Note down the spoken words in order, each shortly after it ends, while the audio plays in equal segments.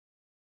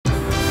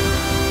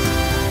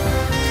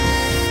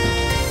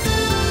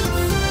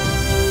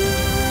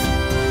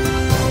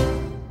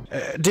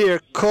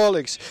Dear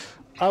colleagues,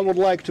 I would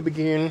like to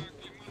begin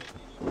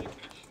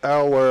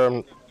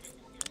our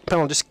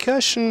panel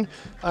discussion.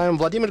 I am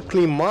Vladimir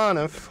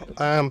Klimanov.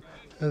 I am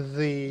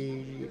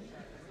the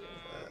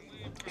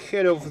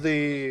head of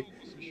the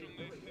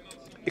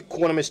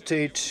Economy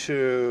State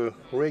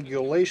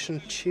Regulation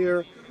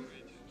Chair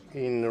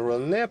in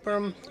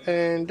RANEPA,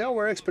 and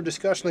our expert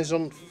discussion is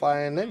on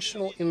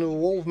financial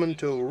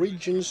involvement of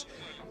regions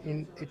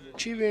in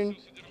achieving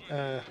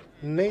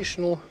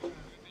national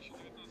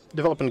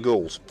development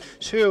goals.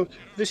 So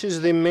this is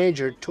the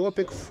major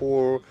topic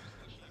for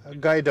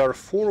Gaidar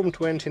Forum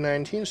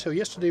 2019. So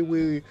yesterday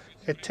we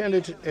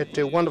attended at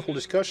a wonderful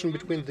discussion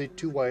between the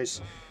two vice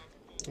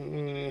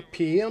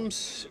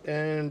PMs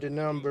and a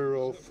number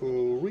of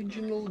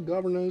regional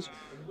governors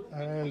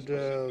and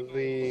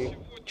the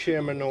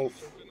chairman of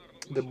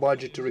the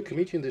budgetary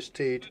committee in the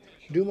State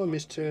Duma,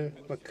 Mr.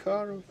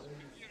 Makarov,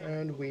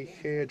 and we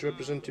had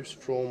representatives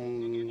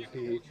from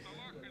the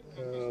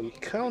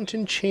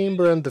counting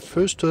chamber and the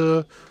first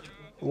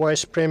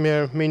vice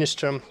premier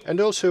minister, and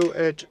also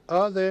at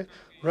other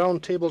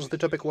round tables the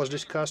topic was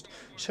discussed.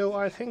 So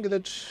I think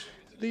that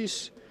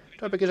this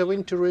topic is of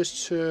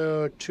interest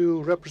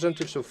to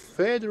representatives of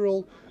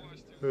federal,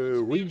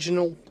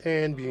 regional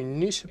and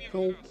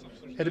municipal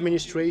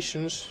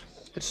administrations.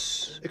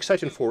 It's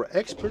exciting for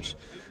experts.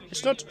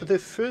 It's not the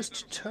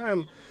first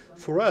time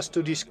for us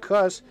to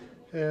discuss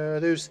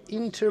those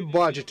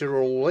inter-budgetary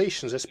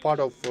relations as part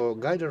of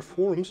Gaidar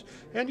forums,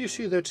 and you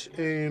see that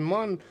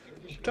among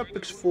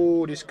topics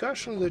for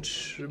discussion that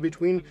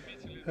between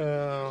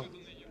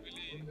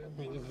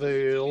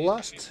the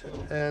last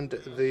and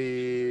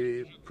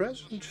the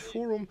present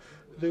forum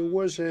there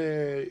was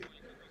a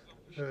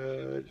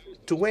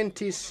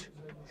 20th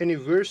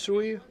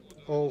anniversary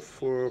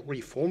of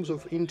reforms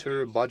of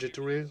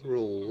inter-budgetary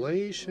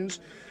relations.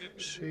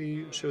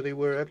 So they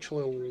were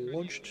actually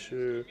launched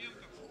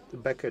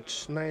back at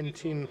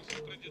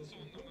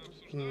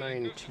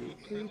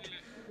 1998,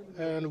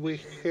 and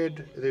we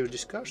had those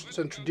discussions,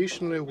 and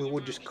traditionally we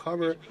would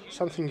discover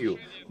something new.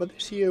 But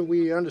this year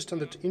we understand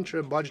that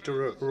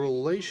inter-budgetary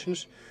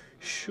relations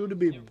should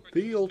be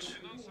built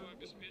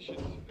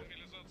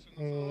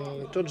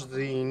towards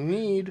the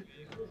need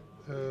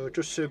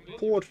to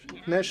support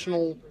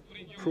national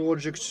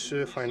projects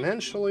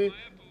financially,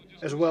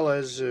 as well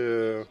as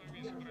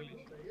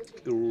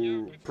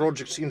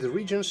projects in the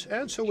regions,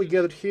 and so we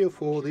gathered here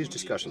for these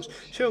discussions.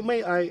 So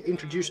may I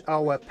introduce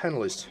our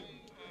panelists,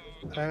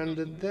 and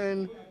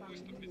then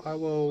I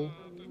will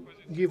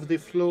give the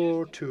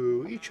floor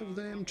to each of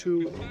them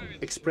to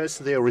express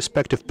their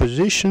respective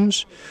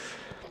positions,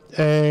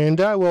 and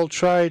I will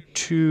try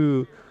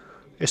to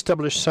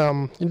establish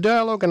some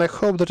dialogue, and I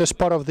hope that as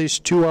part of this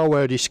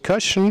 2-hour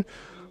discussion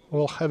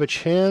we'll have a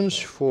chance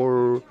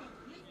for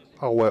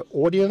our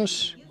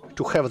audience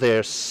to have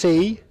their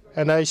say.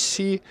 And I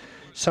see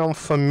some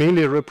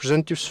familiar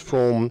representatives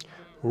from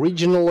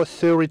regional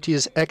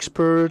authorities,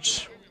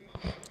 experts.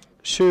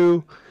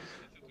 So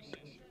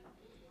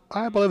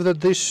I believe that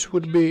this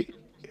would be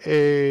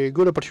a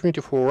good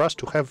opportunity for us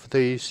to have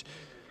this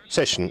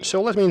session.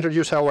 So let me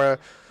introduce our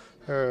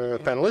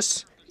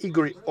panelists.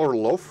 Igor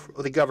Orlov,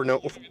 the governor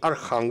of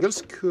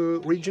Arkhangelsk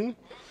region.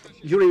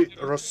 Yuri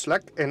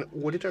Roslak, an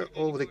auditor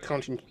of the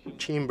counting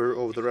chamber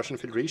of the Russian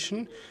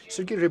Federation.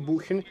 Sergei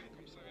Rebuchin,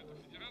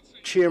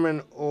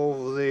 chairman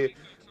of the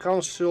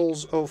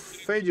Councils of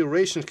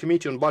Federation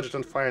Committee on Budget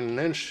and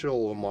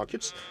Financial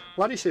Markets.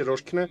 Larisa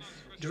Roshkina,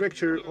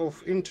 director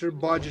of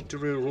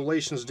inter-budgetary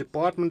relations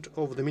department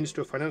of the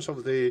Ministry of Finance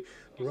of the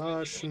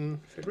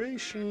Russian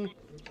Federation.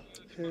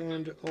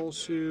 And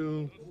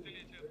also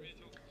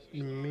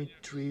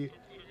Dmitry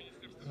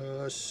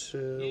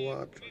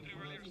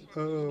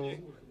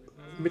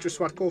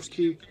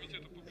Swarkovsky,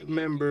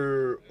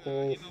 member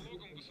of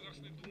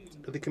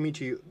the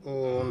Committee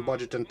on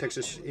Budget and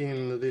Taxes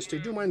in the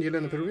State Duma, and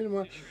Elena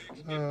Pervinova,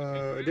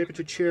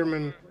 deputy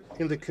chairman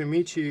in the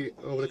Committee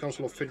of the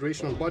Council of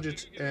Federation on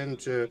Budget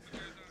and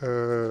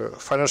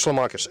Financial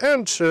Markets.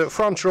 And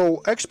front row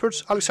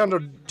experts, Alexander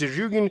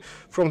Deryugin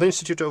from the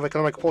Institute of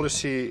Economic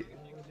Policy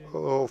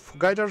of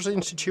Gaidar's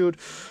Institute,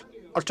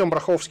 Artem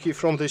Brachovsky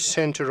from the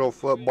Center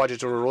of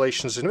Budgetary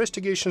Relations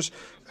Investigations,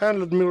 and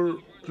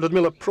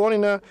Ludmila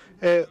Pronina,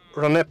 a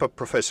RANEPA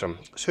professor.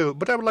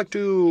 But I would like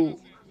to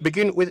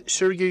begin with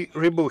Sergei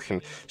Rebuchin.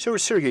 So,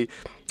 Sergei,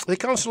 the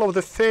Council of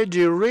the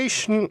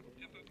Federation,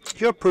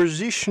 your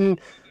position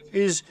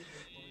is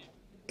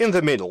in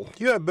the middle.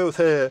 You are both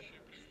you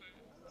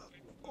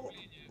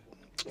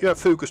are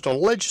focused on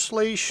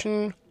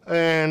legislation,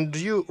 and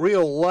you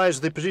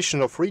realize the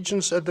position of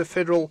regions at the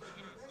federal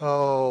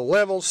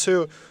level.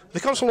 So the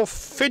Council of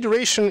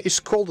Federation is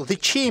called the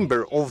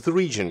Chamber of the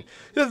Region.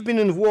 You have been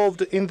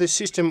involved in the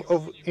system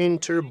of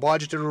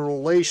inter-budgetary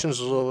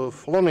relations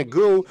long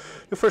ago.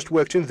 You first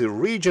worked in the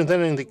region,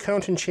 then in the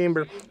counting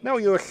chamber. Now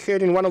you are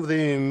heading one of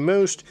the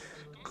most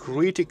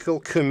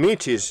critical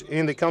committees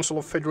in the Council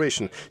of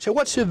Federation. So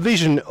what's your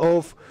vision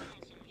of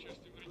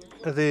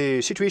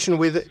the situation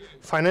with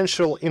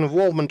financial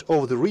involvement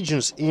of the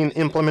regions in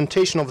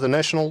implementation of the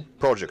national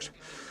project?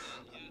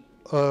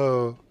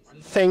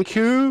 thank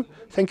you.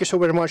 Thank you so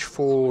very much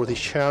for the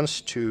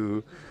chance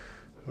to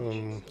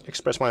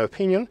express my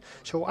opinion.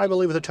 So I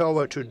believe that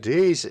our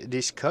today's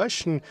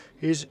discussion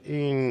is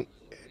in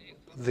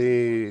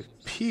the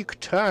peak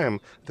time,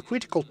 the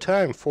critical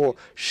time for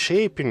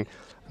shaping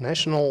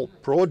national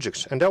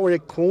projects, and our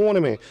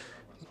economy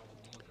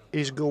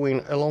is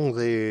going along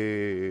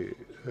the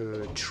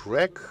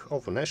track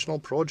of national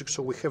projects.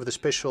 So we have the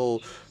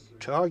special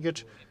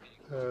target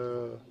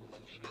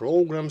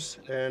programs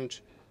and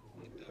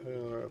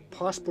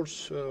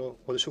passports, or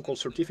the so-called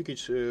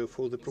certificates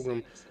for the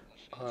program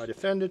are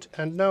defended.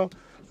 And now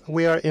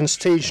we are in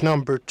stage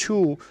number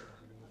 2,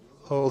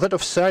 that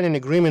of signing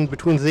agreement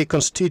between the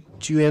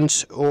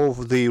constituents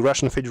of the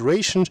Russian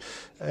Federation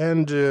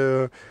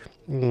and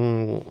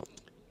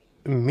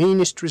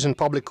ministries and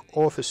public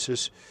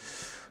offices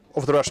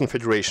of the Russian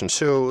Federation.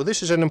 So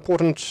this is an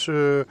important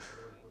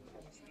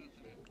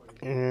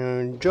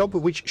job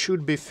which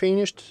should be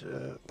finished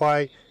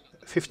by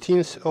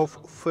 15th of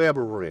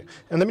February.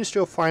 And the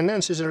Ministry of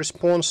Finance is a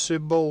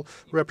responsible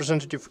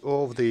representative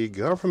of the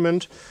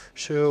government,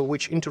 so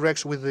which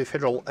interacts with the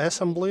Federal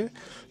Assembly,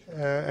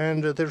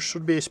 and there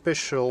should be a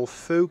special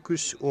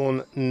focus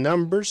on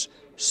numbers,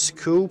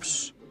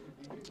 scopes,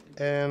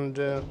 and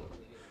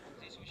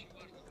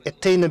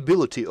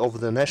attainability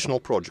of the national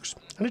projects.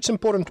 And it's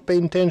important to pay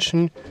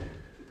attention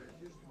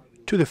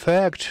to the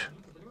fact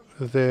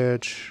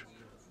that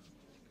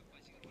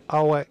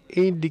our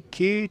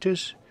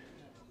indicators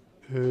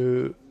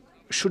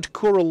should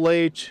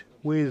correlate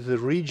with the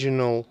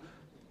regional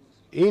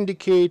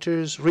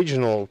indicators,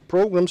 regional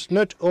programs,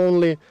 not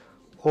only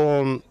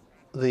on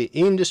the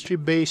industry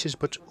basis,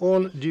 but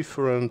on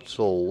different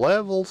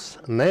levels,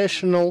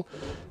 national,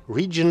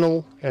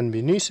 regional, and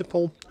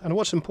municipal. And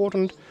what's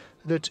important,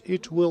 that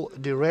it will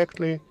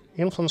directly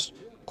influence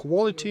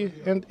quality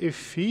and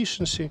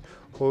efficiency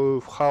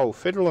of how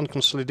federal and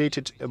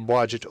consolidated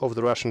budget of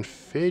the Russian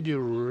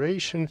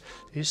Federation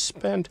is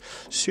spent.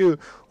 So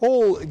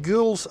all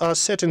goals are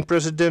set in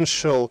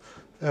presidential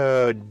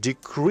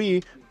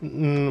decree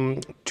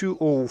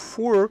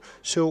 204.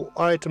 So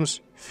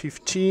items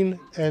 15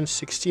 and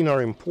 16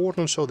 are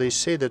important. So they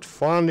say that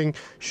funding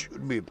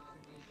should be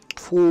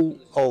full,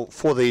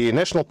 for the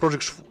national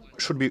projects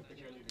should be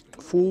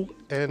full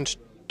and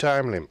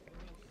timely.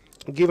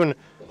 Given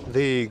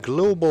the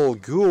global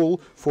goal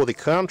for the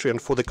country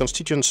and for the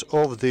constituents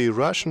of the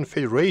Russian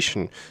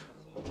Federation,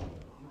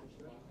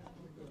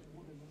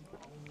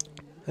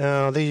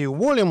 the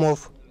volume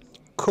of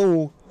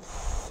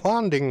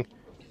co-funding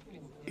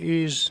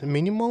is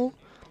minimal.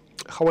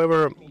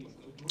 However,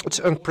 it's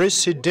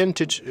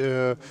unprecedented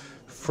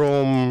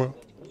from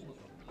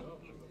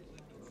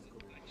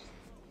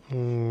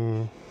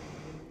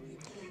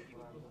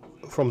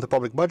the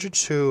public budget,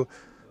 so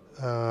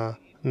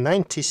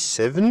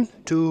 97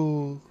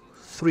 to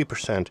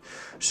 3%.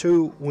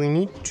 So we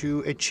need to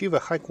achieve a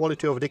high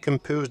quality of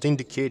decomposed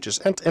indicators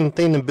and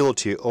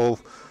attainability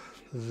of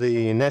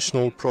the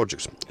national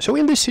projects. So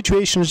in this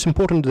situation, it's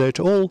important that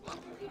all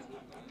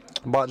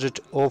budget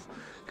of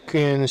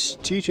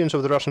constituents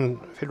of the Russian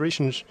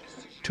Federation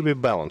to be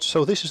balanced.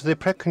 So this is the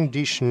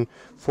precondition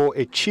for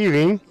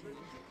achieving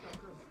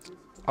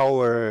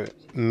our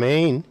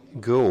main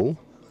goal.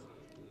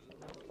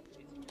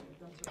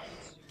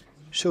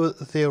 So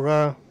there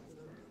are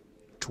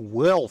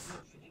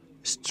 12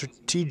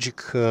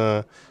 strategic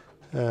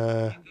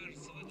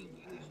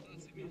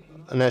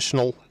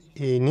national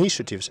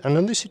initiatives. And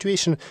in this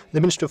situation, the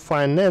Ministry of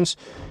Finance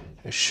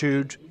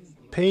should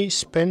pay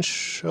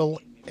special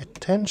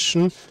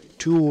attention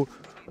to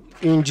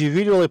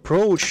individual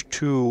approach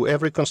to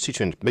every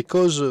constituent,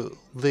 because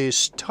the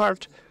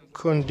start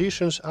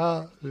conditions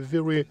are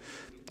very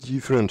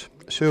different.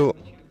 So,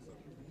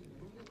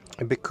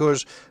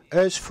 because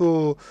as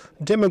for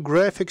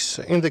demographics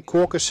in the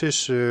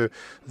Caucasus,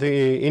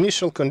 the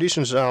initial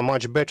conditions are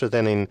much better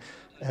than in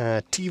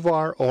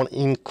Tivar or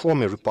in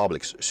Komi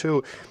republics.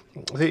 So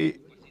the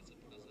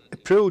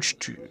approach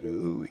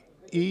to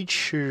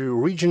each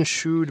region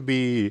should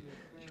be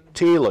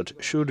tailored,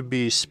 should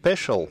be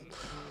special.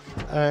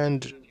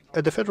 And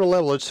at the federal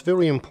level, it's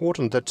very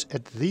important that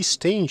at this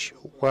stage,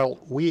 while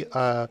we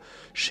are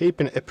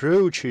shaping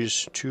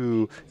approaches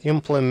to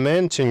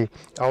implementing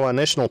our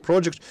national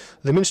project,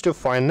 the Ministry of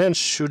Finance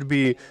should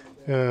be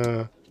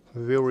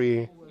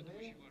very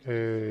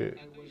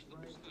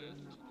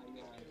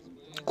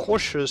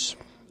cautious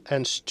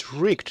and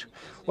strict.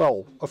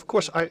 Well, of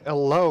course, I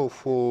allow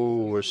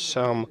for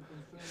some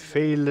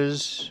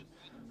failures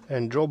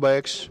and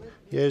drawbacks,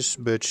 yes,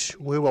 but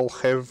we will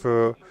have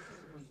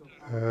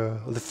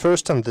the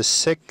first and the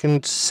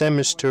second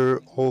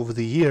semester of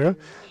the year.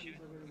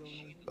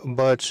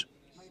 But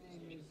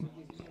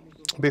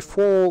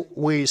before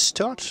we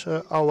start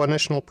our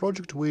national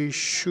project, we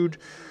should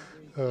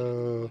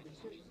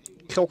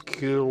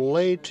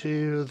calculate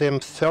them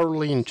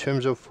thoroughly in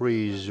terms of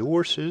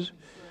resources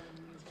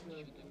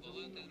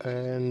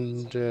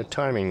and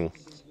timing.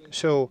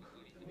 So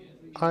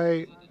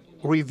I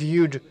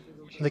reviewed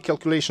the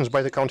calculations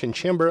by the accounting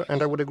chamber,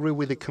 and I would agree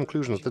with the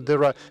conclusions that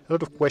there are a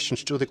lot of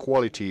questions to the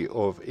quality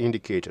of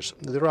indicators.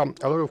 There are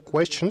a lot of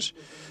questions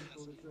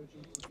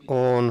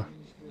on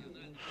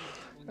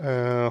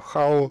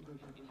how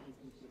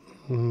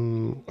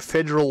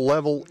federal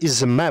level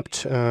is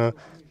mapped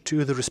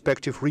to the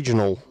respective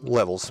regional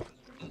levels.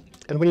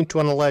 And we need to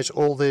analyze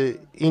all the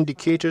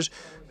indicators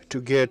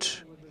to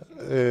get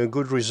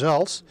good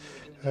results.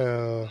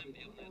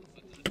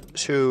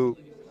 So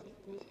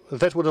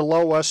that would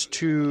allow us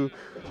to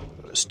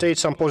state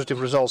some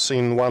positive results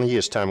in 1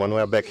 year's time when we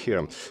are back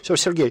here. So,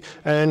 Sergey,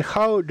 and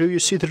how do you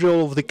see the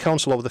role of the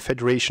Council of the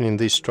Federation in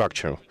this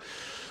structure?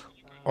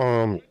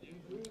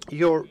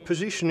 Your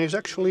position is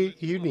actually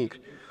unique.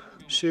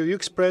 So you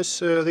express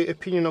the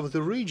opinion of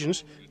the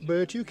regions,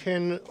 but you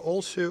can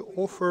also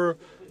offer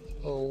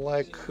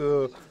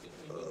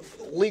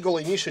legal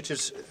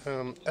initiatives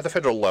at the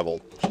federal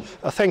level.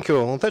 Thank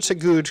you. That's a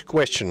good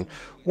question.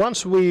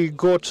 Once we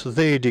got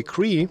the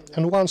decree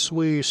and once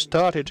we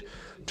started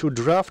to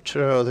draft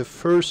the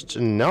first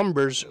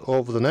numbers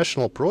of the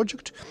national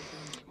project,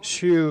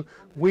 so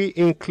we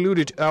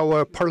included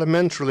our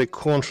parliamentary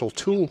control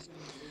tool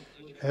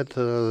at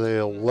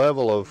the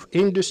level of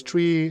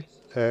industry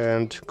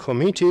and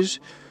committees.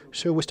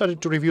 So we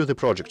started to review the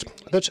project.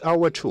 That's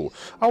our tool.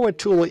 Our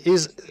tool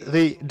is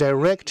the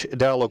direct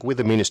dialogue with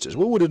the ministers.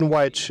 We would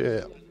invite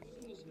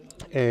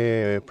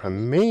a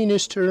prime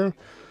minister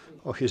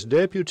or his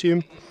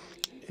deputy,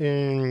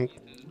 and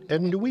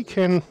we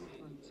can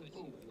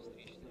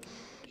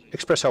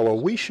express our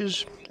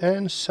wishes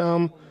and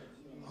some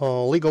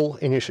legal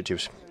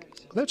initiatives.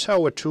 That's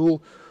our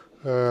tool,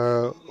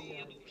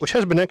 which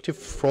has been active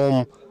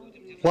from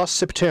last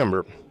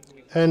September.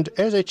 And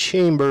as a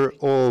chamber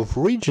of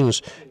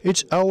regions,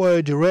 it's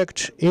our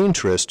direct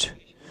interest,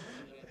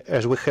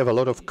 as we have a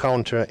lot of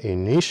counter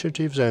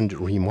initiatives and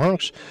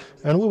remarks,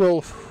 and we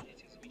will,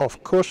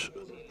 of course,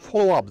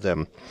 follow up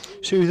them.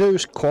 So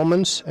those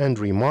comments and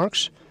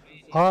remarks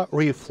are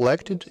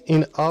reflected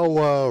in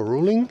our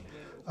ruling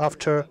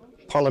after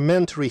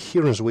parliamentary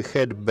hearings we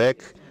had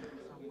back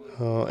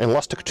in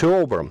last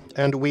October,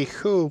 and we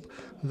hope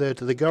that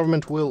the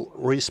government will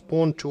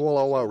respond to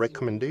all our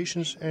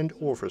recommendations and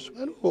offers,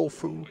 and will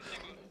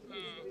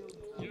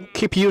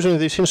keep using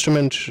this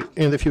instrument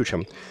in the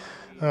future.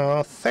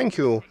 Thank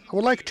you. I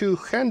would like to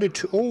hand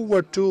it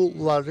over to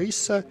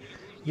Larissa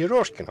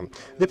Yeroshkina.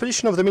 The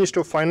position of the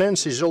Minister of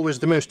Finance is always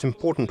the most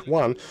important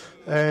one,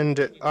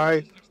 and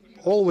I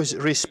always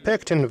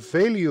respect and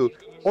value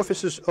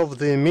officers of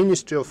the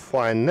Ministry of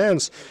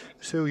Finance.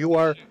 So you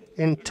are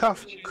in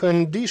tough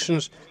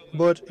conditions,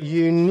 but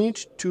you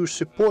need to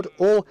support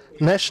all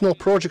national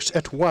projects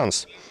at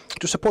once,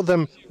 to support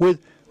them with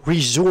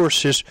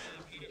resources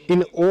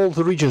in all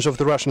the regions of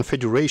the Russian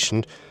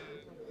Federation,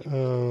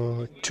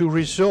 to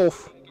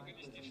resolve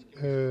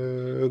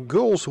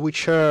goals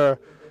which are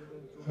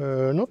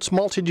not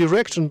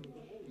multi-directed,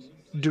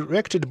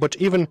 but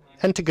even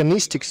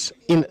antagonistic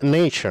in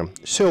nature.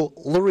 So,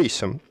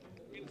 Larissa,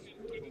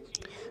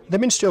 the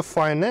Ministry of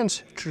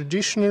Finance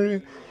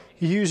traditionally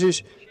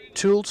uses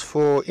tools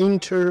for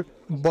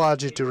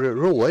inter-budgetary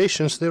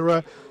relations.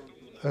 There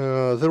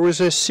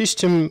is a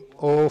system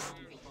of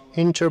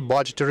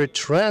inter-budgetary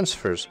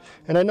transfers,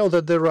 and I know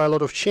that there are a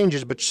lot of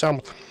changes, but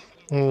some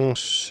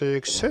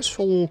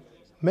successful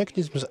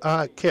mechanisms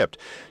are kept.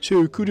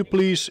 So could you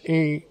please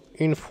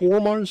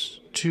inform us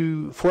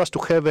for us to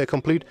have a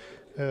complete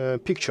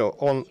picture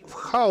on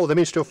how the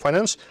Ministry of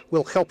Finance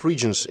will help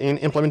regions in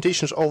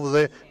implementations of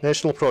the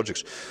national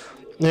projects?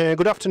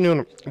 Good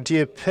afternoon,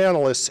 dear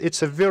panelists.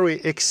 It's a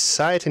very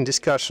exciting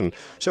discussion.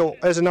 So,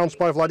 as announced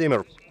by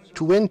Vladimir,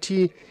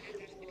 20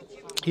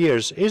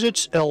 years. Is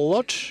it a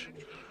lot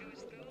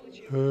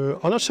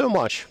or not so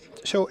much?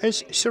 So,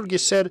 as Sergey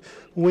said,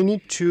 we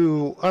need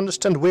to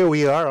understand where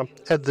we are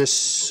at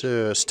this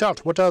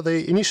start. What are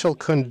the initial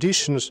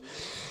conditions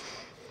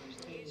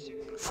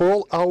for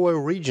all our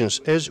regions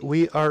as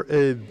we are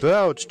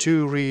about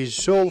to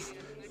resolve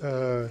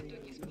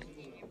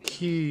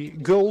key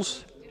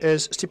goals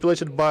as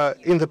stipulated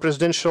in the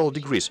presidential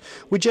decrees.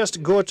 We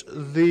just got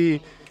the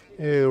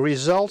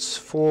results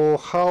for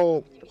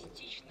how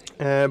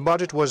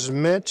budget was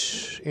met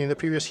in the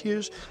previous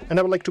years, and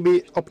I would like to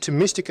be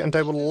optimistic, and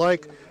I would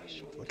like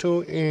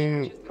to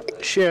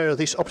share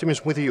this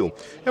optimism with you.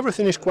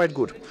 Everything is quite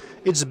good.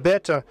 It's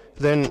better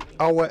than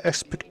our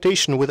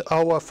expectation with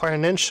our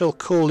financial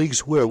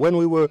colleagues were when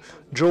we were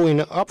drawing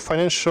up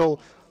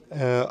financial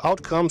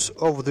outcomes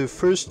of the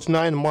first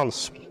 9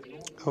 months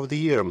of the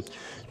year.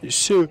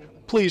 So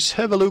please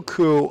have a look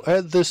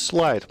at this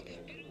slide.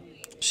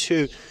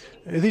 So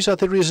these are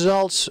the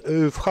results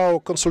of how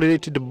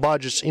consolidated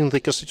budgets in the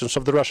constituents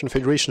of the Russian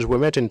Federation were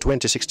met in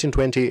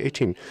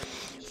 2016-2018.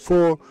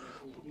 For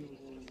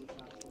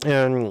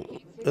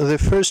the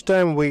first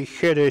time we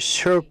had a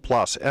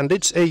surplus, and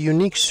it's a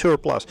unique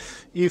surplus.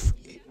 If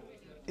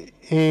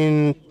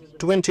in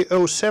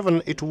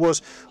 2007 it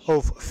was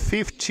of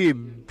 50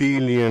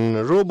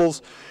 billion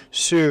rubles,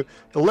 so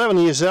 11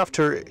 years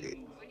after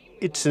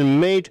it's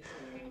made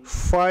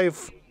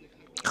 500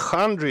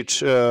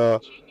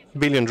 100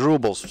 billion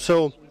rubles.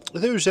 So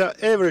those are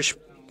average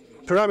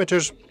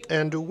parameters,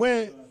 and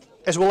where,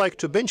 as we like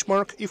to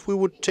benchmark, if we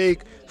would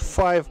take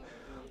 5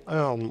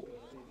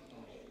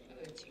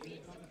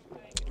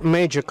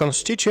 major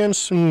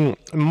constituents,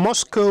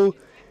 Moscow,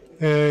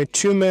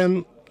 2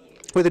 men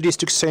with the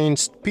district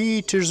St.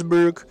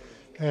 Petersburg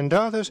and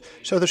others,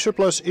 so the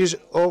surplus is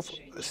of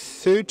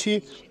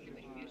 30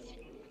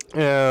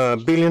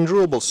 billion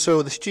rubles.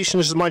 So the situation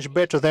is much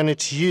better than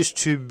it used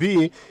to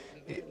be,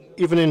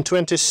 even in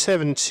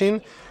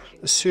 2017.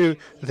 So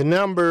the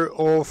number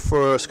of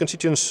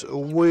constituents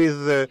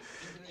with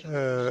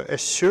a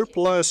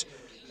surplus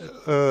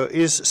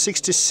is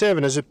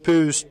 67 as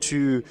opposed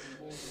to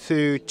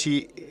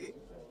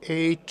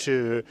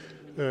 38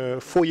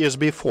 4 years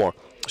before.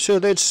 So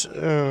that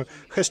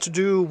has to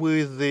do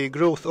with the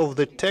growth of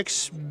the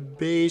tax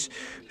base.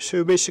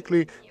 So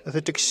basically,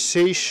 the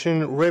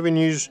taxation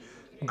revenues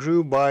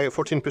grew by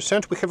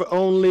 14%. We have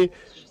only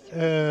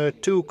 2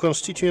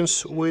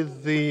 constituents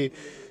with the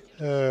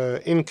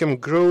income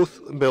growth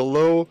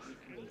below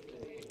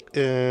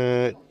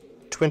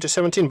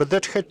 2017, but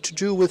that had to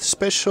do with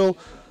special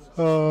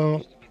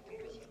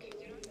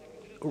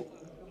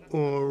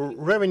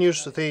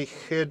revenues they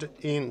had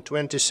in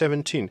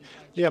 2017.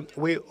 Yeah,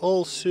 we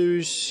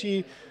also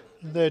see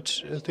that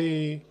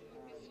the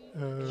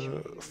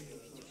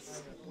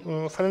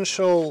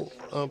financial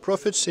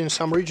profits in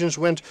some regions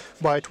went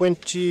by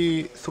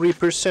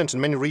 23%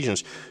 in many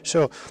regions.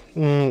 So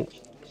the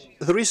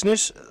reason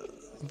is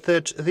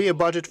that their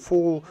budget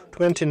for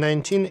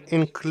 2019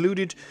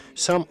 included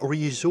some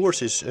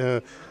resources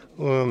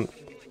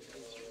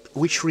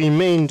which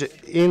remained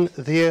in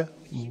their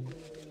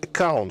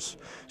accounts.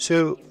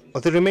 So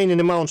the remaining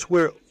amounts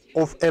were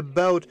of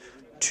about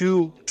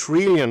 2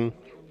 trillion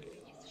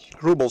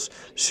rubles.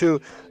 So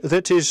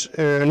that is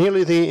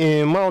nearly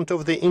the amount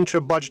of the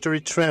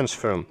inter-budgetary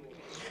transfer.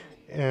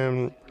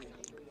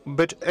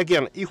 But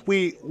again, if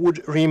we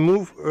would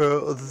remove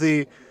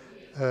the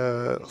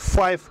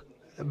 5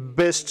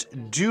 best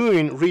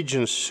doing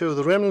regions, so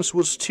the remnants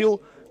would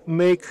still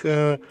make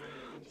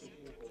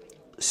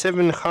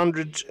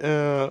 700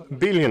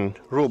 billion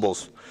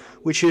rubles,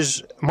 which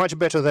is much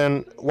better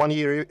than 1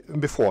 year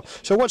before.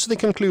 So what's the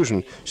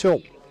conclusion?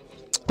 So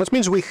that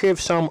means we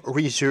have some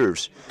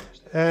reserves,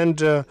 and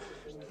the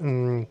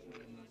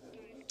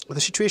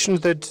situation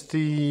that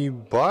the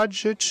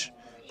budget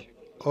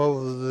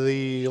of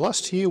the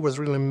last year was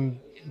really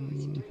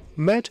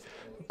met.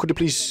 Could you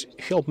please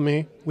help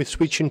me with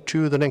switching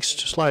to the next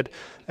slide?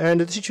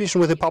 And the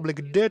situation with the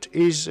public debt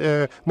is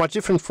much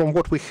different from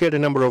what we had a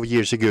number of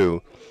years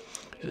ago.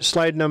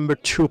 Slide number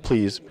 2,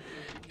 please.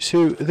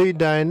 So the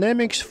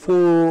dynamics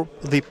for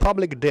the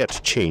public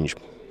debt change.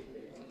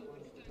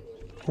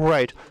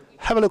 Right.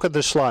 Have a look at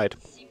the slide.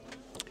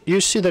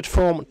 You see that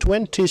from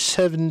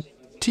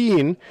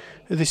 2017,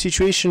 the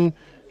situation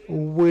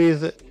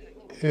with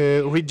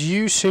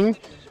reducing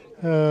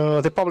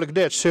the public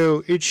debt,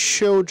 so it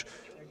showed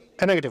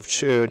a negative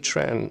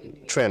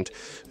trend.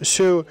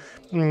 So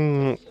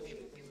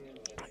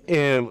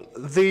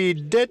the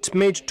debt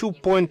made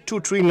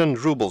 2.2 trillion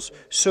rubles.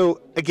 So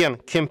again,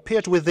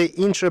 compared with the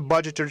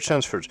intra-budgetary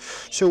transfers.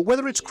 So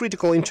whether it's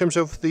critical in terms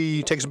of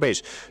the tax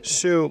base.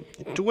 So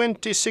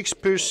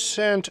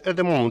 26% at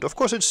the moment. Of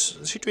course, the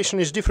situation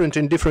is different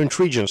in different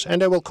regions,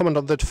 and I will comment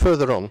on that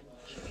further on.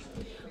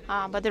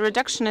 But the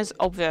reduction is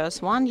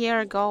obvious. 1 year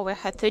ago, we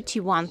had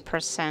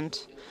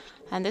 31%.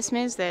 And this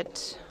means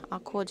that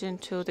according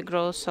to the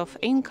growth of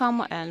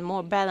income and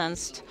more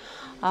balanced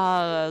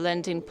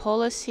lending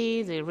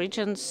policy, the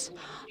regions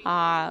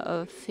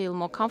feel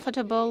more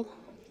comfortable,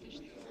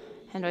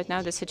 and right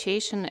now the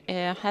situation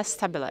has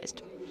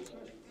stabilized.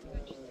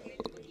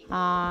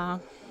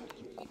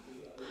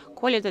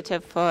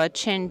 Qualitative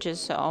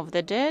changes of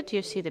the debt,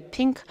 you see the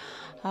pink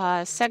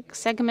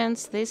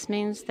segments. This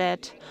means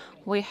that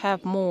we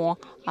have more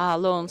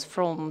loans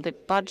from the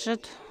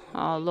budget,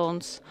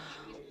 loans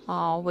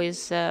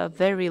with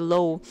very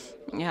low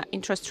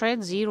interest rate,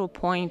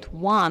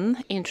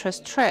 0.1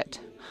 interest rate.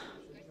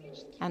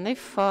 And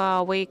if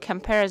we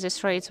compare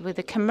these rates with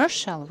the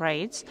commercial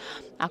rates,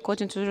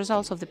 according to the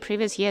results of the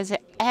previous year, the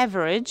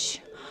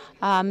average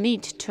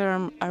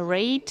mid-term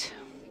rate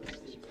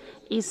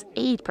is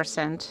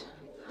 8%.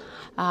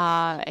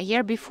 A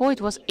year before,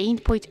 it was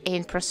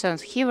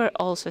 8.8%. Here we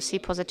also see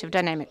positive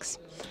dynamics.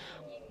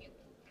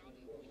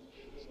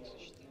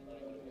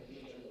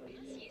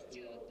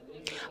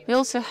 We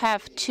also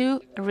have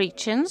 2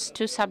 regions,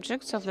 2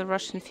 subjects of the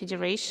Russian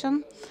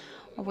Federation,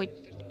 which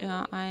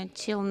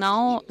until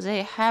now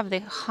they have the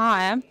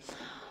higher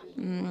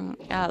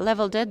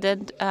level debt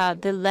than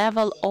the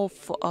level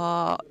of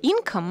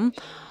income.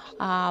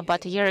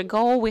 But a year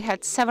ago we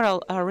had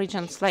several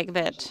regions like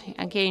that.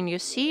 Again, you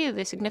see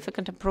the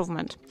significant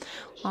improvement.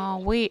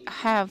 We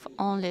have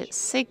only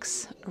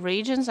 6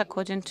 regions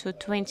according to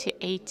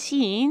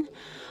 2018,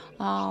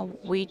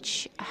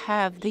 which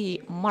have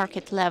the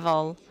market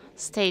level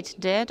state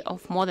debt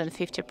of more than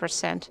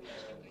 50%.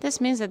 This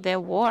means that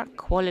there were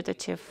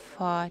qualitative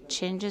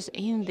changes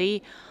in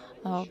the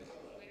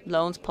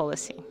loans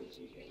policy.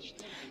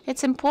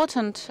 It's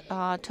important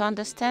to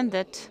understand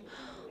that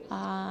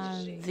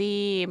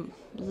the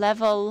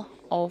level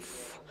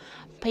of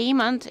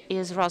payment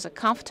is rather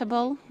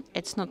comfortable.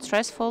 It's not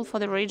stressful for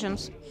the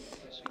regions.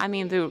 I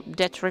mean the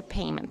debt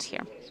repayment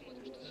here.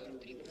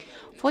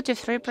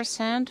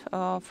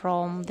 43%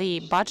 from the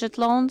budget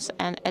loans,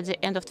 and at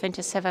the end of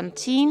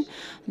 2017,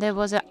 there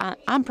was an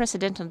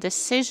unprecedented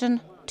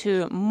decision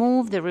to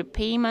move the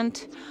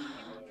repayment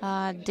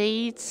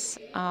dates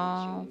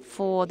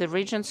for the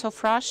regions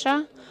of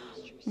Russia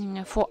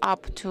for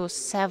up to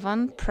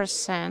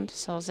 7%.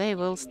 So they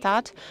will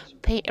start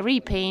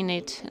repaying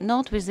it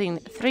not within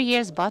 3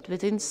 years, but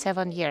within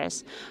 7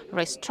 years.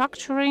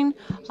 Restructuring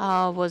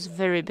was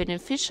very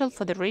beneficial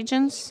for the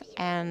regions,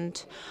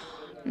 and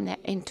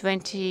in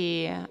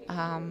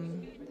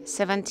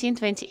 2017,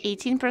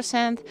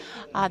 2018%,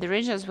 the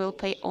regions will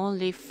pay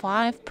only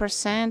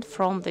 5%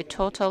 from the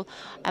total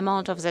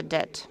amount of the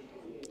debt,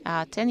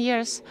 10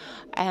 years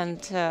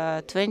and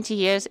 20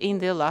 years in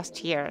the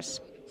last years.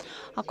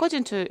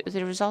 According to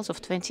the results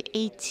of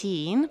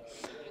 2018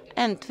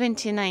 and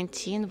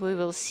 2019, we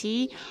will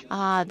see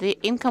the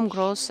income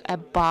growth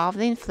above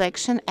the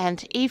inflation,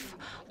 and if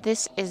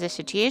this is the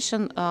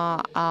situation,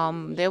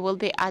 there will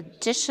be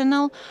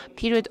additional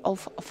period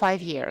of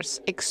 5 years,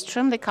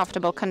 extremely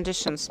comfortable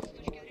conditions.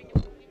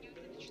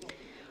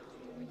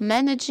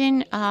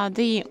 Managing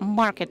the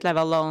market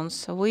level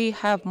loans, we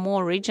have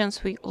more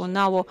regions. We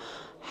now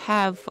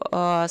have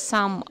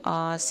some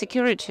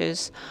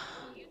securities,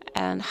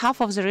 and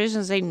half of the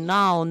regions, they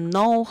now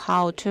know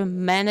how to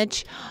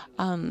manage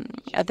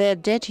their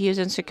debt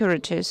using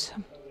securities.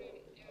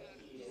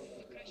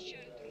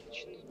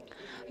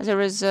 There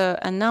is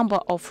a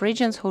number of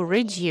regions who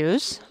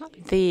reduce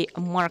the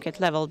market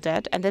level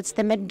debt, and that's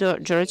the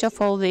majority of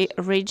all the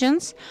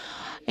regions.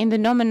 In the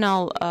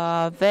nominal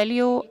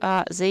value,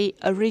 they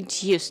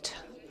reduced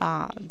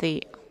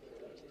the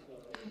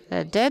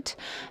debt,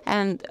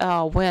 and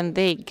when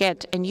they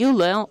get a new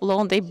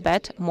loan, they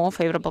bet more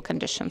favorable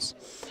conditions.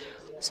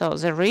 So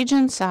the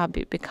regions are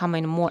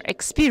becoming more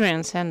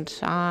experienced, and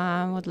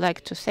I would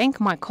like to thank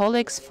my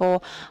colleagues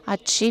for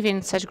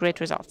achieving such great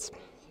results.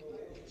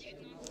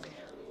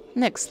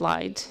 Next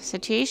slide,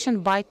 situation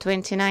by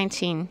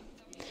 2019.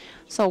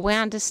 So we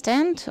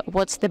understand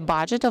what's the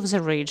budget of the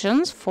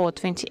regions for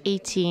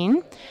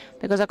 2018,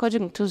 because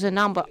according to the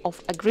number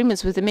of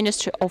agreements with the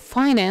Ministry of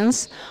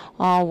Finance,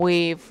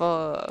 we've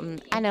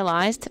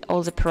analyzed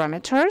all the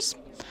parameters,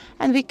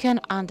 and we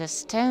can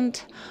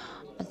understand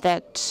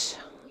that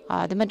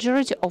the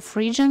majority of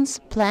regions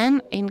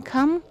plan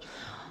income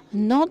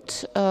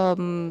not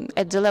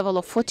at the level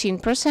of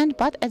 14%,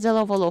 but at the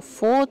level of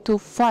 4 to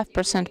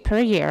 5% per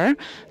year.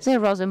 They're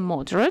rather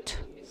moderate.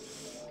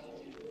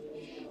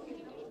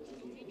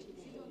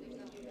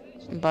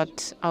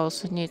 But I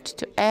also need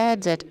to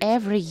add that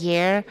every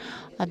year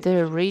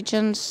the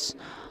regions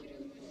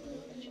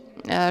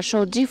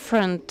show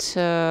different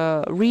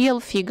real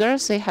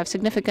figures. They have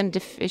significant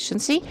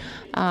deficiency,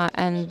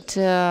 and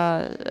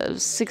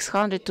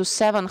 600 to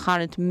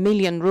 700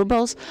 million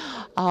rubles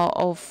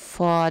of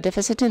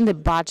deficit in the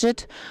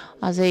budget.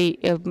 When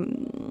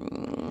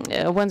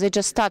they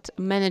just start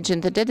managing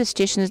the debt, the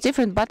situation is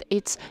different, but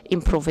it's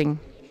improving.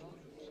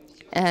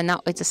 And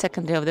now it's the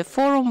second day of the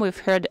forum. We've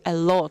heard a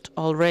lot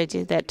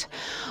already that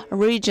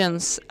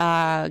regions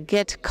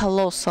get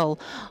colossal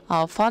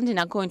funding,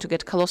 are going to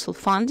get colossal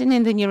funding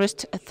in the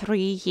nearest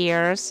 3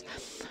 years.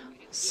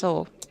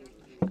 So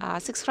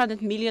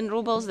 600 million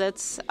rubles,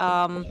 that's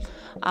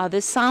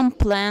the sum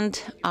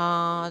planned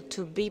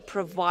to be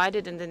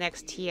provided in the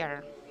next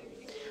year.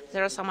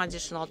 There are some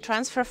additional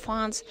transfer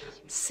funds,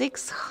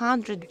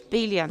 600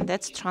 billion,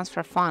 that's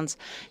transfer funds,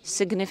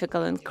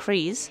 significant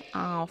increase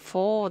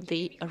for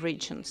the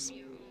regions.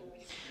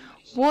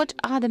 What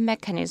are the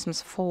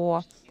mechanisms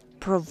for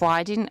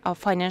providing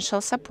financial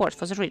support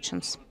for the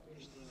regions?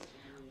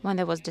 When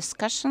there was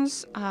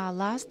discussions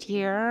last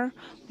year,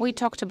 we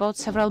talked about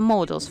several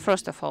models.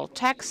 First of all,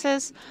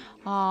 taxes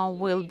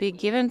will be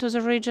given to the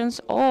regions,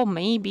 or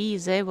maybe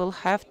they will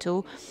have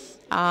to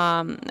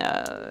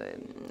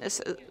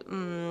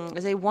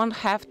they won't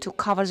have to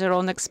cover their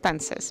own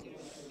expenses.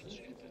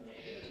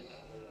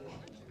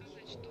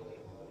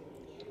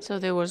 So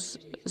there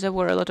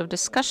were a lot of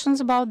discussions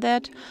about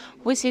that.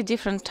 We see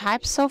different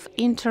types of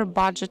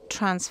inter-budget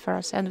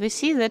transfers, and we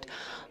see that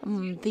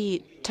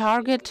the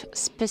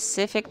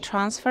target-specific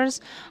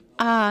transfers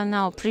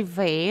now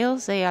prevail.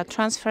 They are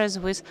transfers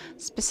with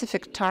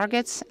specific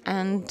targets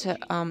and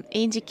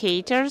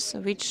indicators,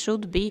 which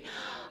should be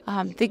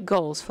the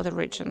goals for the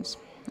regions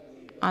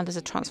under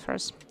the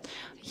transfers.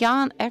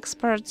 Young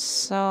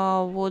experts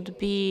would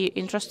be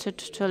interested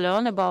to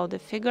learn about the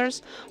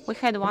figures. We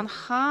had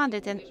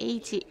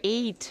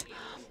 188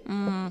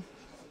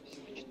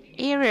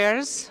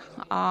 areas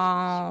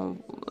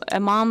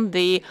among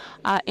the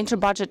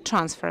inter-budget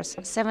transfers.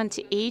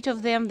 78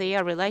 of them, they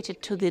are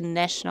related to the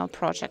national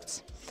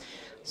projects.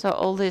 So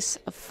all this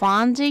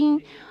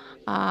funding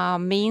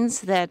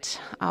means that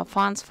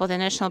funds for the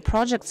national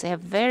projects are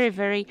very,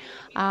 very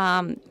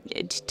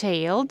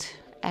detailed,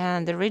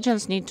 and the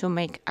regions need to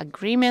make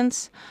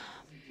agreements,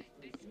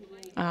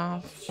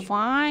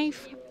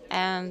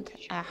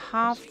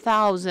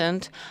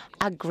 5,500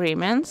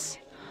 agreements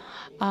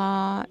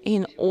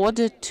in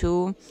order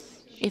to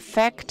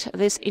effect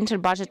these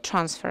inter-budget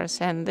transfers.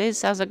 And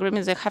these as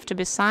agreements, they have to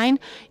be signed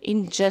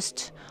in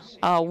just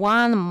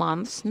 1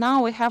 month.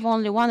 Now we have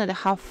only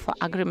 1.5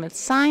 agreements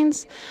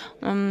signed.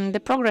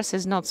 The progress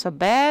is not so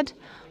bad,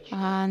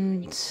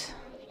 and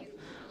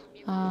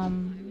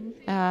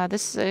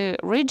these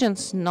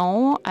regions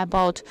know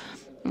about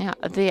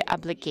the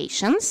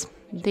obligations.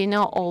 They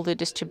know all the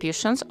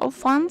distributions of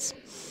funds,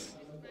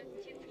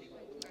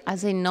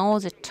 as they know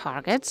the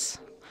targets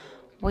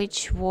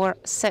which were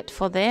set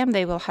for them.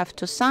 They will have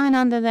to sign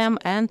under them,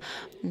 and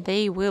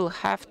they will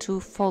have to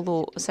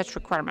follow such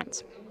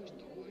requirements.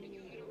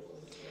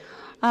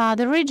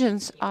 The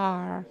regions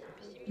are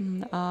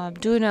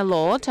doing a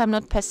lot. I'm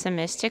not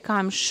pessimistic.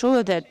 I'm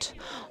sure that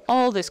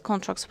all these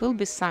contracts will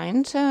be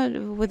signed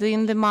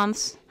within the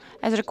months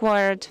as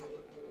required.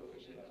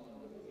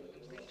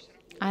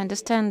 I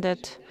understand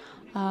that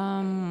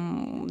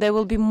there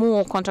will be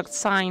more contracts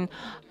signed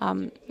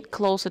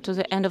closer to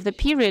the end of the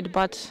period,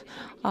 but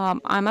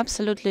I'm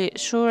absolutely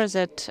sure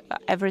that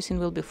everything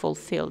will be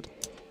fulfilled.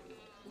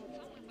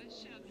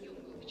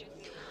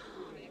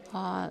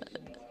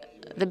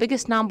 The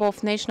biggest number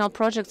of national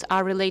projects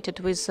are related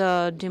with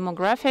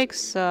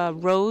demographics,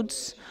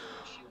 roads,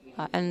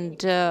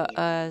 and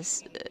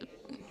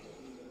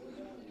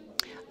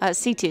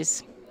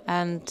cities.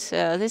 And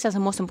these are the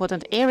most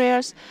important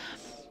areas.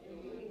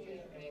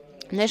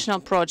 National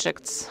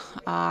projects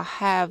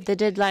have the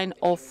deadline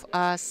of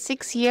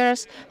 6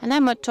 years, and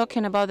I'm not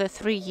talking about the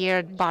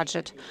 3-year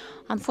budget.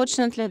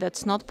 Unfortunately,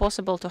 that's not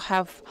possible to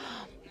have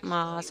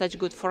such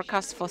good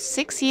forecast for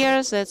 6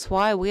 years. That's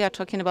why we are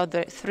talking about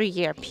the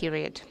 3-year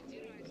period.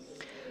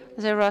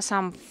 There are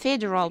some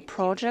federal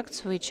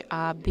projects which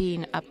are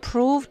being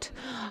approved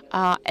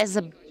as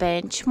a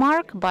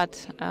benchmark,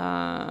 but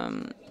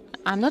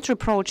I'm not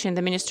reproaching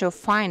the Ministry of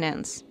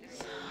Finance.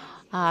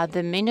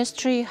 The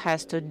ministry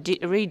has to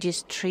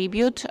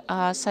redistribute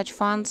such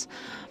funds,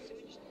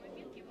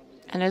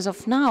 and as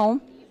of now,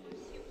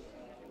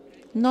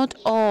 not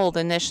all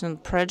the national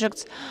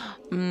projects,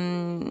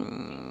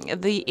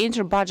 the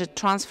inter-budget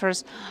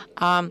transfers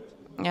are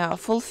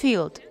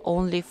fulfilled.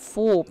 Only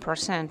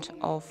 4%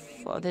 of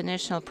the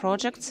national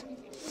projects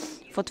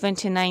for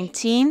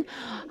 2019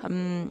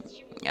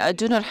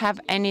 do not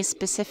have any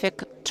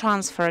specific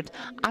transfer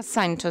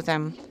assigned to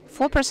them.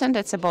 4%,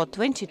 that's about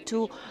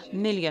 22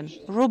 million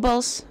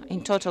rubles.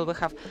 In total, we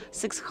have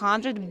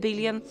 600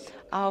 billion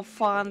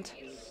fund.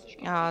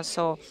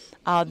 So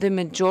the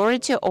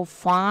majority of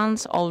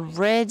funds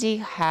already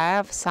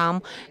have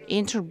some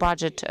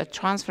inter-budget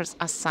transfers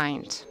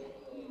assigned.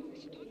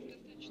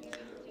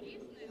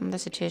 And the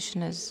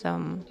situation is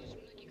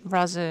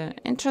rather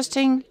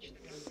interesting.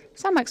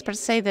 Some experts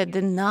say that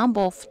the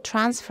number of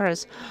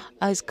transfers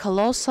is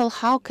colossal.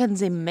 How can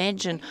they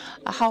imagine?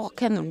 How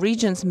can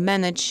regions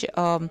manage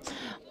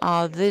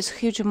this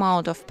huge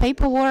amount of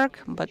paperwork?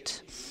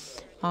 But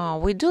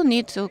we do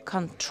need to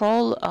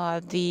control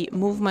the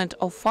movement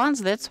of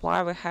funds. That's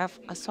why we have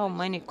so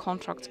many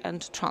contracts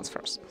and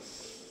transfers.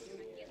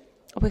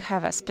 We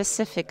have a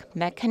specific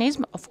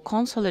mechanism of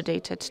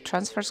consolidated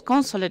transfers,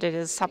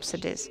 consolidated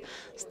subsidies.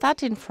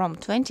 Starting from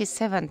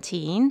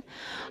 2017,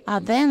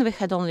 then we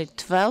had only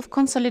 12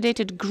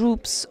 consolidated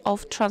groups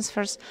of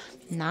transfers.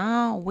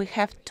 Now we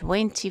have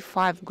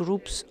 25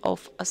 groups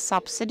of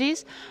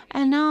subsidies,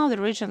 and now the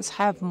regions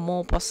have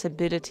more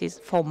possibilities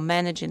for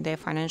managing their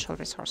financial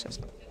resources.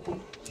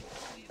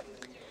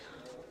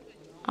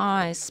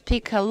 I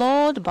speak a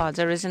lot, but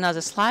there is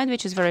another slide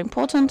which is very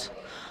important,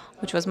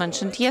 which was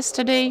mentioned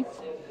yesterday.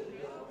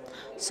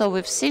 So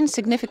we've seen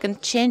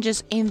significant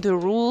changes in the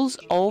rules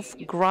of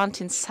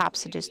granting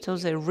subsidies to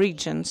the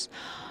regions,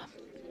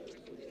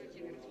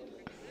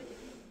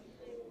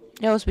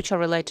 those which are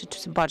related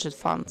to the budget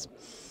funds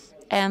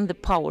and the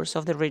powers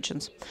of the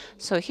regions.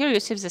 So here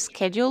you see the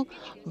schedule.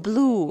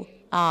 Blue,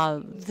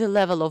 the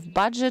level of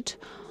budget,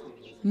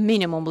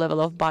 minimum level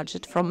of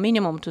budget, from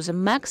minimum to the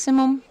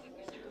maximum.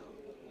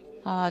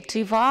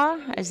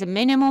 Tiva is the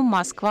minimum,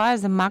 Moskva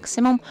is the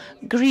maximum.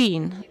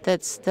 Green,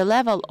 that's the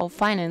level of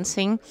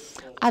financing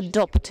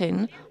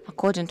adopting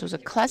according to the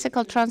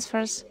classical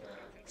transfers,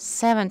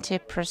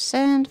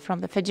 70% from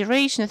the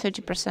federation,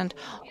 30%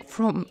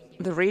 from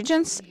the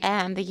regions.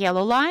 And the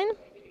yellow line,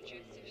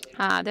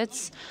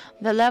 that's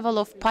the level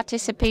of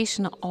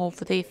participation of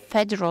the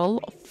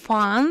federal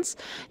funds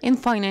in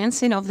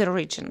financing of the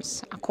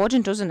regions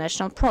according to the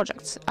national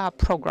projects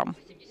program.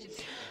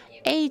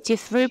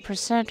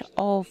 83%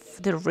 of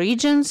the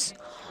regions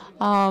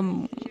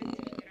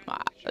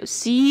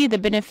see the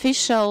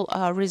beneficial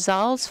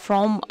results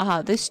from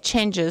these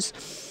changes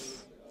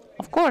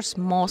Of course,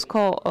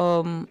 Moscow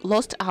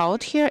lost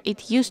out here.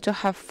 It used to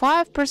have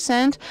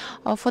 5%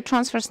 for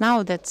transfers.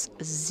 Now that's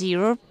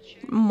 0.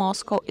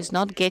 Moscow is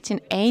not getting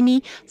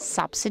any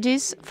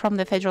subsidies from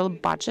the federal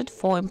budget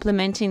for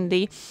implementing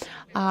the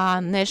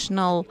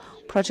national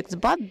projects,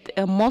 but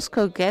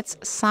Moscow gets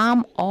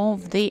some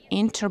of the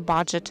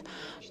inter-budget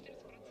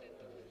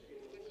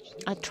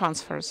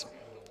transfers.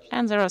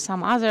 And there are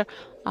some other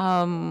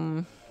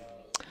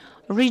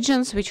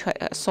regions which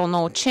saw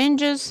no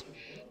changes.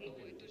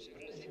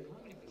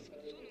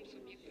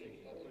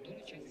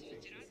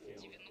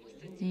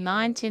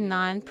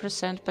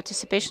 %99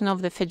 participation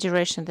of the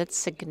federation. That's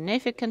a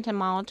significant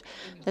amount.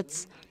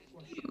 That's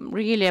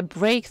really a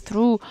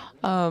breakthrough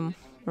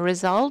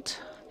result.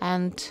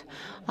 And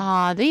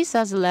these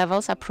are the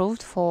levels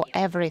approved for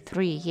every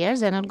 3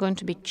 years. They're not going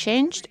to be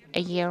changed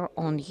year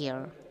on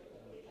year.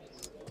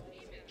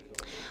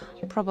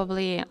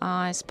 Probably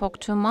I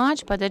spoke too much,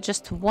 but I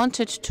just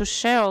wanted to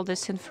share all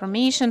this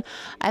information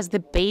as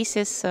the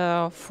basis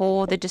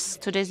for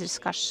today's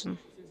discussion.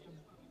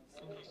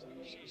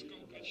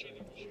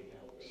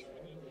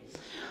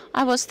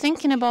 I was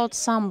thinking about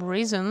some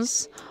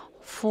reasons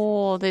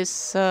for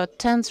this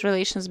tense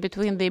relations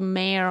between the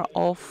mayor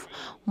of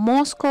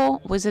Moscow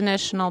with the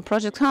national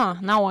project.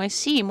 Now I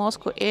see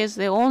Moscow is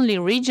the only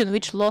region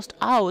which lost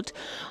out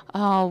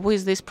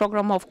with this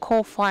program of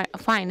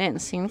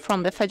co-financing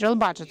from the federal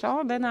budget.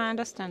 Oh, then I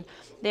understand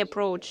the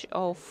approach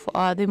of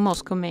the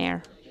Moscow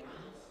mayor.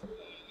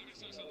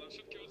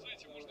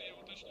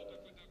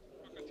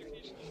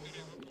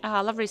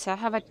 Lavrisa, I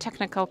have a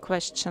technical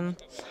question.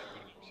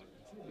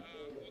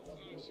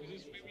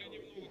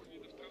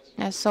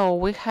 So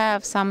we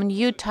have some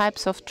new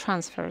types of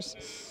transfers.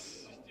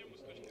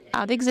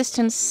 The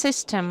existing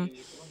system,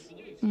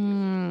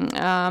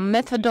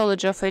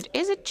 methodology of it,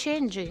 is it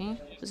changing?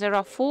 There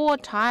are 4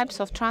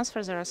 types of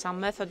transfers. There are some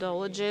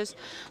methodologies.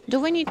 Do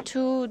we need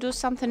to do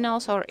something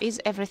else, or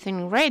is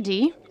everything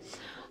ready?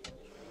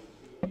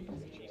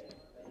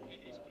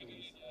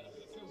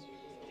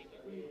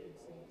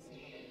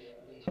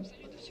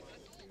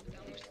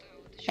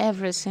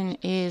 Everything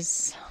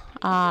is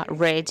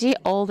ready.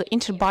 All the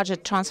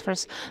inter-budget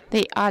transfers,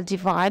 they are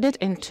divided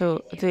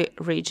into the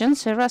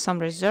regions. There are some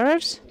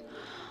reserves,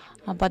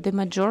 but the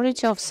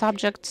majority of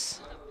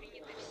subjects,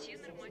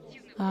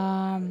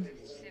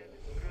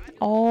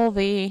 all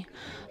the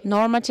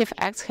normative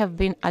acts have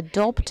been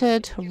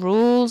adopted,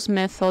 rules,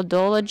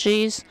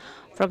 methodologies.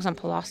 For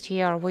example, last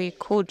year we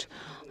could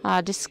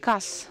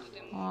discuss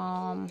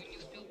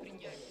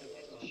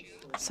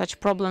such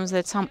problems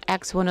that some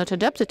acts were not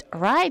adopted.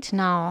 Right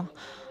now,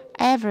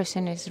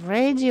 everything is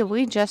ready.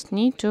 We just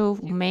need to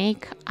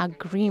make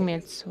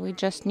agreements. We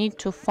just need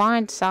to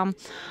find some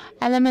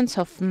elements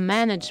of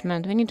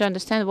management. We need to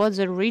understand what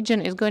the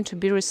region is going to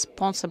be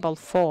responsible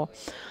for.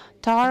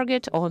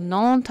 Target or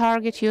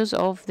non-target use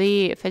of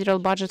the federal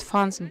budget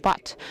funds,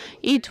 but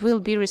it will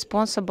be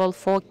responsible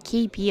for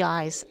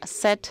KPIs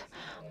set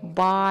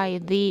by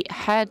the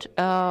head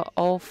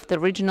of the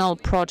regional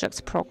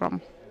projects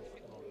program.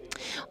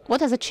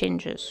 What are the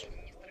changes?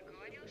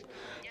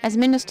 As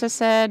Minister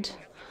said,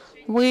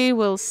 we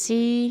will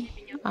see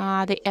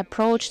the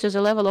approach to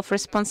the level of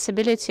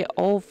responsibility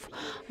of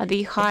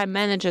the high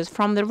managers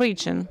from the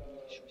region.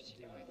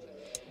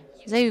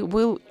 They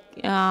will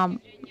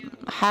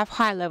have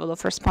high level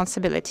of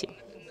responsibility.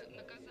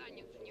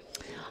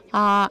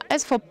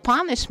 As for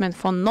punishment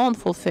for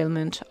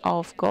non-fulfillment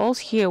of goals,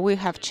 here we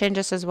have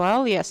changes as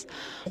well. Yes.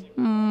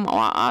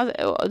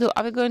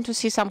 Are we going to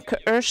see some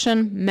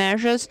coercion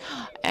measures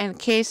in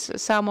case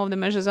some of the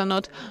measures are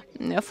not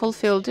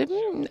fulfilled?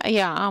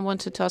 Yeah, I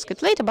wanted to ask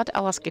it later, but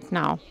I'll ask it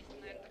now.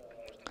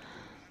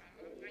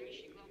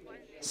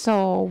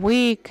 So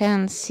we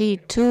can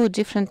see 2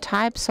 different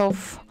types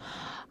of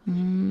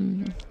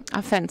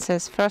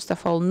offenses. First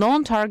of all,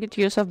 non-target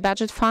use of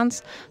budget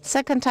funds.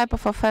 Second type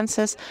of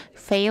offenses,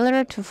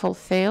 failure to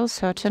fulfill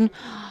certain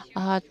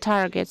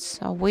targets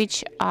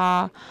which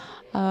are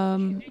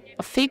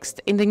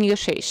fixed in the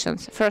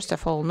negotiations. First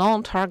of all,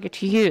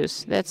 non-target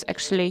use. That's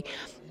actually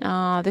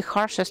the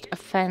harshest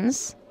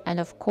offense, and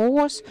of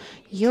course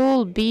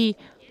you'll be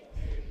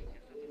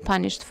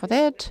punished for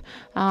that.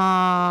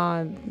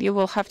 You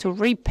will have to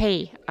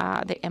repay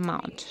the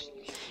amount.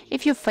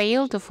 If you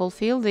fail to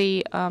fulfill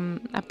the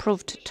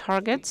approved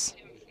targets,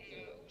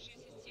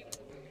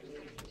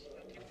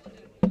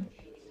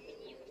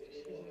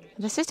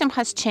 the system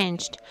has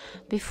changed.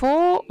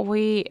 Before,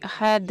 we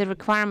had the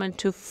requirement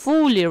to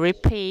fully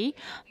repay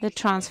the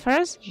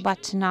transfers,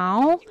 but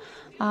now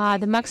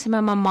the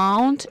maximum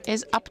amount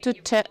is up to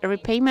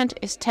repayment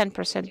is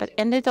 10%.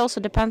 And it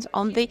also depends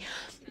on the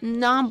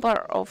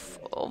number of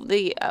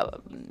the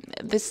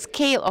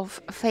scale of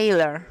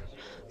failure.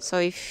 So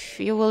if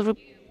you will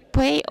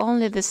pay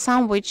only the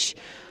sum which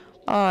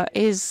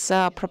is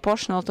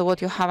proportional to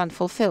what you haven't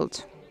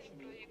fulfilled.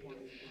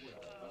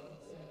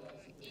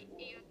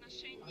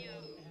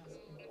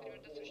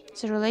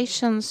 The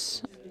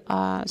relations,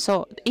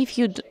 so if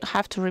you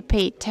have to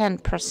repay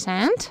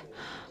 10%,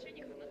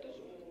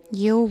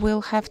 you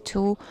will have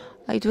to,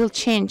 it will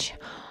change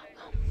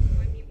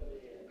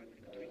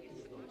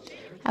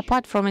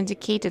Apart from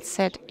indicated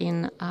set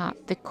in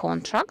the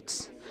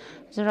contracts,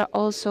 there are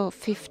also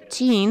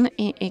 15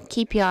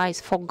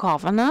 KPIs for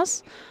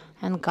governors,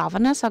 and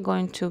governors are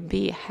going to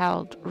be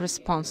held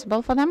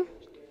responsible for them.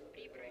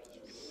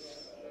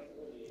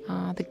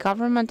 The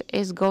government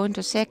is going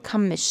to say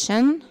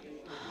commission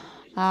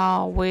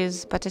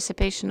with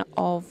participation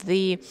of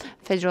the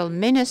federal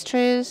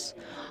ministries,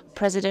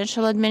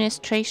 presidential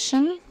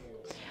administration,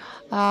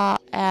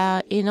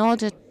 in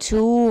order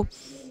to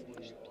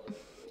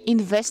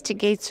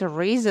investigate the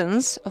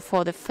reasons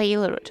for the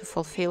failure to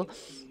fulfill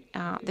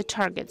the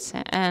targets,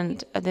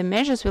 and the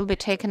measures will be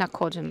taken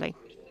accordingly.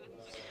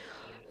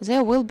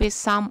 There will be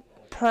some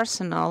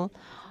personal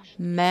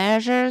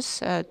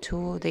measures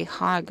to the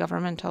high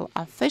governmental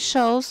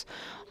officials,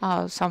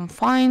 some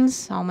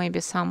fines, or maybe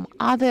some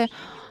other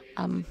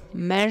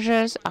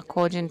measures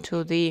according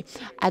to the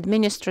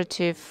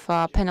administrative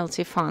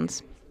penalty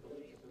funds.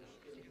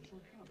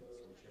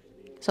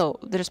 So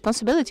the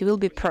responsibility will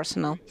be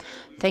personal.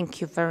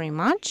 Thank you very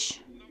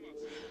much.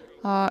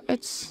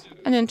 It's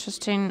an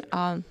interesting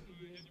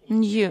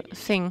new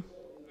thing.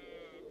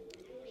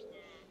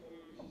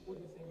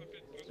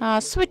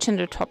 Switching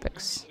the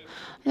topics.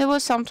 There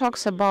were some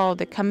talks about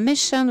the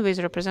commission with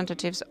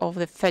representatives of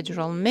the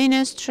federal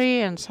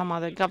ministry and some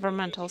other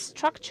governmental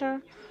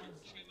structure.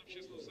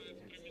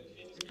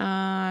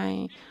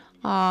 I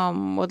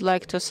would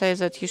like to say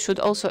that you should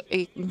also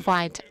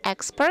invite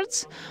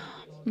experts.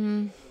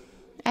 And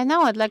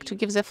now I'd like to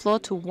give the floor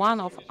to one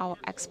of our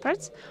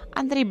experts,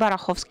 Andrei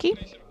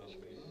Barachovsky.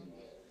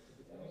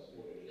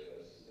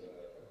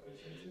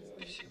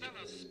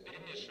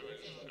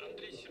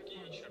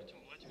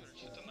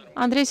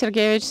 Andrei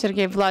Sergeyevich,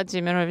 Sergey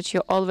Vladimirovich,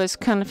 you always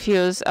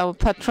confuse our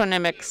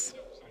patronymics.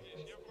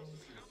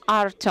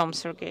 Artem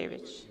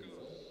Sergeyevich.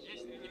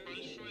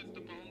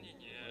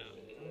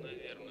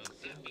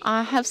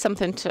 I have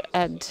something to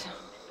add.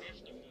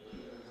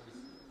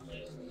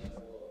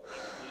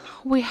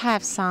 We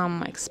have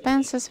some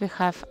expenses, we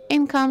have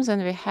incomes,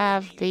 and we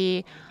have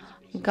the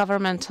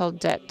governmental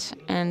debt.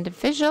 And the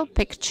visual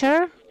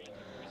picture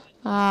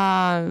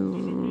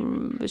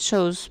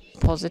shows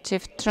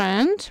positive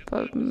trend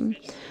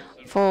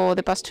for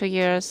the past 2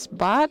 years,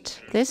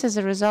 but this is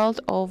a result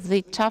of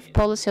the tough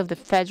policy of the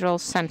federal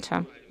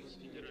center.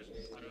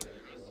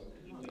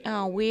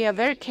 We are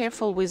very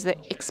careful with the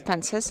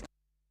expenses.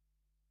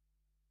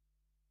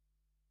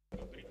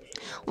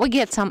 We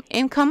get some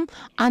income.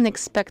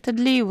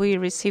 Unexpectedly, we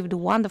received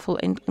wonderful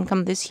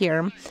income this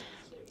year,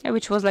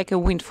 which was like a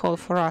windfall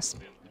for us.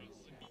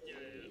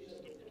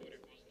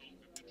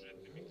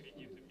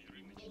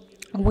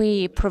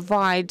 We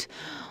provide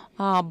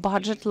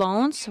budget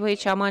loans,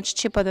 which are much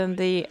cheaper than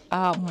the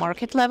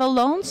market level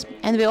loans,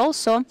 and we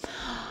also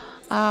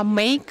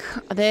make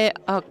the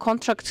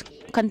contract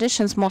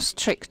conditions more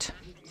strict.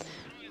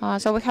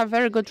 So we have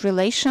very good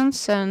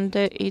relations, and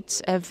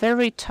it's a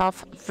very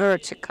tough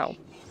vertical.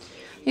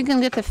 You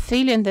can get a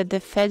feeling that the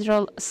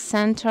federal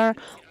center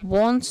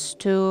wants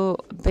to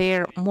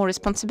bear more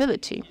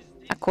responsibility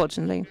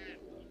accordingly.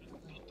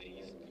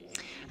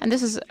 And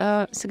this is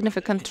a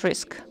significant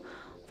risk.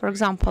 For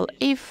example,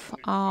 if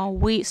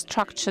we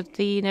structured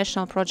the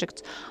national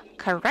project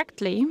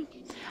correctly,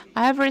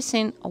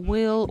 everything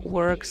will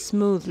work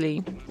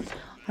smoothly.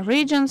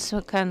 Regions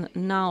can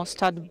now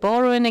start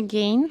borrowing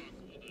again,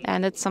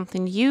 and it's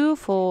something new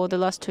for the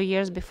last 2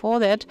 years. Before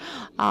that,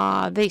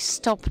 they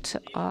stopped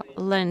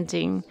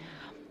lending.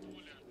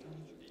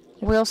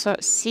 We also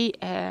see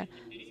a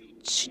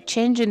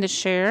change in the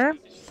share.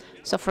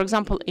 So, for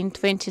example, in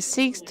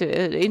 2006,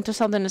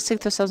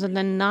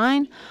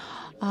 2009,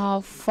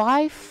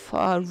 5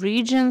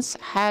 regions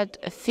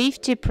had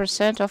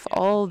 50% of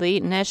all the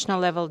national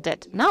level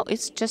debt. Now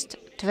it's just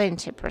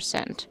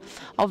 20%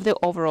 of the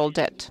overall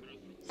debt.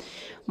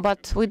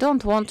 But we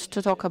don't want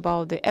to talk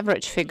about the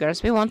average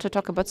figures. We want to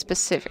talk about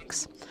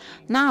specifics.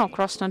 Now,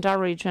 Krasnodar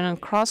region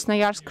and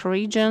Krasnoyarsk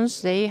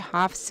regions, they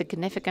have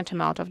significant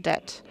amount of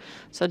debt.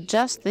 So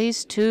just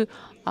these two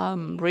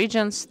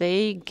regions,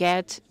 they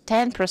get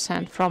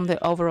 10% from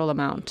the overall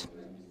amount.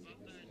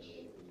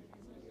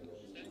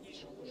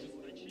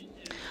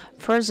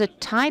 Further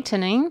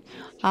tightening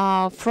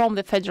from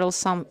the federal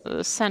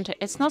center,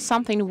 it's not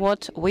something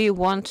what we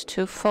want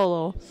to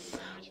follow.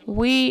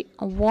 We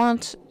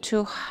want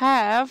to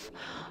have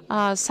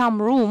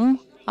some room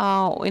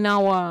in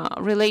our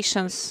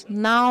relations.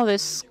 Now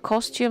this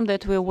costume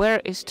that we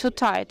wear is too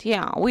tight.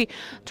 Yeah, we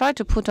try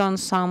to put on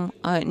some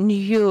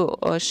new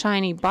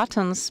shiny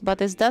buttons, but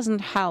this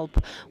doesn't help.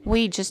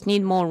 We just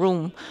need more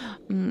room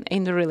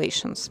in the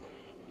relations.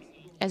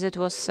 As it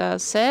was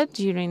said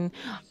during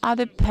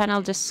other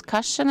panel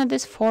discussion at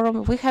this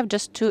forum, we have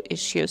just two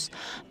issues: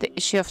 the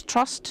issue of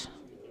trust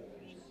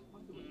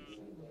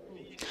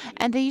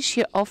and the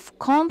issue of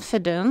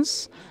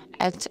confidence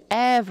at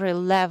every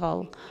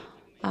level.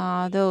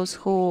 Those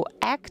who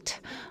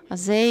act,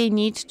 they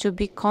need to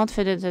be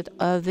confident that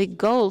the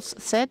goals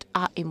set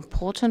are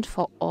important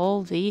for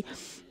all the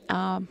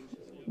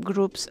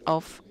groups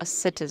of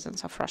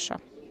citizens of Russia.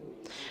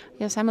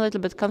 Yes, I'm a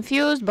little bit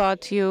confused,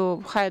 but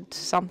you had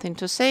something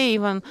to say,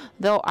 even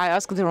though I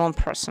asked the wrong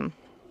person.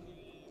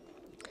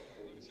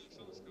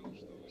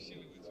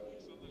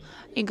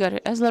 Igor,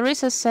 as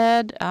Larissa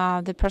said,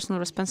 the personal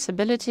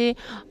responsibility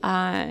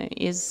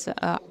is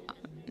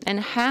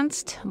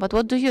enhanced, but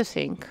what do you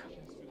think?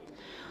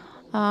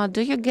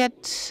 Do you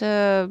get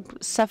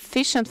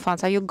sufficient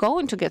funds? Are you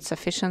going to get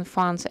sufficient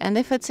funds? And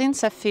if it's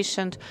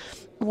insufficient,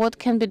 what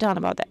can be done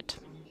about that?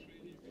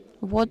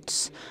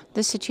 What's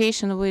the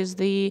situation with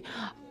the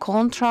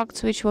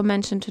contracts which were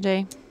mentioned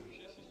today?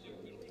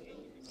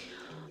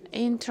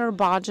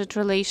 Inter-budget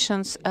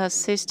relations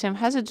system,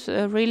 has it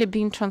really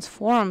been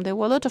transformed? There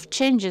were a lot of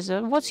changes.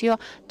 What's your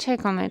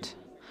take on it?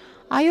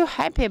 Are you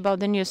happy about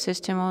the new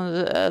system,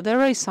 or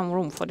there is some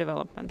room for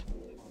development?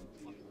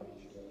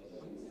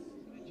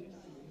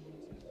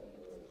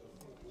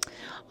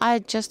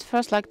 I'd just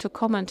first like to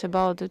comment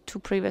about the two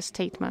previous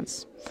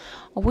statements.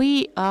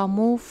 We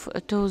move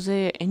to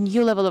the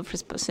new level of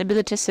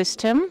responsibility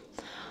system.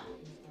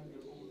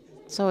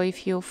 So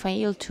if you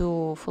fail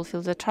to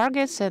fulfill the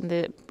targets and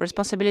the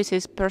responsibility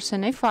is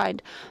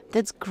personified,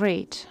 that's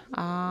great.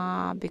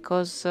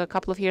 Because a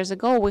couple of years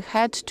ago, we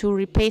had to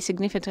repay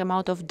significant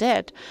amount of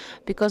debt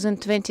because in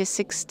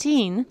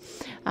 2016,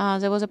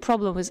 there was a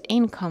problem with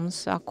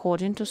incomes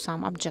according to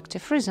some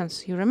objective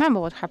reasons. You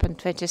remember what happened in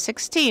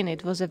 2016.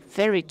 It was a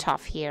very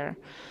tough year.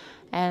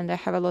 And I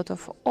have a lot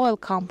of oil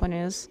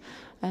companies,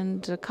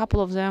 and a couple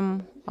of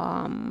them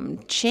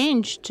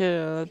changed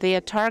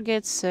their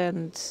targets,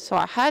 and so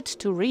I had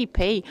to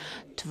repay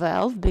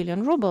 12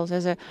 billion rubles.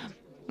 As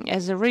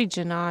a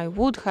region, I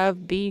would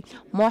have been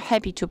more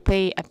happy to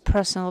pay a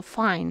personal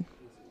fine.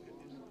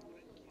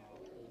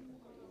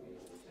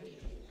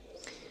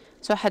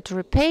 So I had to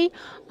repay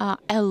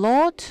a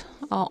lot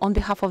on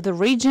behalf of the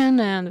region,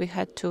 and we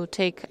had to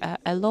take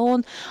a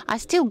loan. I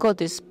still got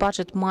this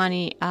budget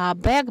money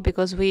back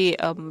because we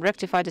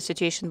rectified the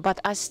situation, but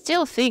I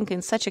still think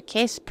in such a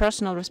case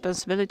personal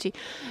responsibility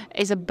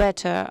is a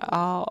better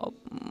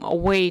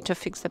way to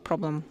fix the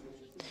problem.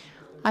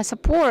 I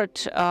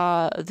support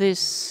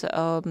this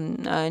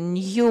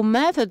new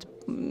method.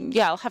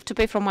 Yeah, I'll have to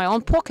pay from my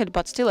own pocket,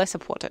 but still I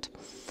support it.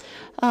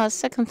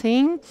 Second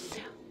thing,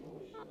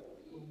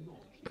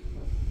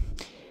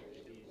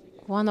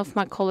 one of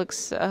my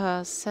colleagues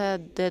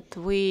said that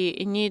we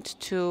need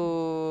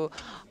to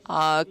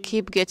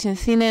keep getting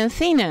thinner and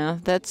thinner.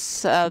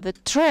 That's the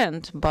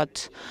trend,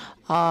 but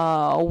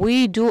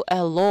we do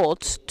a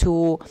lot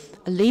to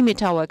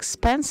limit our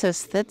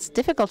expenses. That's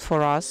difficult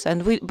for us,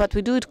 but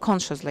we do it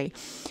consciously.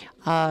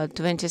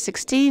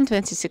 2016,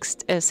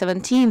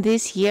 2017,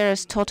 this year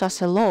has taught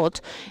us a lot.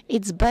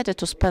 It's better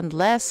to spend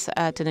less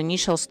at an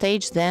initial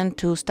stage than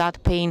to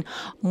start paying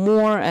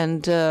more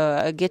and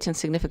getting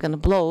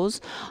significant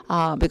blows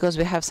because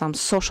we have some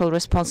social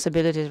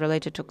responsibilities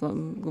related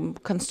to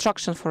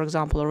construction, for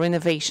example, or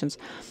renovations.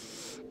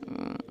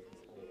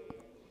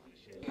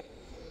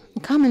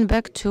 Coming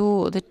back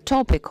to the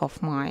topic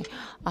of my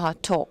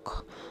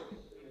talk,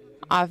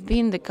 I've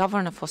been the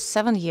governor for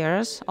 7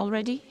 years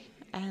already.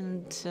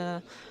 And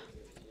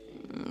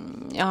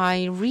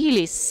I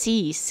really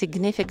see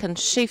significant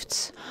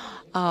shifts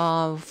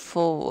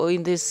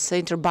in this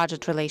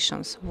inter-budget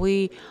relations.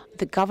 We,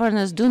 the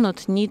governors, do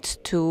not need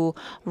to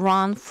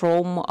run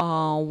from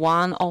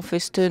one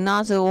office to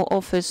another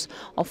office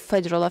of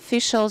federal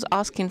officials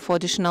asking for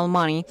additional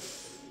money.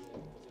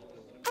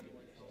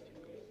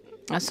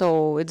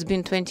 So it's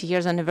been 20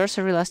 years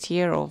anniversary last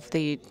year of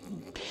the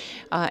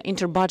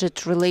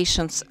inter-budget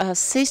relations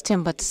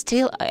system, but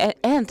still,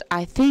 and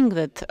I think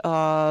that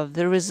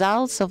the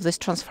results of this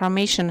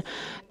transformation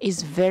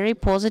is very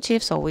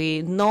positive. So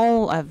we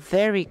know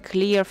very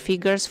clear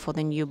figures for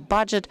the new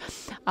budget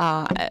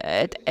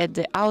at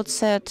the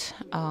outset.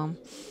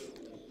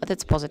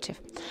 That's positive.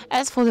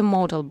 As for the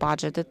model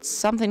budget, it's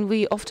something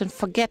we often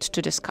forget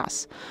to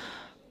discuss.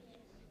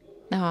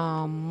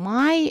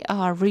 My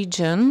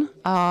region,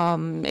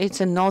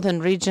 it's a northern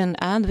region,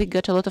 and we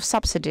get a lot of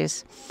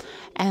subsidies.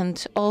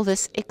 And all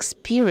this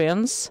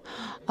experience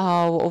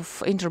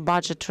of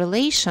inter-budget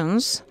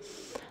relations,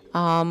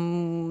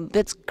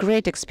 that's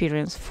great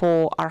experience.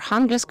 For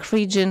Arkhangelsk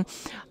region,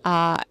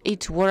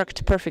 it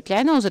worked perfectly.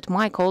 I know that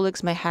my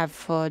colleagues may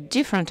have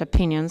different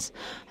opinions,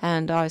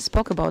 and I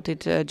spoke about it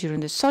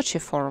during the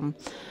Sochi forum.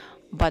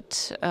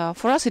 But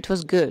for us, it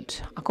was good.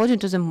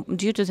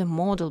 Due to the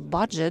model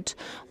budget,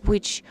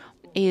 which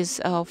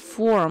is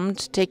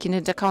formed taking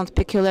into account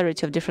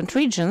peculiarity of different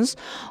regions,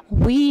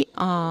 we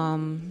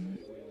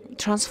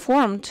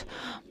transformed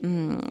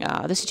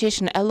the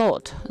situation a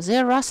lot.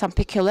 There are some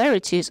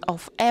peculiarities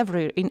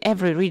in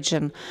every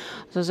region.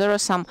 So there are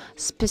some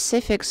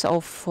specifics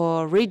of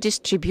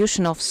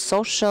redistribution of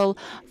social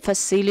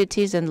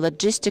facilities and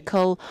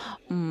logistical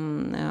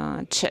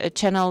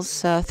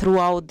channels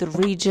throughout the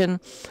region.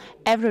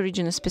 Every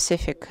region is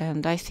specific,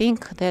 and I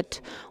think that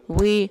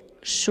we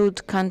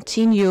should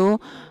continue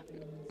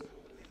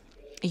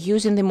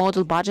using the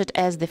model budget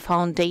as the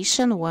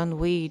foundation when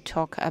we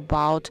talk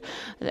about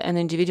an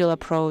individual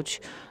approach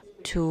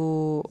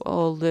to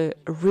all the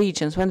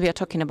regions when we are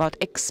talking about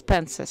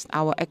expenses,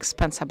 our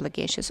expense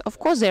obligations. Of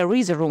course, there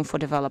is a room for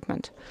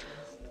development.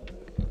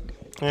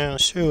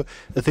 So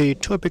the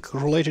topic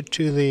related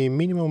to the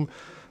minimum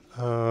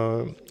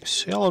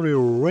salary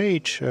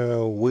rate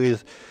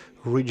with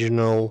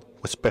regional,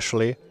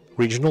 especially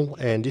regional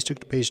and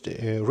district-based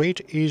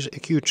rate is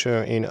acute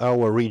in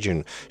our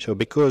region. So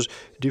because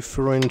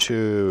different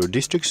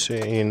districts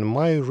in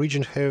my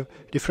region have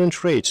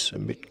different rates,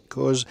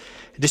 because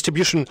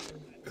distribution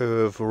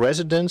of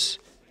residents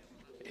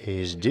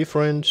is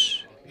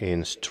different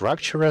in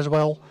structure as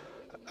well.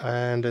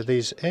 And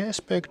this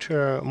aspect,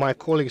 my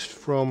colleagues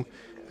from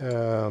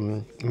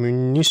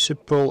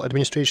municipal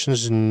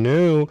administrations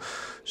know.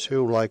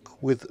 So like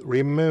with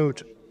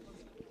remote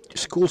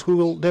schools, we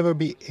will never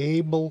be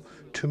able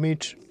to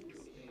meet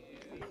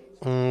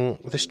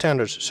the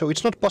standards. So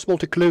it's not possible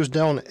to close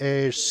down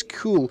a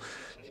school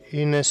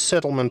in a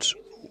settlement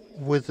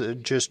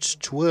with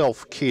just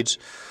 12 kids,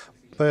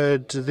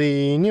 but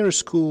the nearest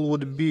school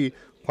would be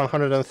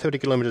 130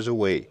 kilometers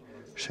away.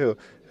 So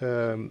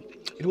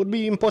it would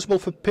be impossible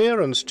for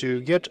parents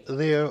to get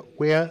there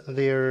where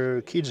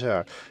their kids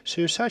are.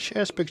 So such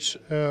aspects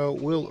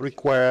will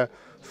require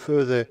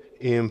further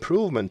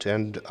improvement,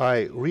 and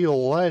I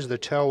realized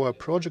that our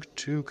project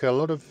took a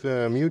lot of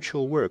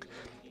mutual work,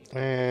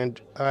 and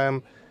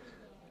I'm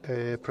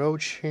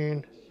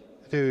approaching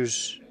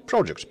those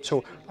projects.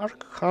 So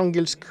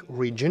Arkhangelsk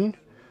region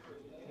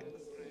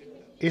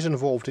is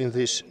involved in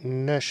this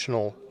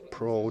national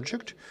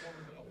project.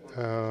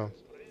 So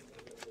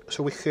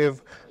we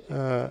have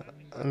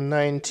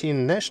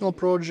 19 national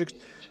projects,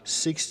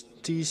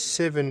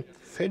 67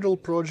 federal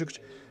projects.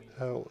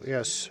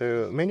 Yes,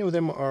 many of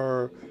them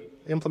are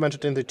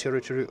implemented in the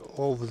territory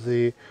of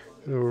the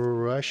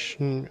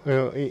Russian,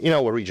 in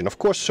our region. Of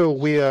course, so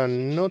we are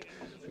not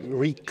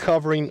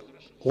recovering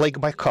Lake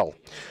Baikal.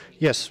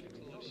 Yes,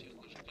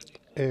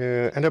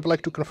 and I would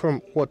like to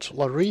confirm what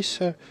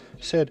Larissa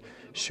said.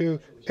 So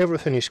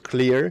everything is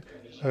clear.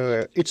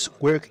 It's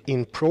work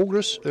in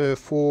progress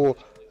for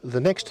the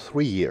next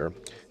 3 years.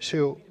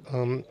 So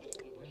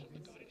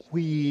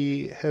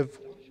we have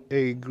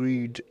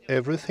agreed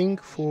everything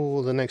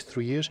for the next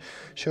 3 years.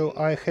 So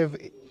I have,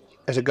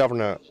 as a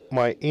governor,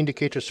 my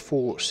indicators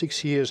for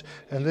 6 years,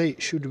 and they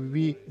should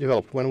be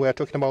developed when we are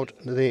talking about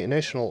the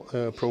national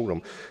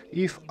program.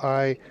 If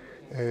I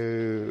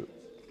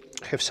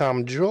have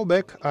some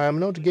drawback, I am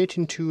not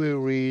getting to a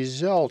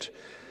result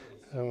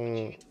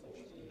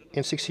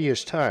in 6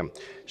 years' time.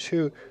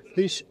 So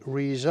this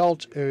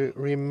result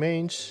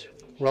remains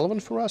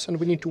relevant for us, and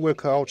we need to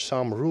work out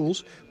some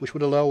rules which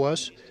would allow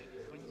us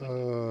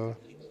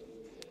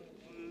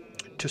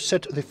to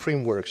set the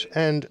frameworks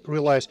and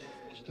realize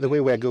the way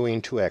we are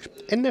going to act.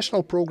 In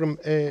national programs,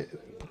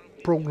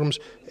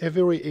 a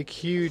very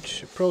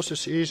acute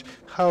process is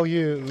how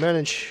you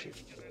manage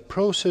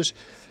process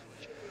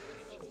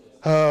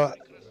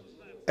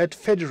at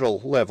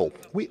federal level.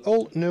 We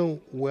all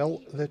know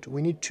well that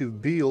we need to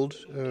build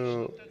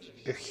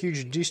a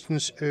huge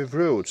distance of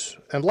roads,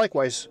 and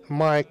likewise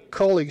my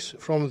colleagues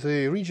from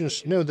the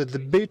regions know that the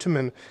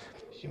bitumen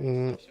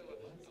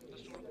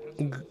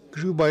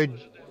grew by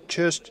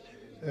just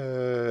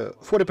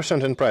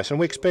 40% in price, and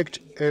we expect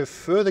a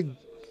further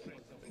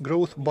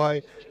growth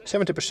by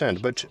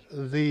 70%. But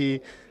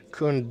the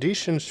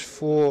conditions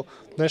for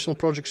national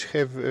projects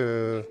have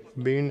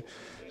been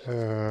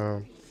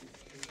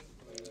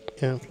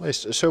in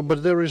place. So,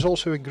 but there is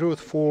also a growth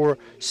for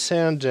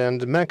sand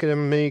and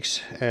macadam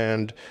mix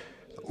and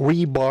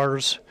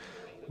rebars.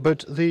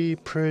 But the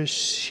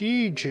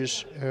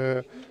procedures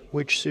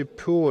which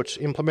support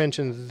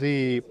implementing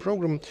the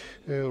program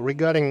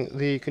regarding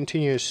the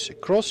continuous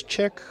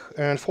cross-check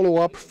and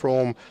follow-up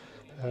from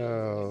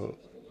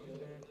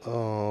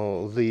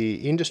the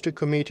industry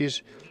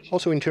committees,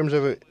 also in terms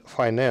of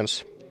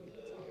finance.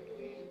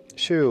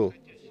 So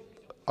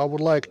I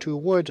would like to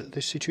avoid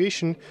the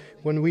situation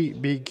when we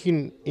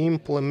begin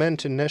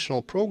implementing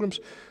national programs.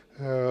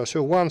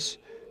 So once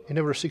in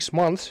every 6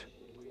 months,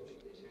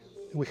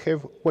 we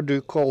have, what do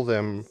you call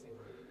them?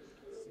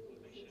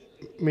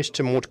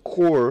 Mr.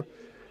 Mutkor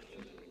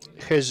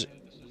has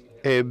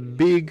a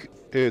big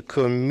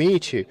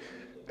committee,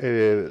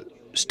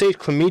 state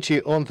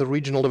committee on the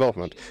regional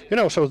development. You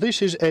know, so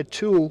this is a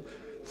tool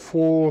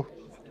for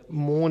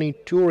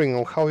monitoring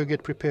of how you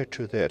get prepared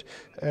to that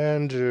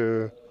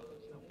and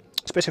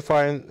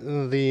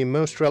specifying the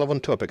most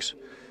relevant topics.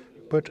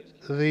 But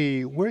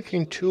the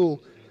working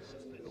tool,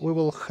 we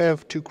will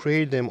have to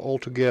create them all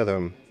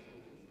together.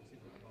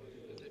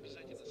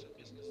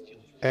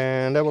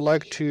 And I would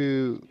like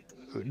to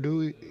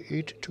do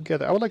it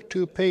together. I would like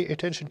to pay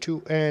attention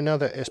to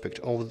another aspect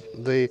of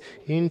the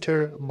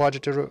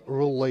inter-budgetary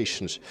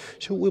relations.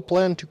 So we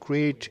plan to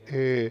create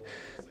a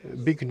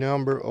big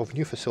number of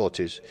new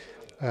facilities,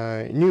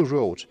 new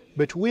roads.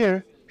 But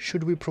where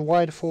should we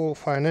provide for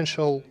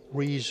financial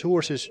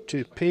resources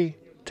to pay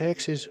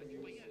taxes,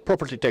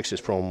 property taxes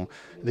from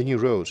the new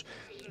roads?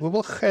 We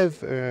will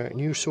have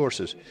new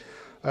sources.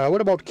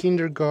 What about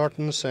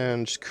kindergartens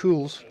and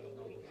schools?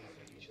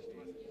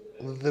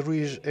 there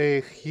is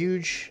a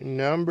huge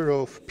number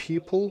of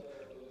people,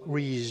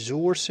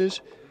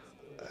 resources,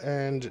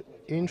 and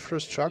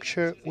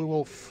infrastructure we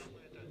will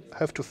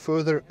have to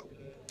further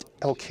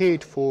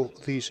allocate for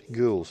these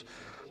goals,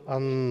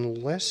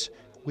 unless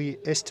we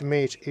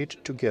estimate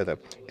it together.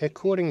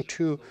 According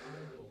to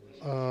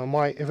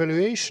my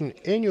evaluation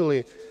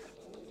annually,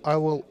 I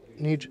will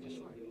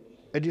need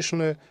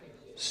additional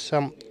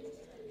some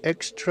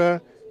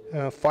extra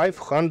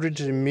 500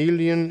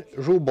 million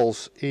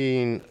rubles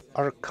in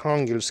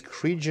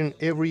Arkhangelsk region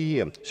every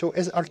year. So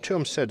as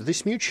Artem said,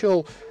 this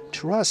mutual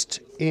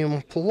trust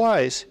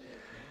implies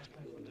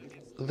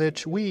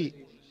that we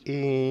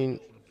in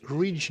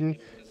region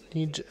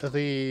need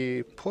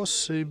the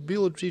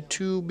possibility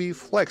to be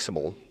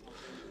flexible.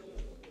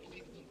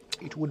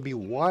 It would be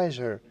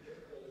wiser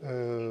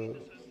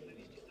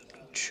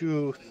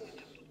to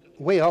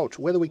weigh out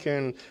whether we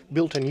can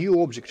build a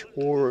new object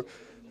or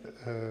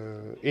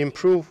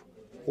improve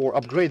or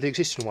upgrade the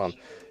existing one.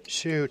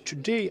 So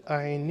today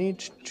I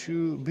need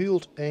to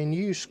build a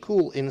new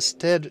school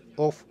instead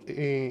of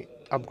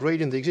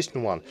upgrading the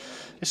existing one.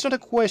 It's not a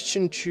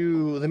question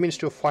to the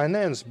Ministry of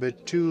Finance,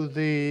 but to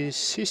the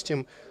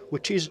system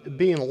which is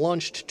being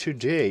launched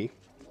today.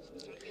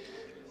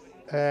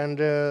 And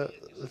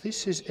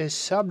this is a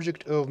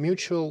subject of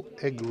mutual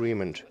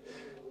agreement,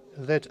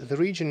 that the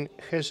region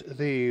has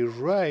the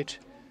right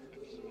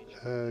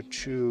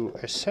to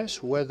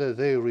assess whether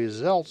the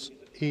results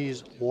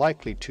is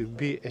likely to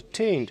be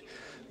attained,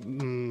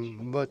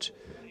 but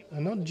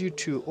not due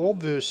to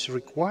obvious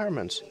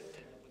requirements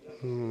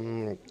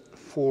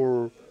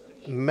for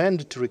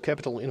mandatory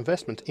capital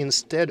investment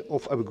instead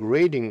of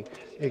upgrading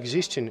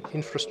existing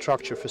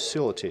infrastructure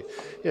facility.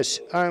 Yes,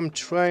 I'm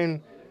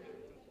trying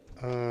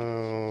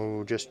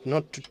just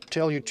not to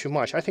tell you too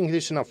much. I think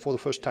this is enough for the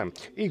first time.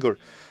 Igor,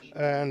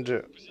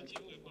 and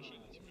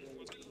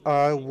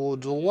I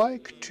would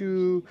like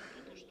to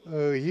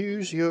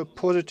use your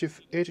positive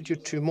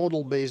attitude to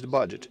model-based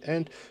budget.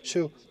 And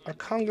so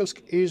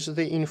Arkhangelsk is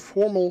the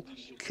informal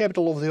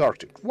capital of the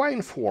Arctic. Why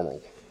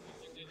informal?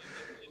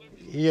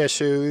 Yeah,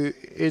 so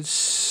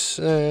it's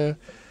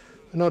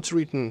not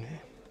written.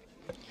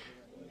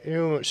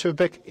 So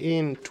back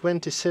in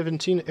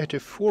 2017 at a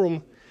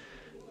forum,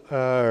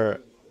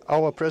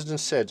 our president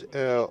said,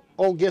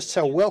 all guests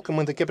are welcome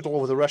in the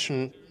capital of the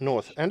Russian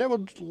North. And I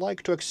would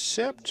like to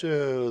accept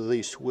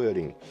this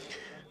wording.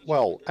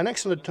 Well, an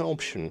excellent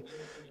option.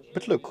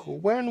 But look,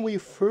 when we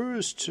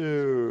first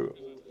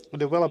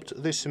developed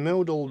this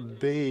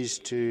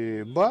model-based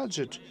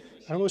budget,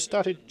 and we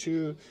started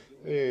to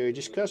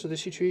discuss the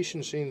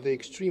situations in the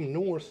extreme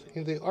north,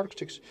 in the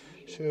Arctic,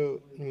 so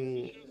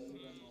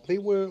they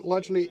were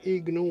largely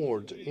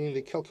ignored in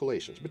the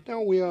calculations. But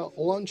now we are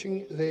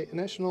launching the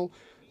national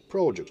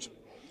projects.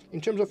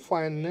 In terms of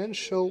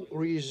financial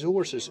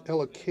resources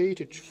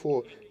allocated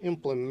for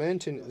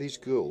implementing these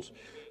goals,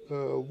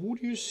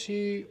 would you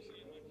see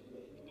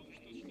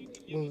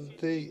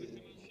that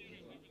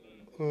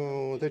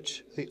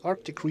the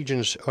Arctic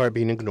regions are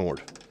being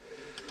ignored?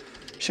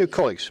 So,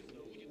 colleagues,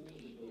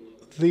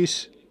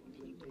 this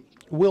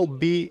will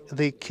be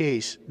the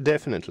case,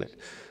 definitely.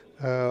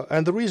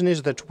 And the reason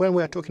is that when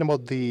we are talking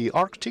about the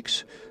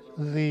Arctics,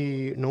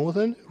 the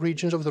northern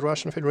regions of the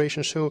Russian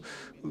Federation, so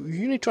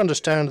you need to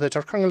understand that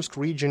Arkhangelsk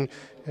region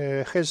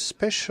has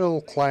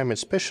special climate,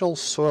 special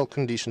soil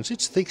conditions.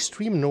 It's the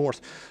extreme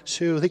north,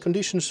 so the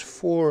conditions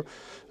for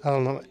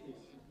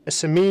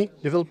SME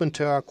development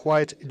are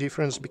quite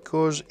different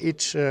because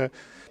it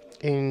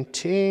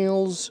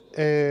entails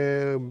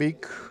a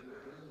big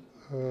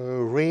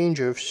range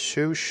of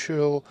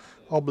social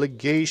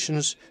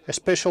obligations, a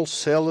special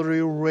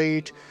salary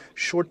rate,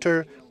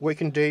 shorter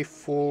working day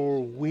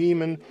for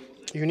women.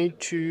 You need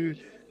to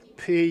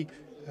pay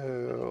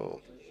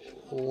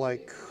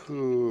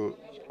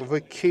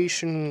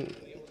vacation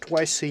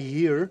twice a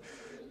year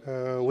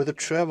with the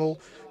travel.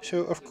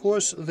 So of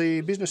course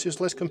the business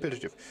is less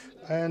competitive,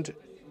 and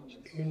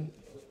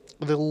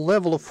the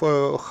level of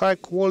high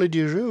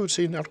quality roads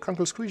in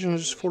Arkhangelsk region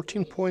is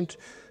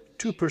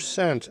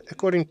 14.2%.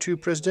 According to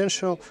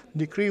presidential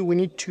decree, we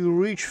need to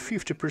reach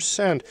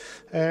 50%.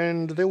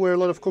 And there were a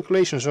lot of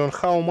calculations on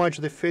how much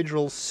the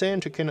federal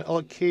center can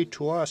allocate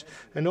to us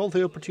and all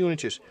the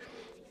opportunities.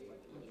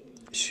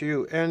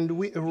 So, and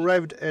we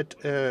arrived at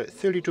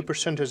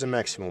 32% as a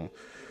maximum,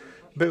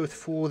 both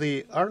for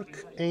the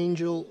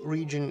Archangel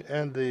region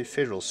and the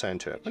federal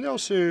center, and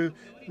also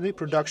the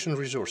production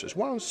resources.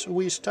 Once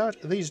we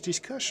start these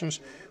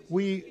discussions,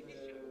 we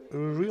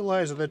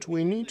realize that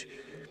we need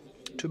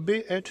to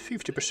be at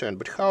 50%.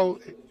 But how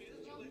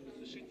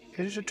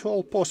is it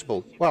all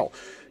possible? Well,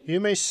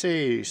 you may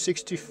say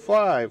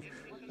 65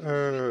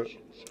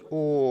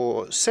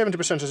 or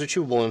 70% is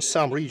achievable in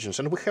some regions,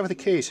 and we have the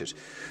cases.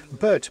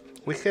 But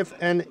we have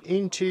an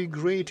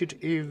integrated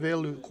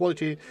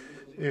quality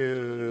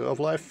of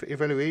life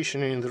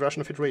evaluation in the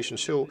Russian Federation.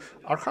 So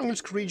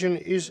Arkhangelsk region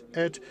is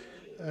at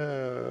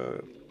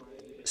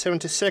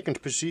 72nd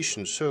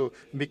position. So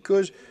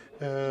because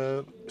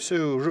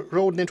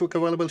road network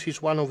availability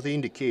is one of the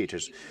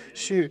indicators.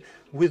 So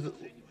with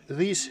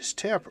this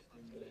step,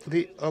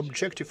 the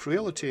objective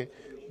reality,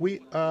 we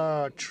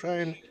are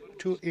trying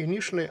to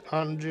initially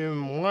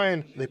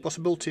undermine the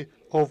possibility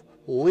of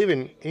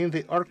living in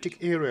the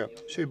Arctic area.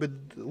 So, but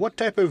what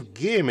type of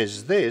game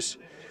is this?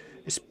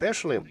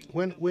 Especially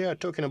when we are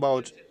talking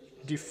about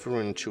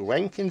different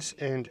rankings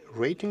and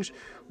ratings,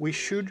 we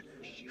should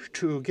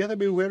together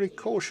be very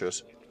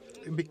cautious,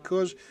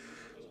 because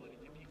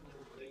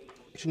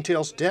it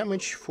entails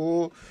damage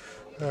for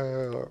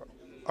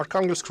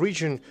Arkhangelsk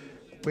region,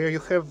 where you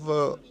have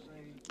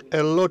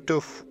a lot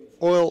of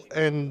oil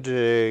and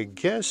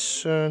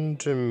gas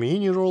and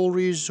mineral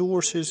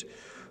resources.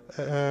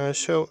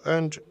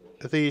 And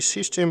the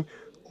system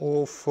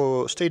of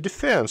state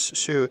defense.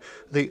 So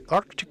the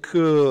Arctic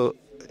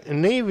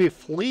Navy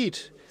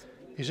fleet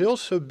is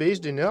also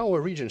based in our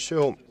region.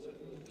 So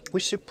we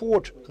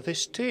support the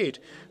state,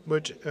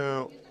 but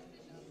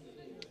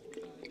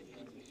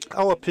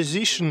our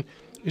position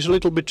is a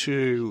little bit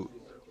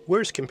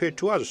worse compared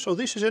to others. So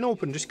this is an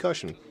open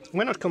discussion.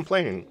 We're not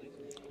complaining.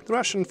 The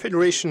Russian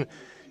Federation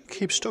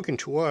keeps talking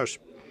to us.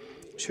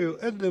 So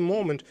at the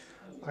moment,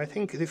 I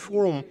think the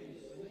forum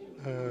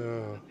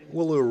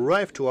will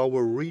arrive to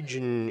our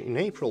region in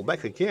April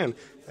back again,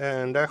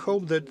 and I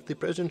hope that the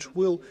President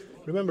will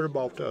remember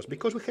about us,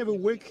 because we have a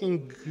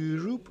working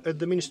group at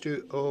the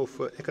Ministry of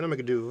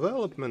Economic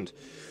Development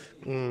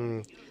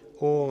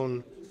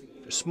on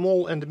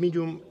small and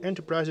medium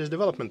enterprises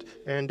development,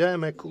 and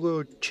I'm a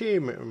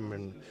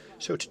co-chairman.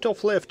 So it's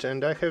top left,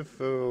 and I have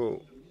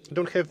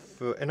don't have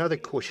another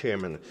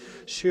co-chairman.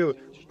 So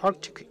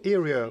Arctic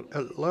area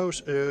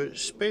allows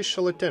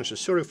special attention.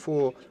 Sorry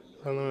for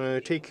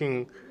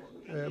taking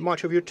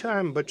much of your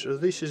time, but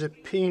this is a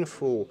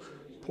painful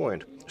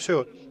point.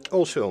 So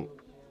also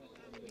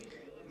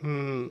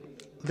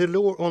the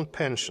law on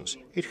pensions,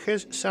 it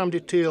has some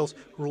details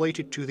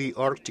related to the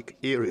Arctic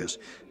areas,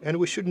 and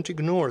we shouldn't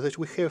ignore that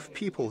we have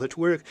people that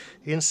work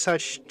in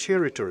such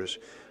territories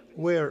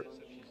where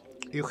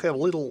you have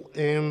little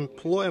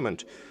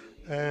employment,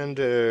 and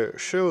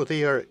so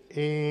they are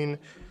in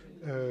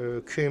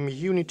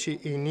community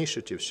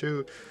initiatives.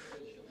 So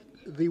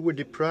they were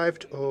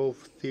deprived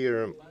of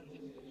their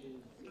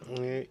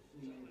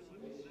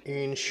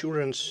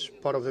insurance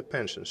part of the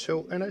pension.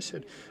 So, and I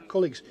said,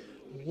 colleagues,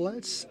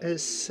 let's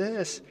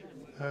assess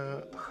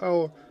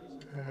how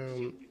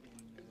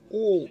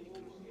all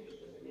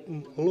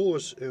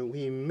laws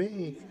we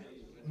make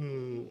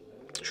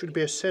should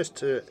be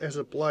assessed as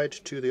applied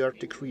to the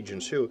Arctic region.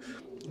 So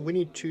we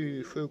need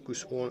to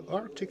focus on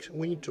Arctic,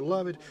 we need to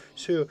love it.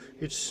 So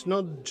it's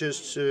not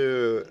just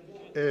a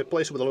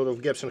place with a lot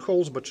of gaps and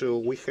holes, but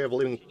we have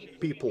living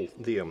people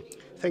there.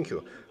 Thank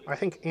you. I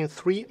think in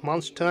 3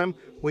 months' time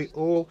we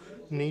all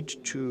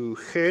need to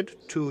head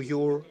to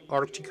your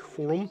Arctic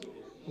Forum,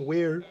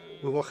 where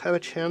we will have a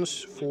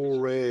chance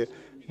for a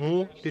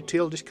more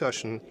detailed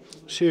discussion.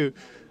 So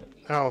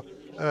now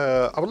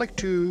I would like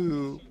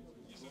to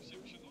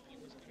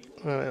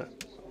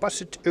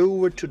pass it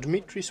over to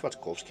Dmitry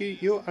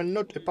Svatskovsky. You are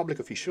not a public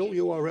official,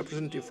 you are a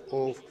representative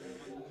of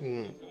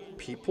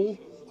people,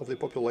 of the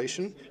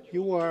population.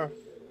 You are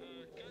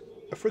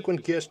a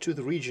frequent guest to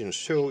the region,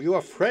 so you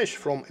are fresh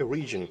from a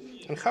region.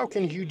 And how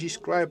can you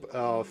describe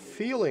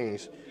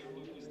feelings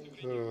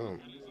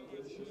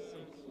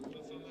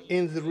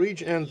in the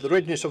region and the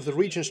readiness of the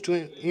regions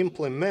to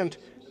implement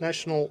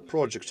national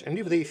projects, and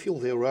if they feel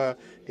there are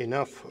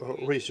enough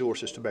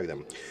resources to back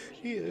them?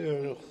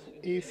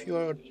 If you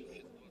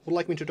would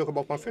like me to talk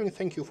about my family,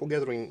 thank you for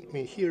gathering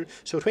me here.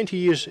 So 20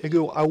 years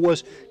ago I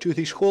was to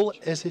this hall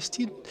as a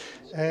student,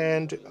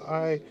 and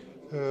I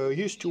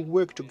used to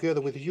work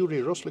together with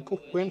Yuri Roslikov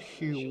when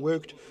he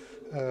worked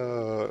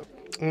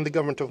in the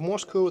government of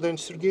Moscow. Then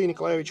Sergei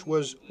Nikolaevich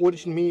was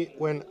auditing me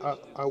when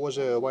I was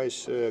a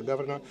vice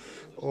governor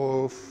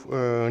of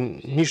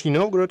Nizhny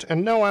Novgorod,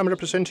 and now I'm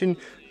representing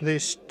the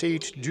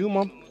State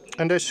Duma.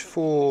 And as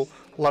for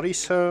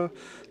Larissa,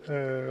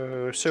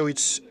 so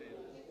it's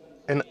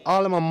an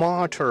alma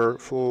mater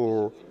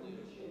for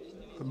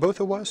both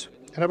of us,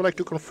 and I would like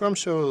to confirm,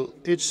 so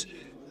it's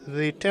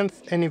the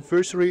 10th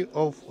anniversary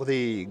of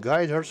the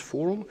Gaidar's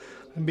Forum,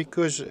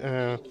 because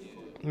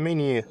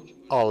many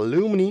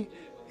alumni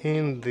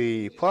in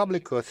the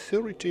public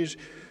authorities,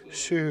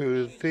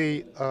 so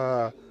they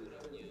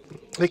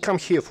come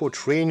here for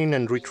training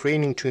and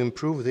retraining to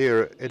improve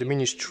their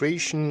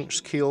administration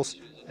skills.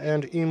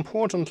 And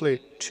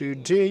importantly,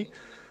 today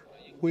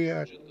we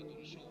are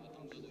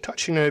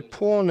touching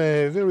upon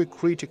a very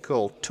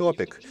critical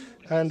topic,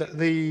 and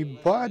the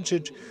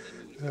budget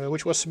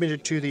which was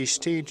submitted to the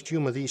State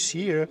Duma this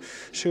year,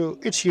 so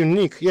it's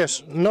unique,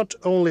 yes, not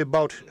only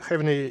about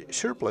having a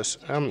surplus,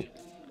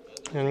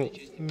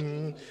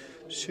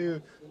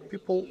 so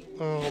people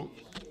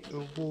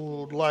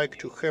would like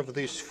to have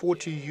this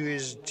 40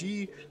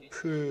 USD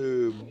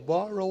per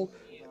barrel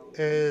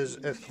as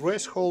a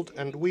threshold,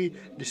 and we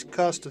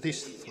discussed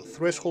this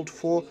threshold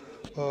for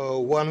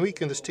 1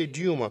 week in the State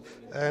Duma,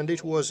 and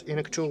it was in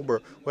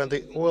October when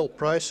the oil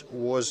price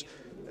was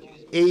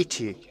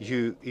 80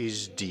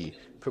 USD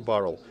per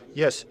barrel.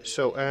 Yes,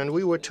 so, and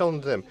we were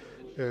telling them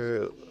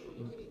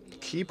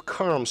keep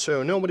calm.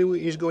 So nobody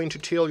is going to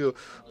tell you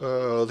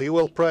the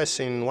oil price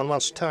in 1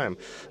 month's time.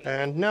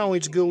 And now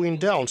it's going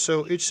down.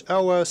 So it's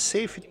our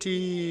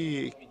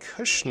safety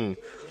cushion.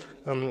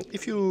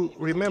 If you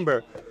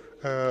remember,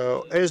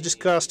 as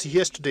discussed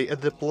yesterday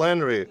at the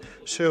plenary,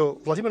 so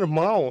Vladimir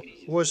Mao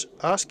was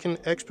asking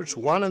experts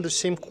one and the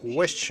same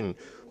question: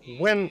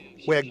 when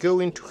we are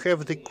going to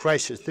have the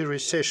crisis, the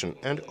recession?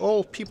 And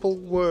all people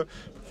were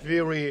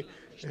very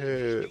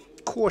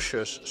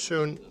cautious,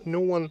 so no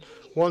one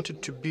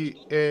wanted to be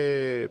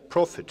a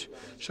prophet.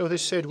 So they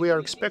said, we are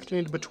expecting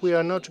it, but we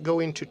are not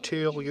going to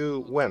tell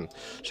you when.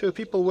 So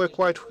people were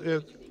quite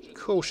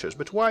cautious.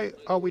 But why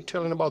are we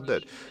telling about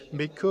that?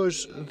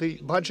 Because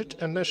the budget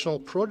and national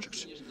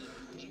projects,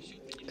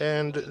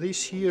 and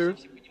this year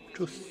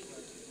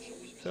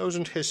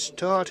 2000 has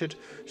started,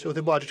 so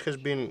the budget has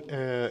been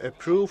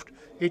approved.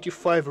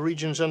 85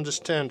 regions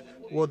understand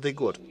what they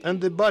got.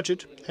 And the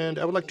budget, and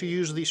I would like to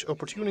use this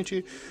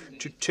opportunity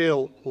to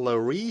tell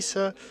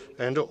Larissa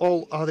and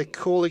all other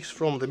colleagues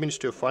from the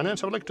Ministry of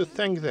Finance, I would like to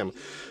thank them.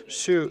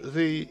 So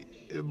the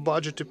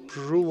budget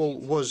approval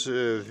was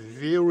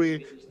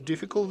very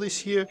difficult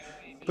this year,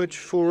 but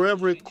for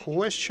every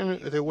question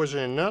there was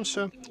an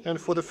answer,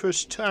 and for the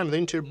first time the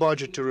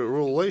inter-budgetary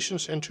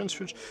relations and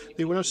transfers,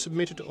 they were not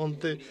submitted on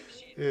the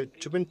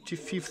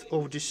 25th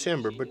of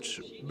December, but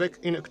back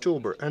in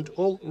October, and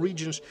all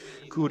regions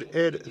could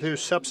add their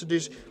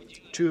subsidies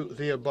to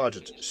their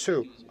budget.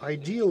 So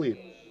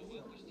ideally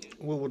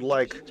we would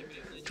like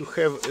to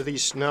have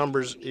these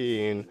numbers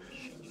in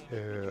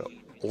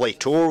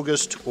late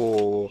August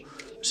or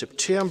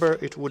September.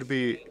 It would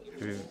be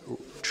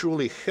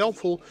truly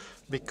helpful,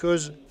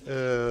 because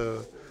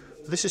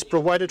this is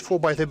provided for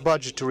by the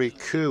budgetary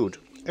code.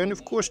 And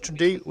of course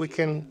today we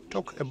can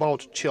talk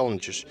about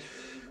challenges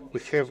we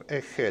have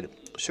ahead.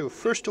 So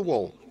first of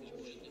all,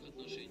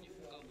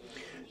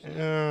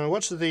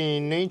 what's the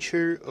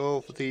nature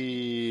of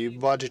the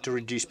budgetary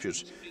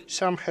disputes?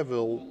 Some have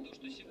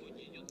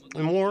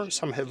more,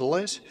 some have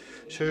less.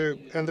 So,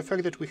 and the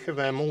fact that we have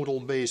a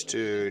model-based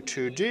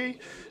today,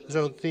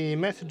 though the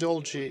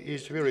methodology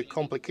is very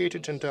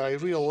complicated, and I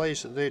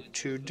realize that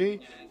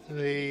today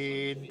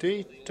the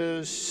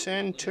data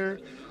center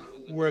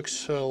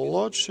works a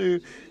lot. So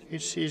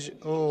it sees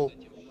all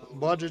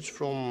budgets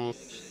from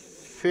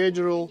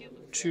federal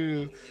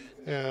to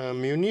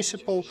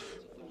municipal,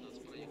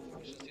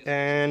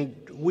 and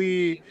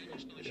we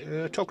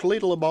talk a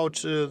little about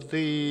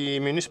the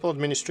municipal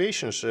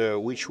administrations,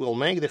 which will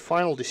make the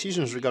final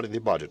decisions regarding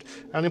the budget.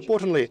 And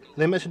importantly,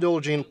 the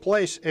methodology in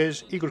place,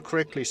 as Igor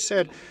correctly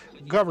said,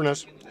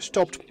 governors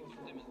stopped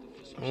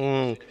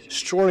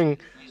strolling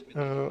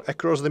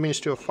across the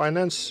Ministry of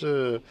Finance,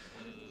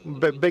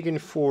 begging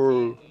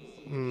for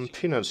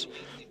peanuts.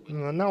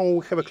 Now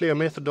we have a clear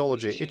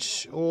methodology.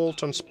 It's all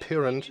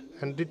transparent,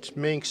 and it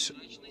makes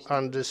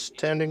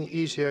understanding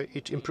easier.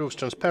 It improves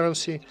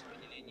transparency,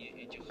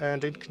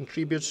 and it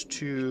contributes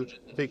to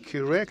the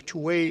correct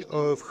way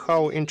of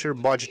how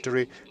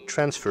inter-budgetary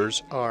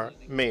transfers are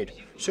made.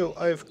 So,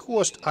 of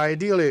course,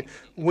 ideally,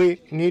 we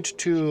need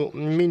to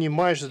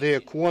minimize their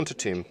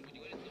quantity.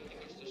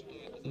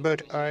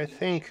 But I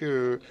think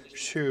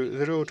so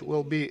the road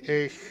will be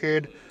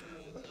ahead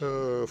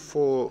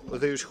for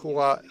those who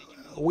are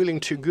willing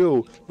to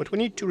go, but we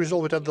need to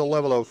resolve it at the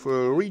level of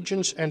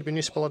regions and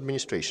municipal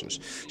administrations.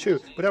 So,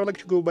 but I would like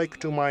to go back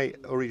to my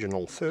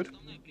original thought.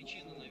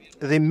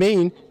 The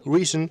main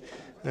reason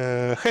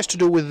has to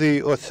do with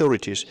the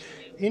authorities.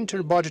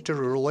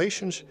 Inter-budgetary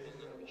relations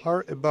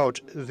are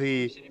about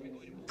the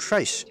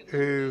price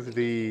of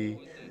the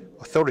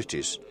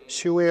authorities.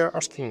 So we are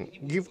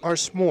asking, give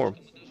us more.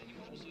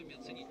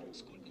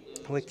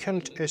 We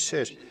can't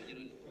assess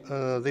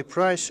the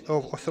price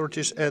of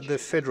authorities at the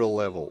federal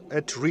level,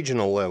 at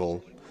regional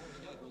level,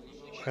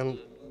 and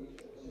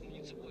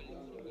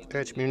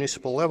at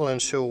municipal level, and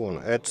so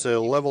on, at the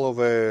level of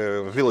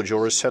a village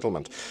or a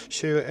settlement.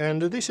 So,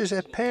 and this is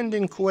a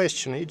pending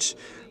question. It's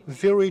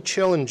very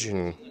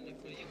challenging,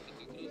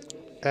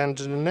 and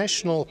the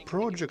national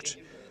projects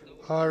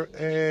are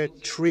a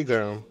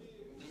trigger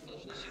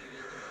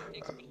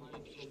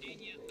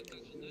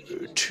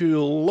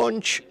to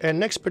launch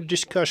an expert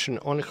discussion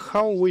on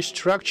how we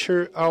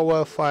structure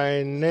our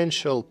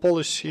financial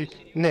policy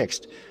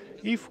next.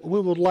 If we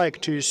would like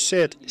to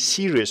set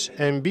serious,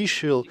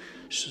 ambitious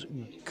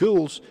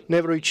goals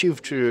never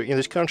achieved in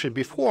this country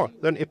before,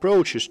 then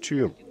approaches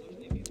to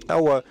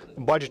our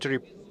budgetary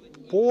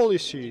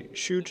policy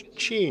should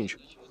change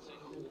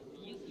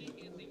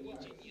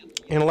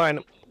in line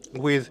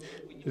with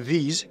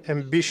these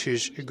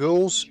ambitious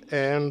goals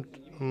and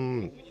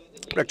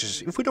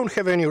practices. If we don't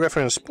have any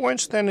reference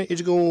points, then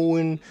it's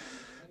going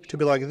to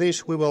be like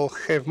this. We will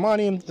have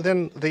money,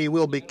 then they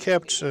will be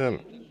kept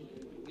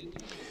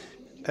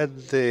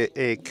at the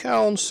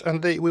accounts,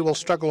 and we will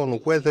struggle on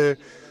whether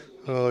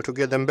to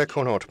get them back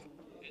or not.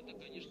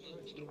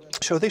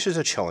 So this is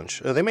a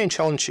challenge. The main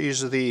challenge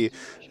is the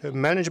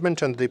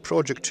management and the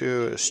project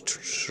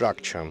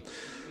structure.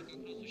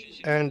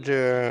 And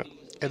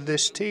at the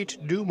State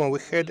Duma, we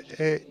had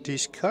a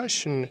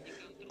discussion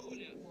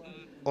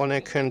on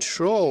a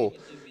control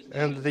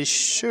and the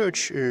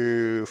search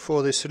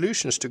for the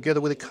solutions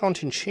together with the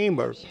counting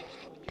chamber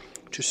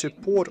to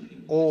support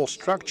all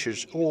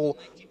structures, all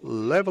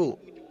levels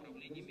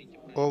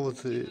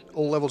of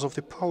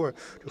the power,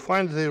 to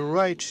find the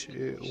right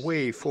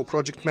way for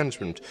project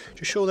management,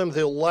 to show them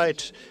the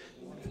light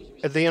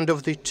at the end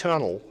of the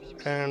tunnel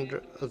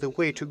and the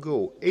way to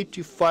go.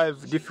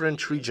 85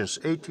 different regions,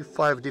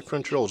 85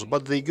 different roles,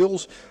 but the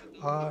goals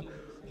are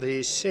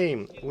the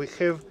same. We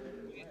have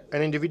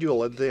an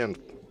individual at the end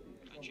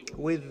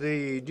with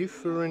the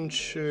different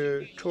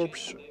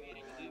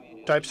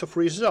types of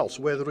results,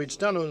 whether it's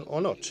done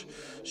or not.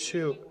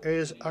 So,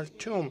 as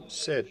Artem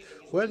said,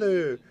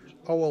 whether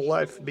our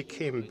life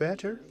became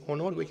better or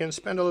not, we can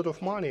spend a lot of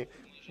money,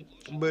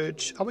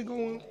 but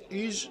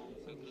is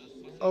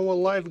our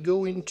life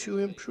going to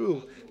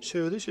improve?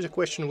 So this is a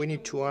question we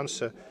need to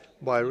answer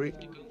by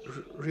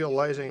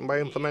by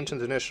implementing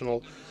the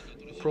national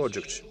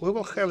projects. We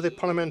will have the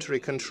parliamentary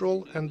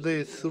control and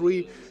the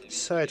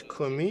three-side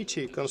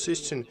committee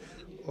consisting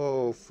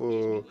of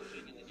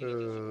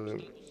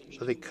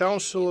the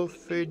Council of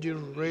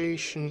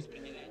Federation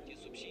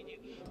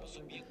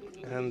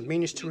and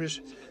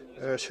ministries.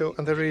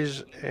 And there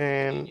is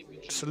a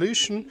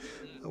solution.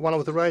 One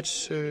of the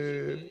rights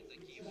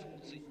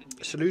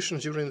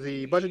solutions during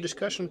the budget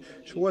discussion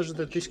was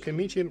that this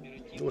committee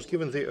was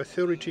given the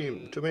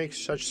authority to make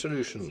such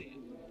solution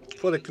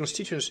for the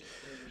constituents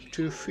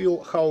to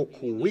feel how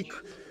quick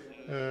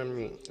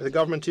the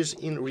government is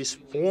in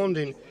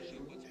responding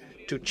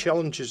to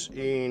challenges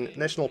in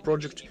national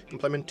project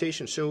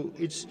implementation. So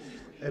it's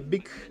a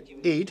big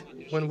aid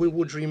when we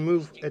would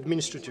remove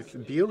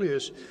administrative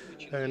barriers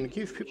and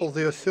give people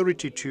the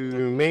authority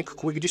to make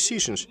quick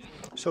decisions.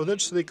 So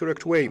that's the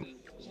correct way.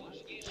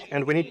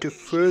 And we need to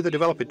further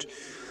develop it,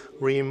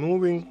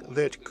 removing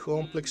that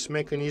complex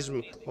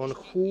mechanism on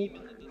who,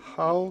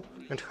 how,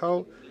 and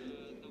how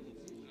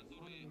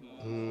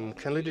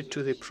can lead it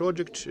to the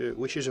project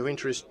which is of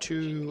interest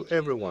to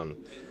everyone.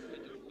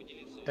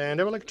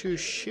 And I would like to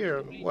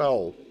share,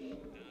 well,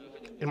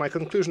 in my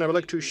conclusion, I would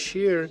like to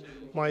share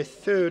my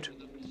third.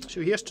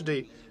 So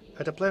yesterday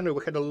at a plenary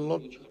we had a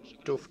lot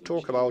of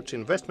talk about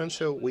investment.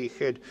 So we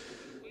had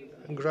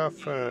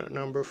graph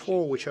number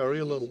 4, which I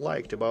really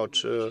liked,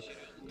 about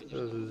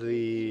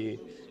the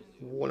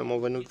volume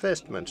of an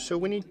investment. So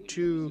we need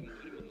to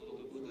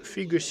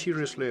figure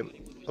seriously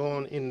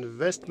on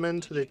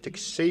investment, the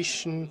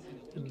taxation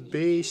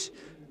base,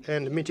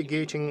 and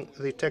mitigating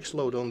the tax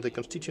load on the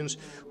constituents.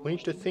 We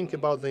need to think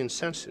about the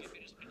incentive.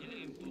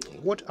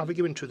 What are we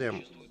giving to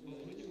them?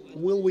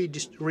 Will we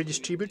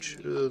redistribute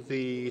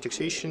the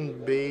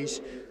taxation base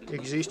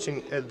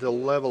existing at the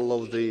level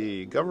of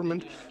the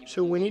government?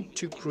 So we need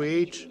to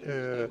create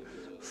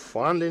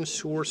funding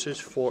sources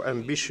for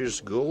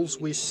ambitious goals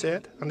we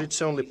set, and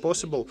it's only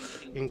possible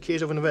in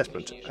case of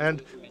investment.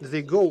 And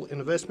the goal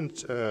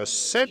investment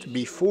set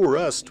before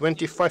us,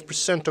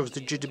 25% of the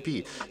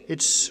GDP,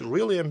 it's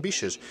really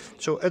ambitious.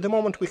 So at the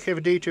moment we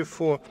have data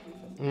for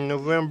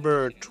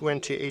November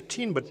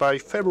 2018, but by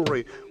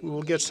February we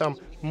will get some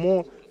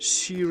more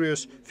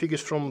serious figures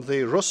from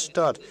the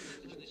Rosstat,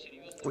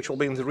 which will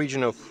be in the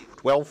region of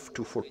 12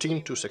 to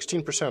 14 to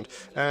 16%.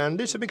 And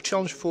it's a big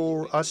challenge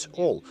for us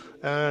all.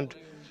 And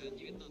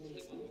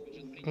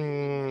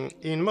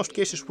in most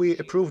cases, we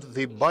approved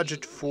the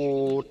budget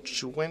for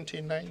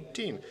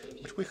 2019,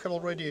 but we have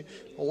already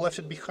left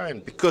it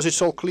behind because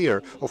it's all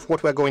clear of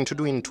what we're going to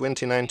do in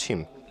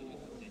 2019.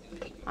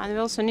 And we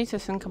also need to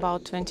think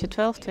about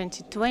 2012,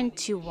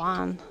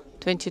 2021,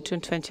 22,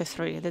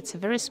 23. That's a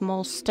very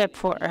small step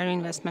for every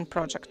investment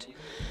project.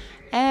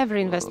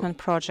 Every investment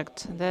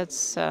project,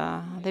 that's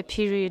the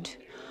period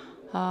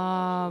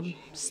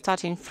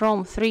starting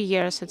from 3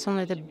 years. It's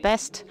only the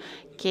best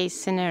case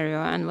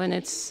scenario, and when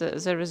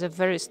there is a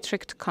very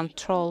strict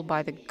control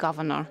by the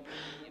governor.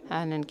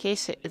 And in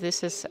case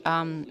this is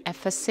a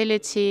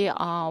facility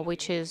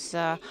which is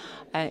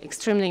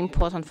extremely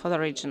important for the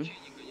region.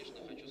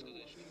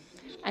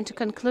 And to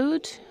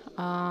conclude,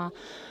 I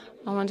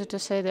wanted to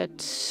say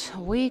that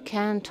we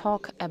can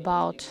talk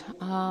about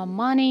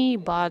money,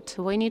 but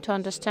we need to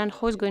understand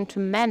who is going to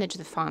manage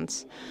the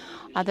funds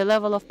at the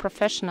level of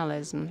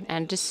professionalism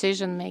and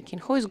decision-making,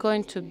 who is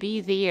going to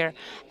be there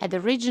at the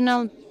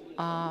regional,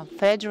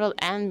 federal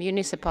and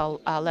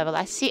municipal level.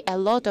 I see a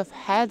lot of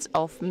heads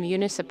of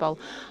municipal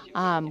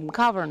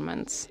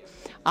governments.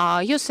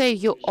 You say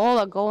you all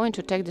are going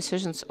to take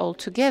decisions all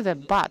together,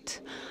 but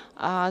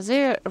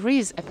there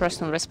is a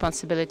personal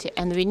responsibility,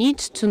 and we need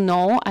to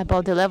know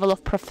about the level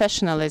of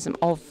professionalism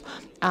of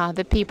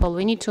the people.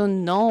 We need to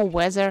know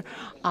whether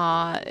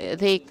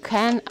they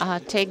can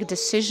take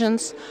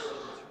decisions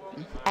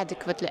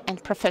adequately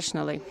and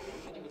professionally.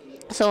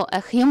 So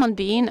a human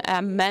being,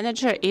 a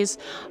manager, is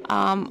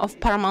of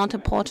paramount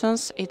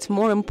importance. It's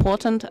more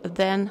important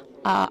than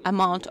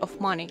amount of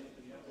money.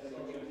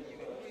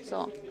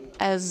 So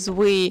as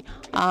we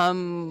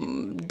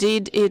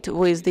did it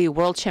with the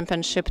World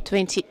Championship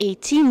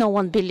 2018. No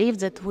one believed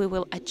that we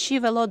will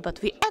achieve a lot,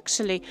 but we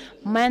actually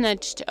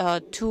managed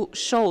to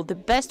show the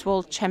best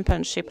World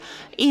Championship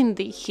in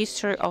the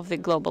history of the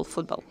global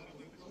football.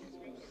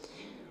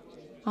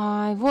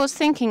 I was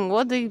thinking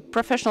what the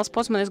professional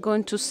sportsman is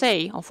going to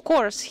say. Of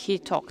course, he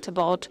talked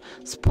about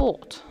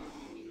sport.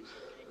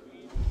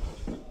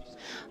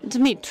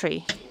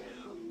 Dmitry,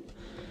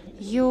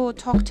 you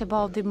talked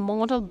about the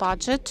model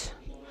budget.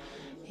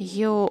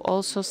 You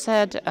also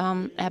said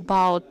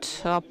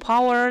about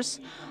powers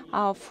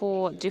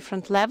for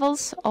different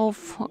levels of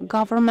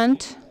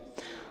government.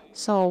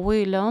 So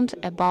we learned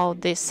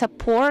about the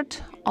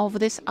support of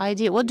this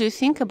idea. What do you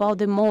think about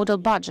the model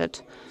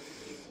budget?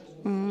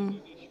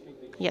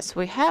 Yes,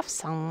 we have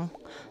some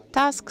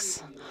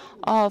tasks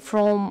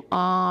from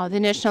the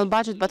national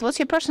budget, but what's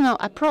your personal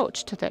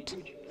approach to that?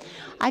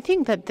 I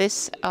think that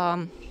this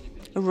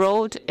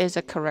road is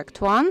a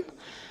correct one.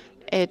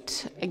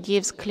 It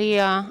gives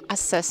clear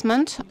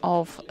assessment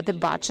of the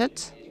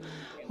budget.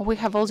 We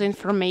have all the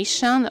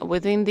information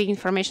within the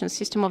information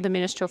system of the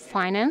Ministry of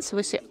Finance.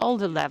 We see all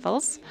the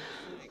levels.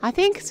 I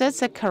think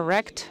that's a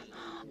correct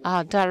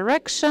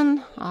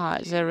direction.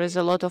 There is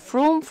a lot of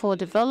room for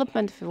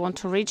development if we want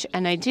to reach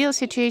an ideal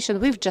situation.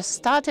 We've just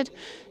started,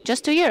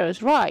 just 2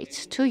 years, right?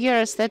 2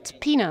 years, that's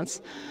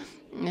peanuts.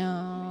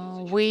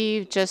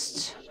 We've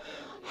just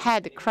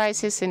had a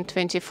crisis in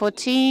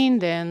 2014,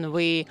 then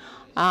we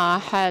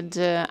had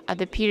at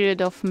the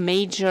period of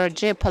major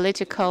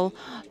geopolitical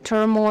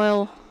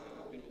turmoil,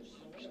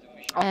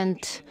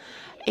 and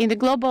in the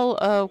global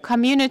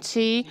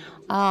community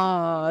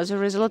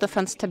there is a lot of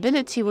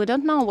instability. We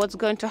don't know what's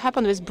going to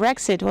happen with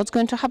Brexit, what's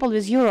going to happen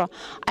with Euro.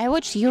 I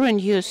watched Euro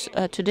News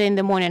today in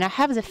the morning. I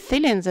have the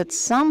feeling that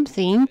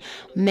something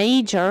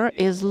major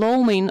is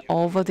looming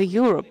over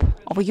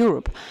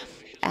Europe.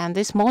 And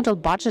this model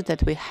budget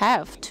that we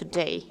have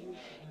today,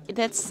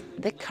 that's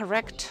the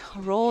correct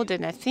road,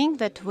 and I think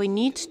that we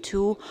need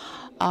to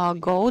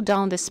go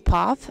down this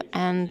path.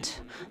 And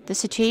the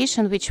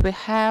situation which we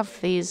have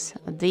is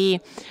the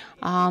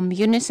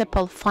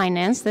municipal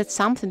finance. That's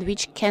something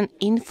which can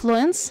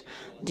influence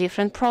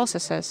different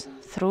processes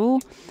through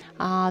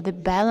the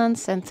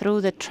balance and through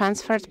the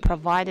transfers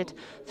provided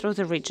through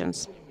the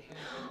regions.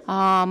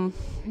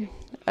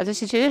 The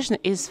situation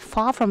is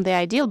far from the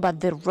ideal,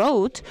 but the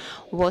road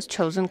was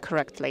chosen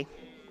correctly.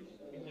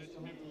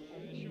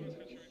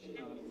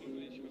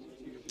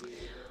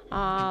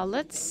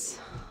 Let's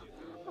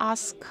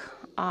ask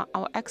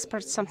our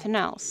experts something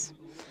else.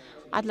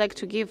 I'd like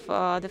to give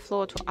the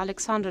floor to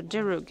Alexander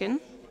Derugin.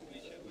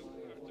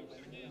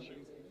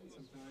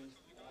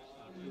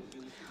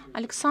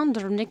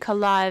 Alexander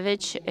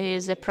Nikolaevich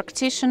is a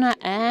practitioner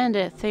and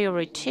a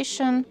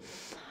theoretician.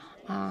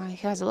 He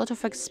has a lot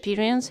of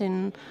experience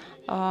in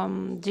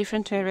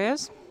different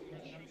areas.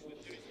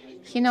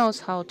 He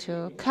knows how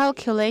to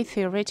calculate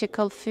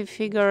theoretical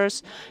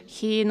figures.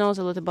 He knows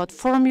a lot about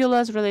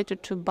formulas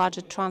related to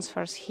budget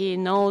transfers. He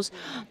knows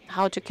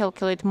how to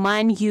calculate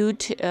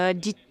minute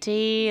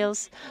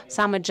details,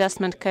 some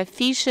adjustment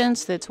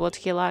coefficients. That's what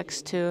he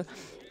likes to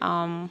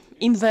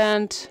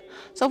invent.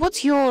 So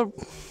what's your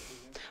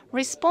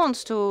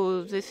response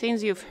to the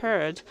things you've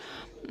heard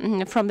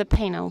from the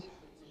panel?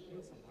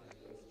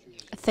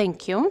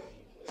 Thank you.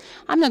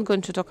 I'm not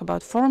going to talk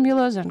about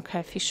formulas and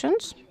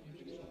coefficients.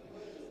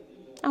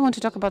 I want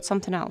to talk about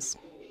something else.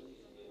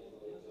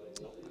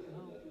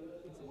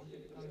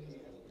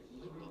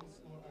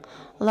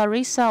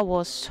 Larissa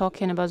was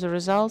talking about the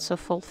results of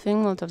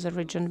fulfillment of the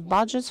region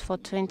budgets for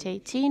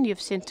 2018. You've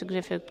seen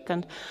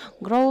significant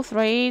growth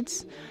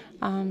rates,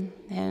 and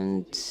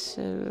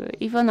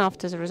even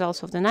after the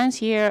results of the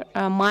ninth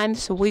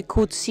month, we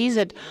could see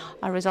that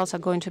our results are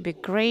going to be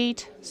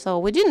great. So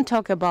we didn't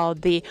talk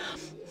about the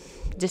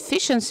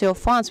deficiency of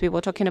funds, we were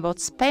talking about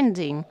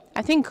spending.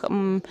 I think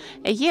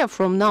a year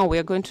from now we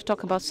are going to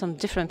talk about some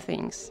different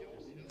things.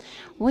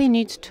 We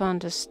need to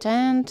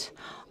understand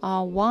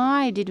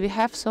why did we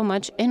have so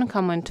much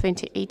income in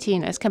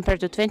 2018 as compared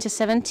to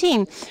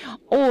 2017.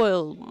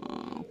 Oil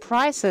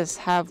prices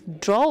have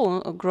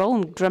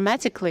grown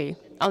dramatically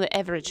on the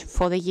average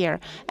for the year,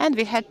 and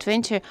we had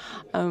 20%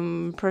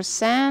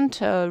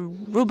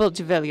 ruble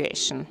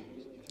devaluation.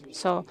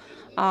 So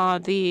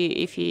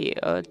if you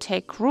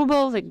take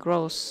ruble, the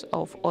growth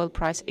of oil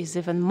price is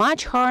even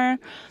much higher,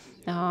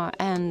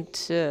 and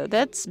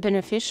that's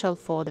beneficial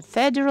for the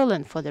federal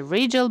and for the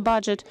regional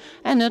budget,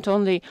 and not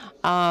only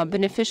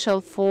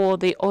beneficial for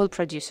the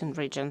oil-producing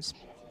regions.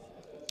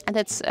 And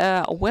that's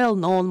a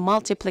well-known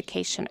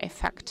multiplication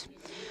effect.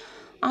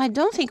 I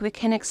don't think we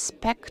can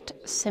expect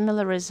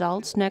similar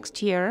results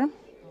next year.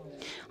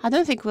 I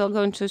don't think we're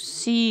going to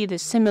see the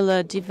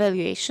similar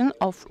devaluation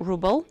of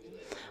ruble.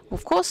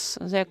 Of course,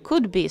 there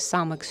could be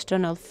some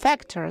external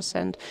factors,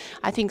 and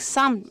I think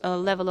some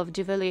level of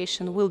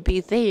devaluation will be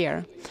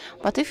there.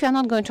 But if you're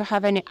not going to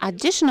have any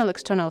additional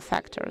external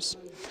factors,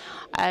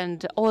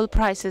 and oil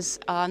prices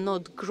are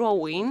not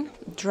growing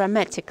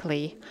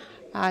dramatically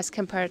as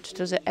compared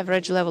to the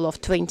average level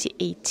of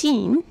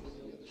 2018,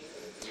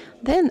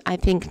 then I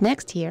think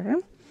next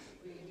year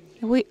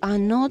we are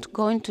not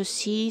going to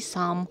see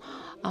some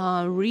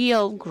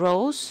real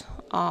growth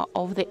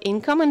of the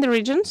income in the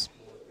regions.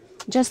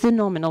 Just the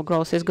nominal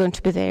growth is going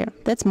to be there.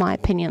 That's my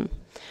opinion.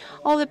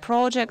 All the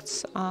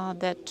projects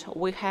that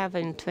we have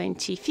in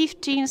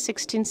 2015,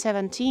 16,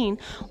 17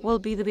 will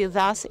be with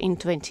us in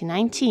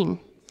 2019.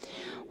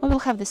 We will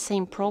have the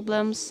same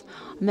problems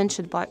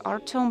mentioned by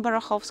Artem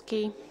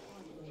Barachovsky.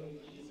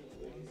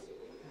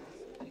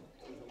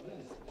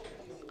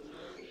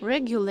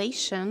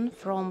 Regulation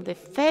from the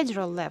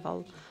federal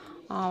level,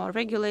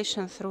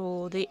 regulation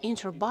through the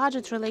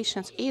inter-budget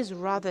relations is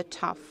rather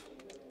tough.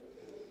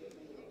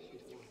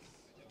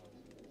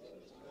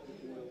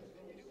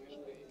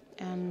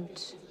 And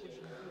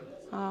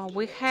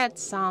we had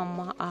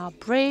some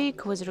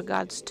break with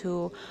regards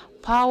to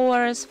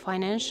powers,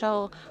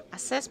 financial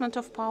assessment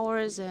of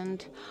powers,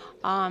 and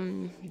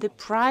the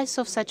price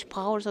of such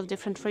powers of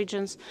different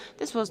regions.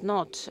 This was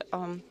not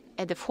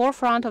at the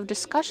forefront of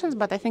discussions,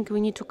 but I think we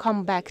need to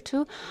come back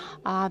to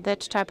that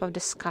type of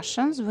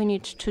discussions. We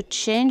need to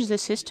change the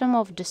system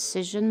of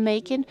decision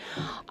making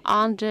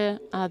under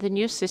the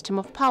new system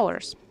of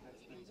powers.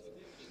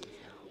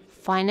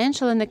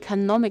 Financial and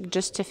economic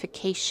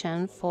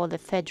justification for the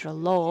federal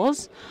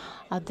laws,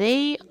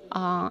 they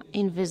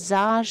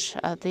envisage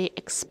the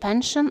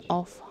expansion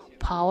of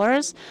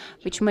powers,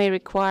 which may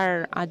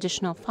require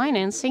additional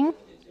financing.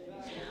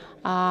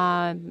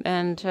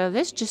 And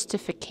these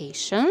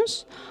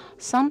justifications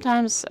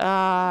sometimes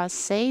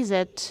say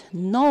that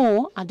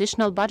no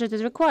additional budget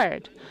is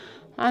required.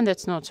 And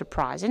that's not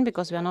surprising,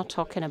 because we are not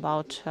talking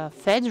about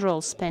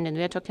federal spending,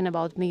 we are talking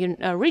about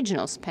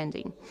regional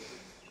spending.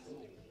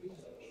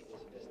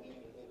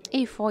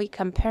 If we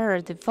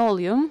compare the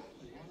volume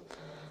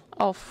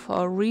of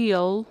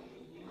real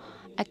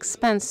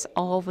expense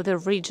of the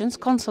regions,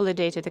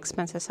 consolidated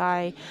expenses,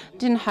 I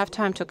didn't have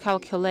time to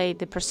calculate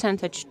the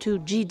percentage to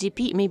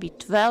GDP, maybe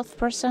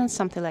 12%,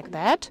 something like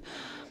that.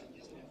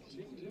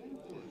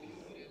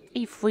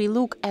 If we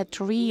look at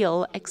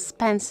real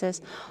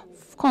expenses,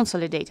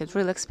 consolidated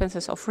real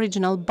expenses of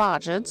regional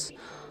budgets,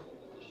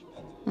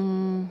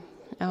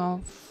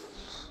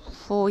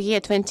 for year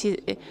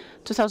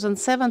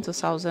 2007,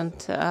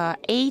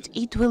 2008,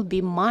 it will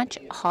be much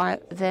higher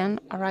than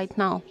right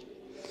now.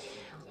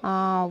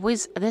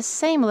 With the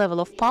same level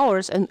of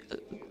powers and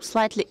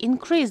slightly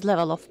increased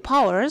level of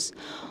powers,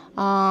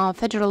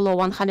 Federal Law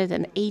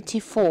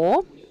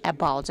 184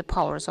 about the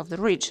powers of the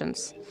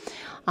regions.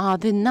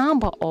 The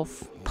number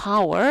of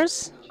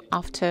powers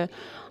after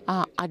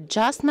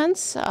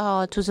adjustments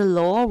to the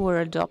law were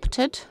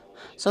adopted.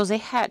 So they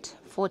had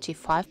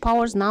 45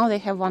 powers, now they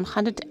have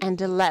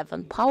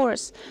 111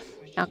 powers.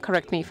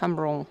 Correct me if I'm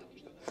wrong.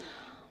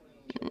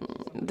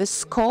 The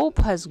scope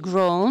has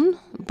grown,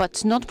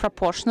 but not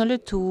proportionally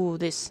to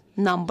this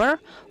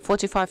number,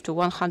 45 to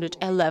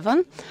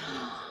 111.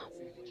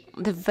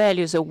 The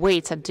values, the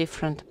weights are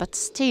different, but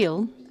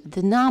still,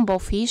 the number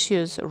of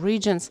issues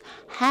regions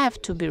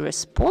have to be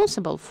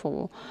responsible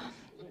for.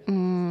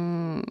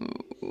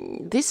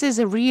 This is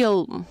a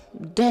real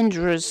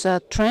dangerous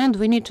trend.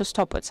 We need to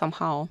stop it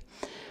somehow.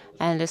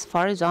 And as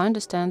far as I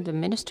understand, the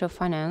Ministry of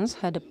Finance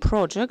had a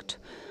project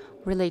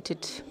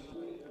related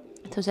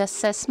to the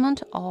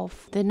assessment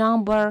of the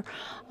number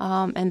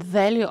and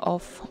value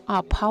of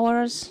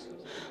powers,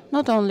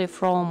 not only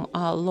from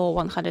Law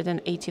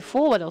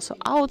 184, but also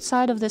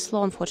outside of this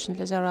law.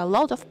 Unfortunately, there are a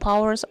lot of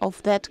powers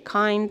of that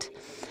kind.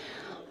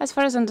 As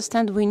far as I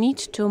understand, we need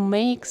to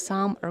make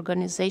some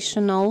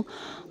organizational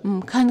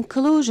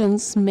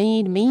conclusions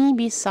made.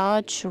 Maybe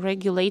such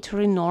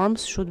regulatory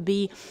norms should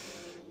be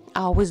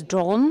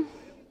withdrawn.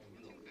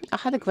 I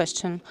had a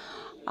question.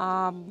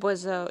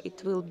 Whether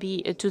it will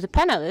be to the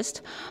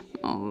panelist,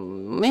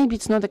 maybe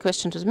it's not a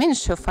question to the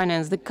Ministry of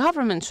Finance. The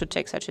government should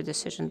take such a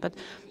decision. But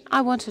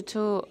I wanted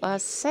to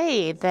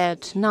say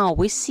that now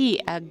we see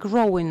a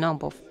growing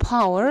number of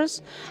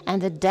powers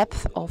and the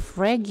depth of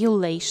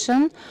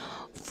regulation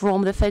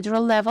from the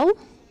federal level.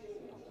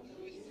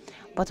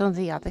 But on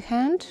the other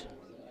hand,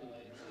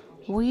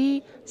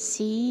 we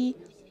see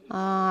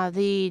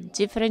the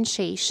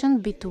differentiation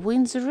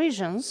between the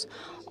regions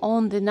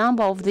on the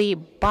number of the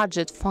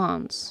budget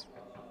funds.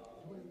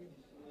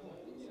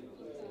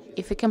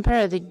 If we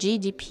compare the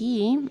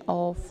GDP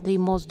of the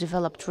most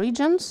developed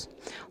regions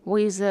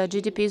with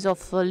GDPs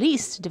of the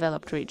least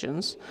developed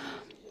regions,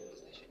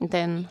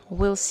 then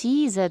we'll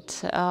see that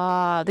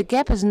the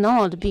gap is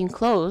not being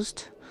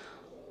closed.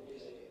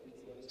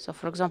 So,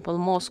 for example,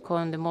 Moscow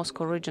and the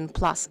Moscow region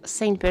plus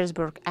St.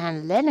 Petersburg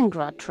and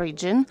Leningrad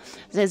region,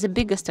 they're the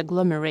biggest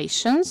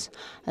agglomerations.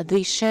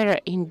 The share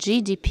in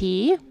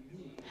GDP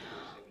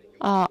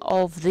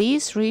of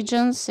these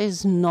regions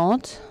is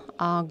not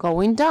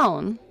going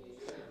down.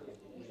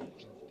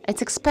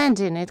 It's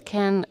expanding. It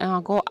can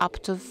go up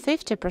to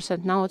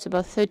 50%. Now it's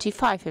about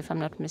 35%, if I'm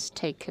not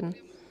mistaken.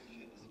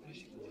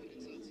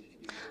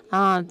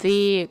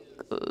 There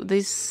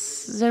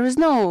is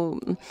no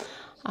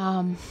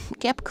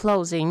gap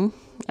closing.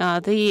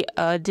 The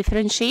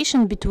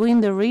differentiation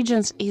between the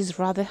regions is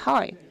rather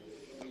high.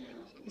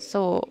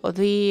 So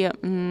the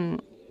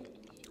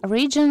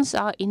regions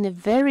are in a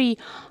very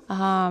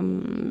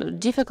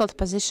difficult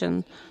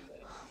position.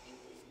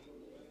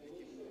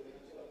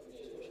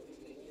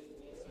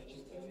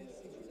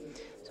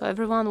 So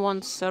everyone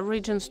wants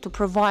regions to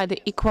provide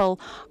equal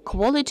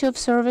quality of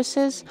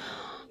services,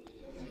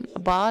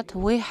 but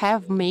we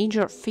have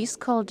major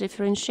fiscal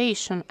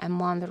differentiation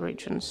among the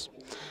regions.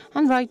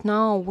 And right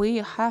now we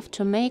have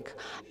to make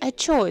a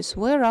choice.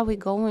 Where are we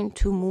going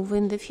to move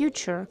in the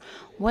future?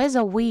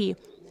 Whether we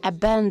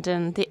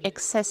abandon the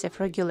excessive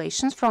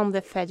regulations from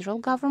the federal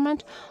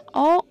government,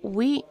 or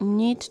we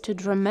need to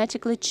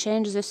dramatically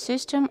change the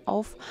system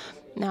of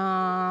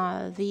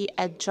the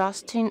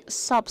adjusting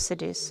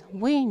subsidies.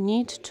 We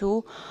need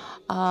to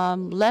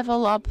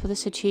level up the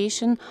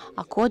situation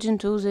according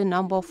to the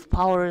number of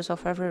powers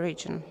of every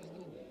region.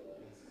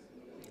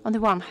 On the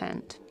one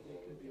hand,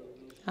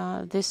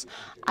 this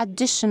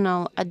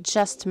additional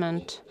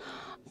adjustment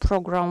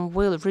program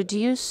will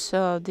reduce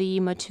the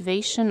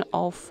motivation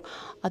of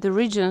the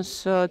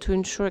regions to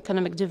ensure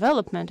economic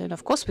development. And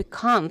of course, we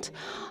can't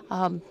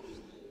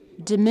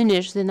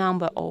diminish the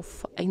number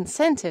of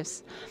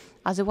incentives.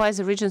 Otherwise,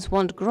 the regions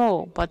won't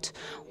grow. But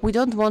we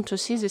don't want to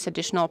see this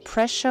additional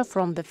pressure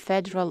from the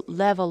federal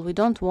level. We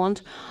don't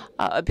want,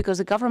 because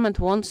the government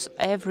wants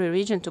every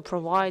region to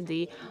provide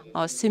the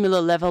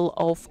similar level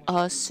of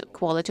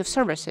quality of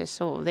services.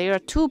 So there are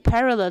two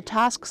parallel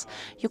tasks.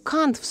 You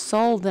can't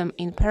solve them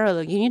in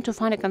parallel. You need to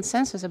find a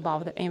consensus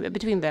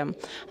between them.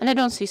 And I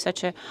don't see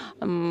such a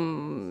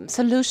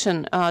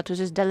solution to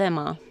this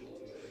dilemma,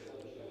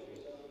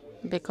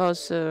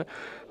 because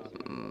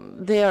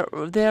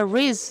there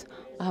is.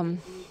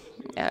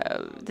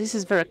 This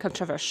is very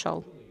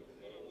controversial.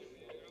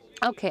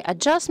 Okay,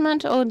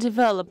 adjustment or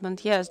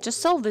development? Yes,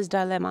 just solve this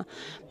dilemma.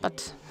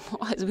 But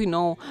as we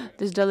know,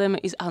 this dilemma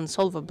is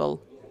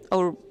unsolvable.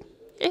 Or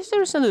is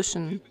there a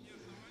solution?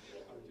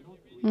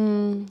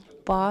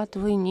 But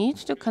we need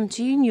to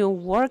continue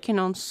working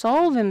on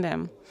solving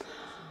them.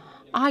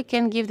 I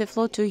can give the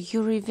floor to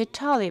Yuri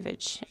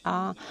Vitalyevich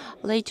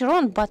later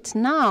on, but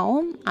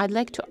now I'd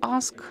like to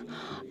ask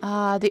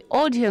the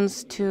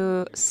audience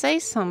to say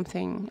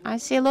something. I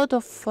see a lot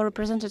of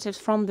representatives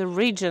from the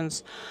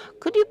regions.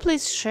 Could you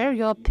please share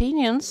your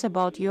opinions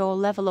about your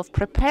level of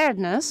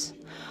preparedness,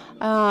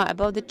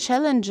 about the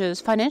challenges,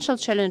 financial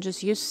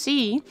challenges you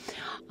see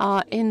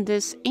in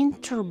this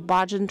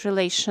inter-budget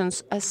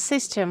relations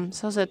system,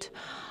 so that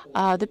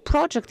the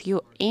project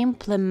you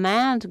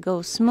implement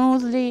goes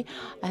smoothly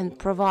and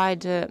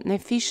provide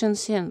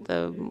efficiency, and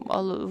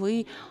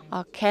we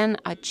can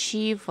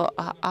achieve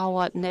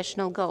our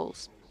national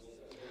goals.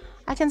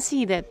 I can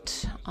see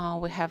that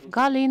we have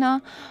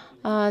Galina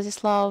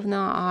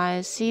Zislavna.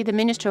 I see the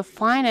Minister of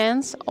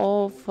Finance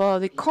of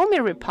the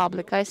Komi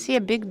Republic. I see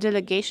a big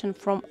delegation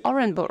from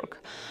Orenburg.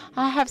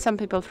 I have some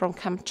people from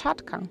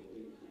Kamchatka,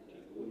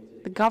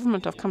 the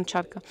government of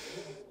Kamchatka.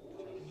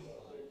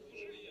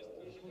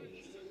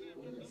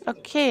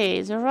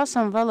 Okay, there are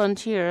some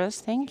volunteers.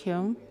 Thank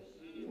you.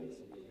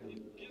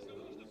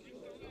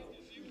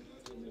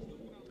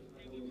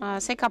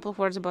 Say a couple of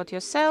words about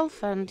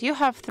yourself, and you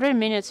have 3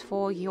 minutes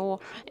for your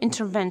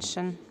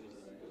intervention.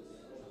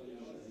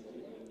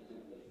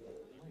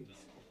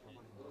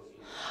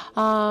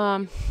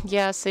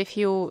 Yes, if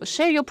you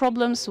share your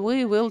problems,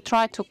 we will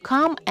try to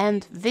come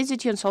and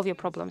visit you and solve your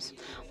problems.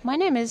 My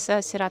name is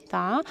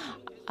Sirata,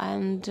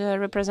 and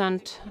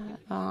represent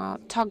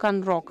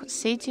Taganrog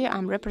City.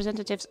 I'm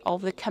representatives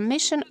of the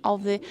Commission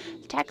of the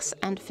Tax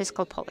and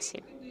Fiscal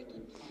Policy.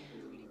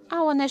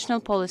 Our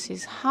national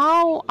policies,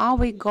 how are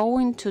we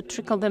going to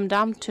trickle them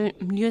down to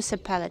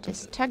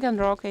municipalities?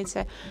 Taganrog is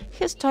a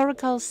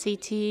historical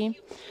city.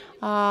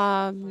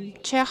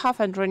 Chekhov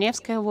and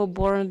Ronevsky were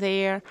born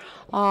there.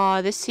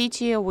 The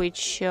city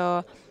which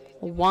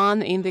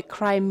won in the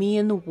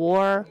Crimean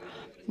War.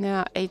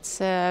 It's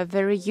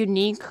very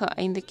unique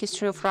in the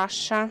history of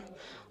Russia.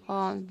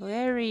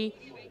 Very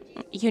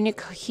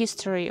unique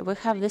history. We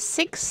have the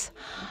 6th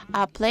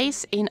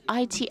place in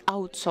IT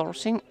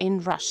outsourcing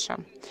in Russia.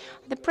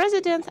 The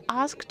president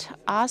asked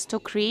us to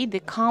create the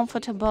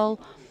comfortable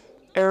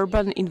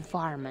urban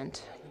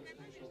environment.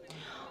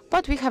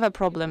 But we have a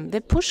problem.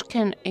 The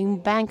Pushkin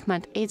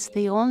embankment is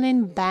the only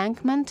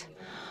embankment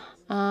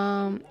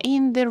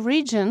in the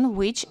region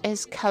which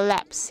is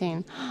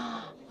collapsing.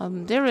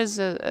 There is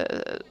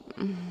a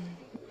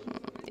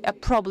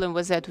problem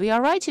with that. We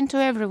are writing to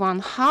everyone,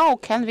 how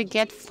can we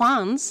get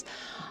funds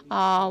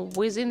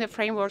within the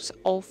frameworks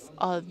of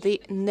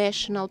the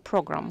national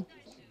program?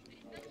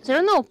 There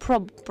are no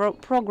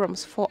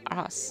programs for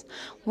us.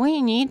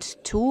 We need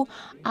to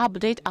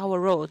update our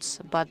roads,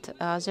 but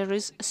there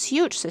is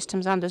huge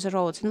systems under the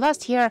roads. And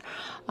last year,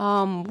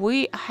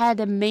 we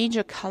had a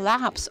major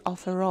collapse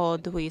of a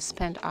road. We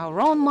spent our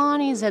own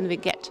monies and we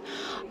get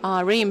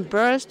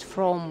reimbursed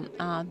from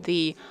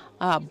the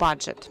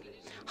budget.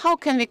 How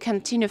can we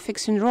continue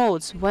fixing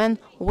roads when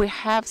we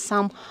have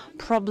some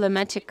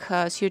problematic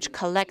sewage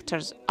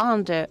collectors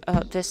under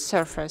the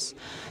surface?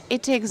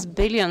 It takes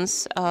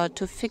billions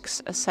to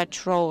fix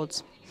such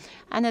roads,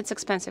 and it's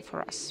expensive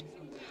for us.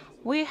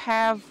 We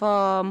have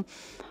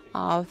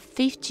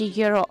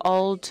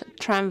 50-year-old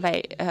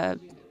tramway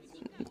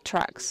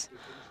tracks.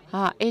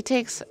 It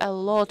takes a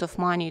lot of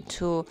money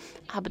to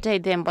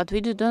update them, but we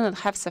do not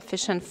have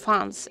sufficient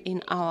funds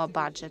in our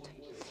budget.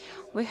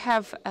 We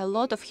have a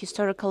lot of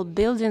historical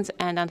buildings,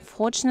 and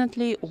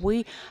unfortunately,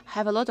 we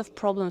have a lot of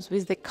problems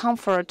with the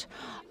comfort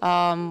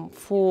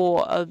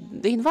for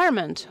the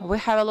environment. We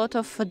have a lot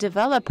of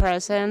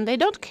developers, and they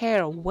don't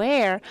care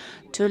where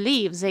to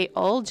live. They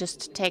all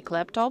just take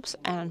laptops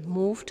and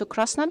move to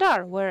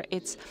Krasnodar, where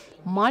it's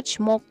much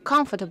more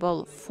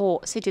comfortable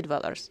for city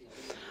dwellers.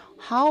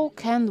 How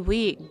can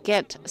we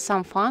get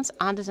some funds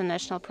under the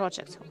national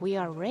projects? We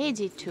are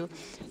ready to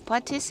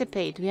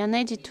participate. We are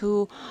ready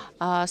to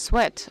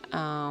sweat.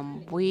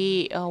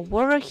 We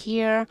were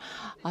here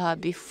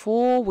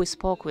before. We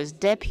spoke with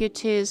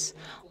deputies.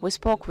 We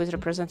spoke with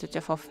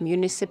representatives of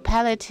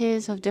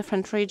municipalities of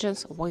different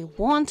regions. We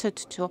wanted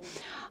to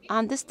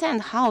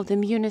understand how the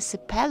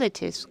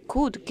municipalities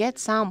could get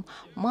some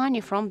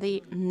money from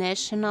the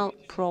national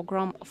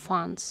program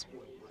funds.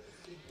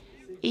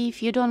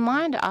 If you don't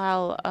mind,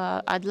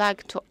 I'd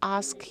like to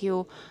ask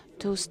you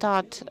to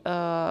start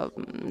to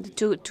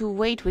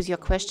wait with your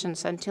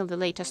questions until the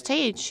later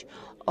stage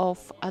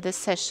of the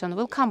session.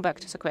 We'll come back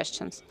to the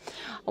questions.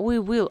 We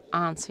will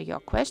answer your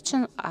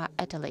question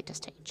at a later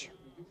stage.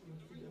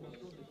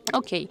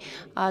 Okay,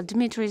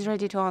 Dmitry is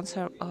ready to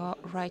answer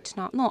right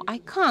now. No, I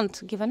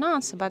can't give an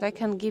answer, but I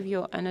can give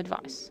you an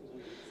advice.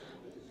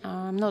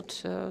 I'm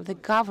not the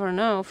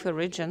governor of a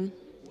region,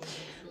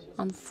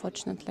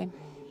 unfortunately.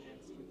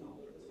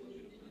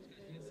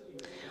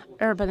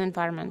 Urban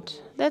environment.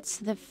 That's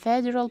the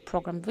federal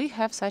program. We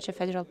have such a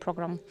federal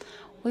program.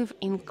 We've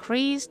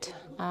increased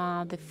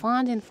the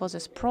funding for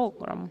this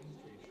program.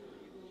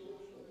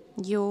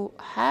 You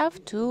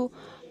have to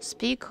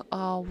speak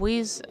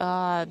with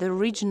the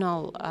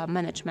regional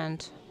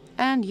management,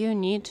 and you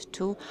need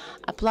to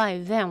apply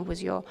them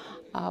with your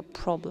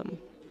problem.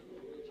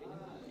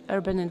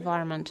 Urban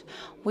environment.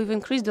 We've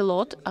increased a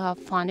lot of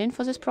funding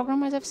for this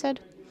program, as I've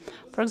said.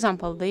 For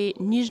example, the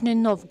Nizhny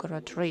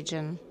Novgorod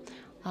region.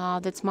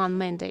 That's one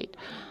mandate.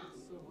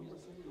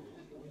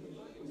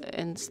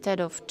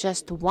 Instead of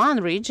just one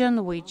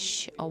region,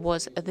 which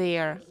was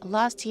there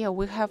last year,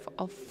 we have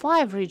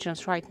 5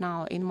 regions right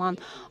now in my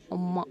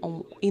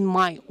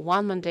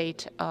one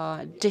mandate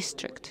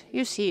district.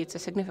 You see, it's a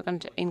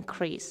significant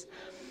increase.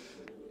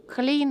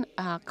 Clean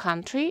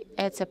Country,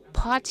 it's a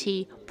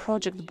party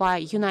project by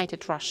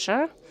United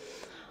Russia.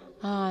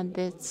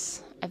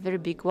 That's a very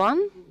big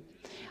one.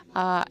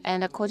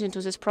 And according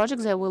to this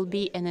project, there will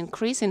be an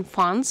increase in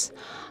funds.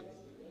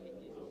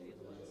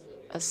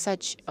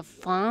 Such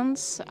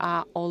funds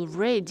are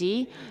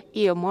already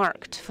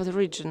earmarked for the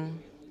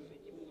region.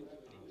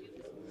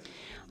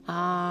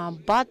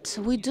 But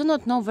we do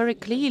not know very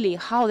clearly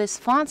how these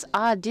funds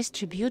are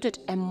distributed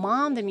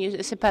among the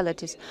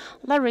municipalities.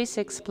 Larissa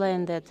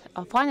explained that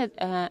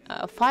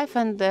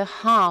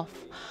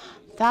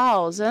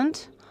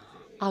 5,500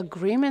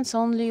 agreements,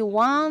 only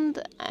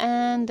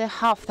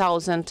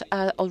 1,500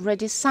 are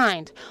already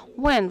signed.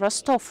 When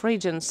Rostov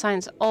region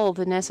signs all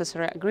the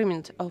necessary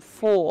agreement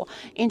for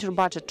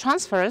inter-budget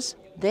transfers,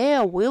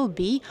 there will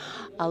be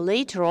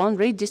later on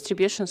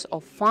redistributions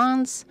of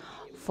funds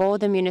for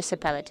the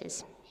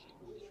municipalities.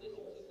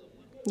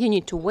 You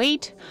need to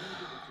wait,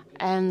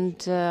 and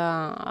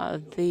the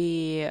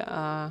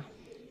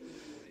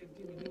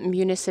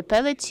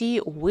municipality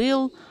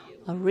will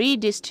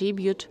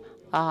redistribute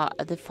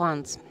the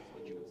funds.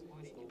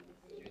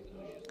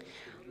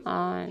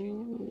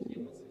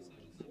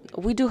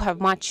 We do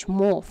have much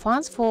more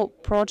funds for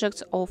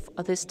projects of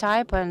this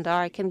type, and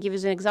I can give you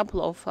an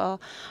example of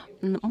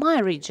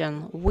my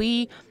region.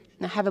 We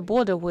have a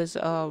border with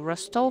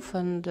Rostov,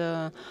 and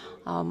the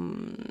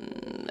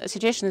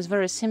situation is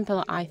very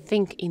simple, I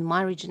think, in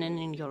my region and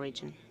in your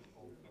region.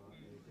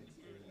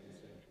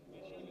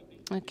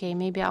 Okay,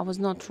 maybe I was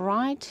not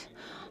right,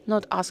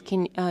 not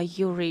asking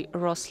Yuri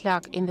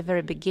Roslyak in the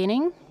very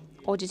beginning.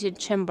 Audited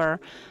chamber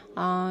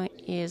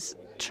has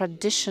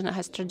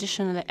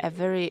traditionally a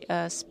very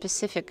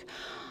specific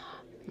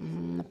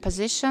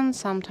position.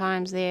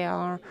 Sometimes they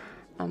are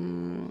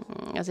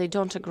they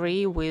don't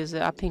agree with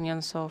the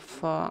opinions of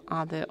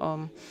other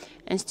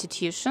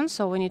institutions,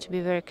 so we need to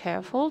be very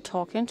careful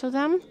talking to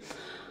them,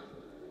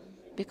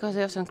 because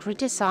they often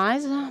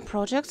criticize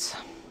projects.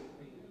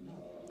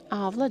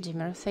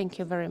 Vladimir, thank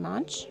you very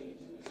much.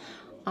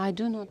 I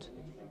do not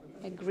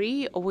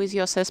agree with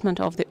your assessment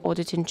of the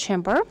auditing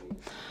chamber,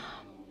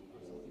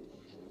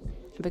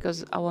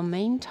 because our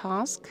main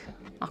task,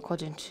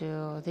 according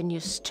to the new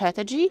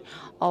strategy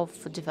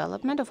of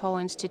development of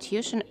our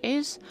institution,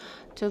 is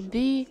to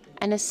be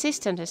an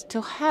assistant, is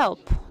to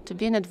help, to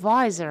be an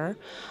advisor,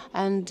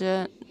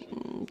 and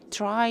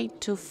try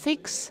to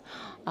fix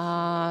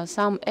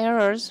some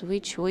errors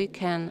which we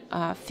can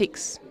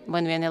fix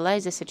when we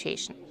analyze the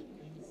situation.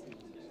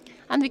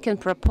 And we can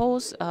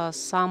propose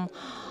some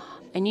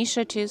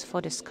initiatives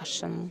for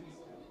discussion.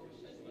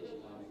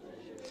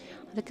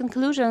 The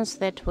conclusions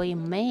that we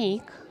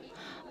make,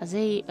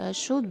 They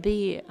should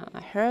be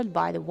heard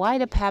by the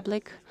wider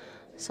public,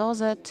 so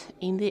that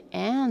in the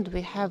end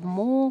we have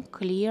more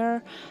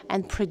clear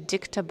and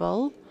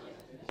predictable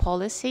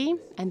policy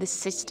and the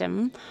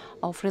system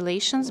of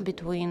relations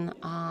between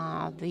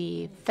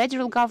the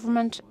federal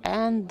government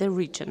and the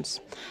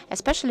regions,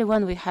 especially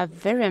when we have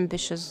very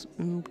ambitious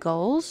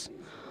goals.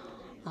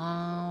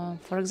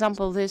 For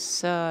example,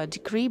 this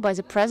decree by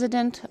the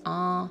president,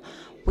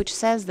 which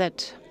says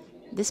that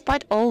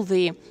despite all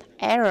the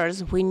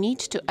errors, we need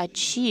to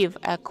achieve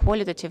a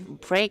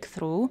qualitative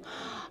breakthrough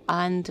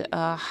and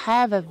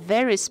have a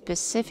very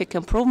specific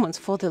improvements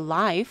for the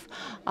life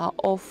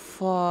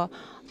of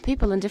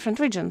people in different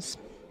regions.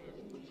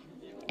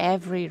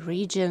 Every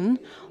region,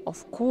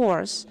 of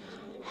course,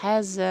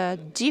 has a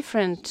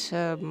different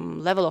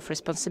level of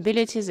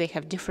responsibilities. They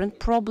have different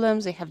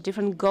problems. They have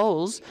different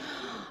goals,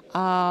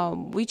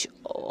 which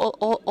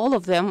all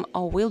of them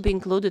will be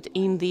included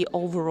in the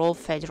overall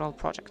federal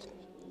project.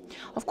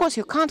 Of course,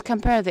 you can't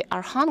compare the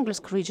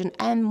Arkhangelsk region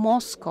and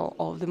Moscow,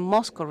 or the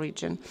Moscow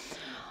region,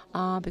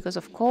 because,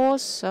 of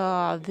course,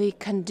 the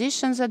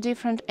conditions are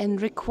different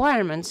and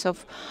requirements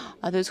of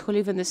those who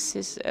live in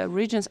these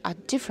regions are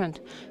different.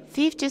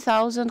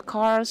 50,000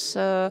 cars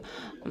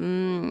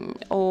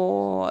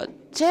or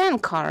 10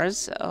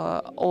 cars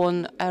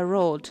on a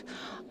road.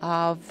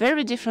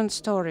 Very different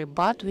story,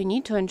 but we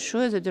need to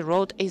ensure that the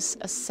road is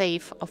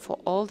safe for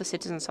all the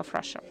citizens of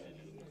Russia.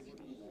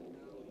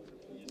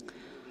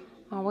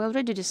 We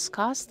already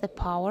discussed the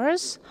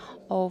powers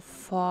of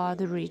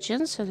the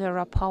regions. So there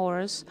are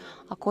powers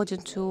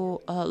according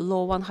to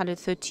Law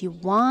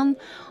 131,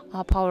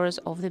 powers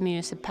of the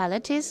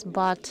municipalities,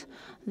 but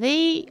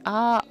they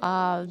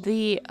are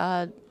the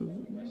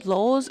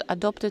laws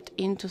adopted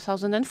in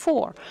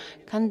 2004.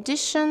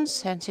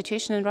 Conditions and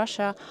situation in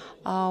Russia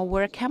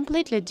were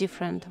completely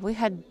different. We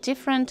had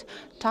different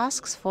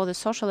tasks for the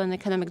social and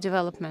economic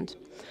development.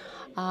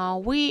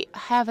 We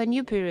have a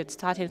new period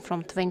starting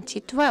from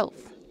 2012.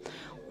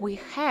 We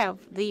have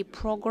the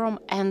program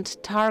and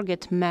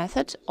target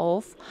method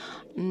of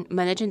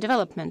managing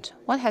development.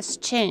 What has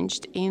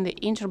changed in the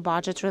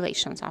inter-budget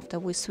relations after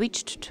we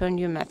switched to a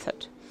new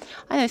method?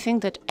 And I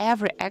think that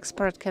every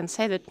expert can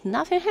say that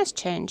nothing has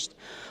changed.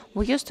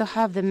 We used to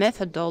have the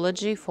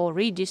methodology for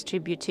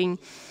redistributing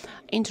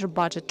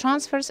inter-budget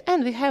transfers,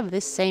 and we have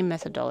this same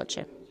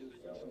methodology.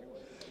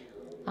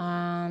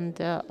 And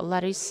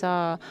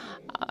Larissa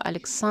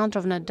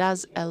Alexandrovna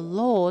does a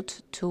lot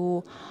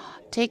to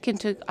take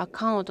into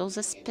account all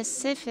the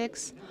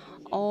specifics,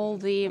 all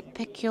the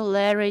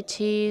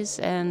peculiarities,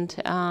 and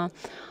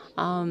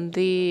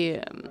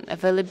the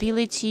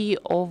availability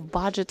of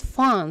budget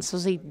funds. So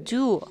they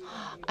do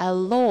a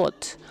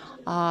lot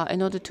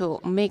in order to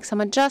make some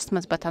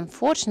adjustments, but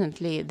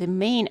unfortunately the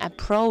main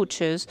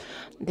approaches,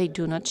 they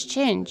do not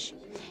change.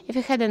 If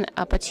you had an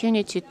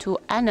opportunity to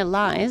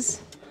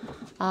analyze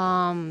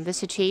the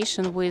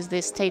situation with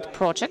the state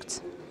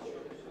projects,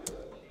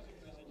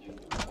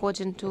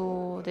 according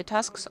to the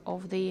tasks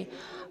of the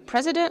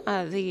president,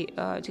 the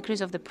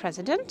decrees of the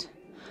president,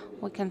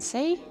 we can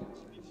say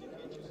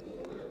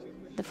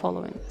the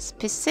following: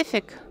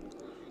 specific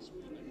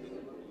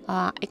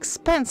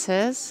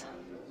expenses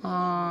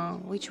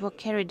which were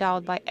carried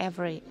out by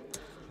every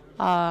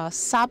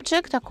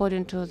subject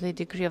according to the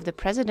decree of the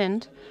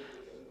president,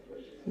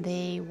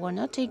 they were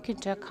not taken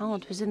into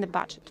account within the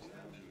budget.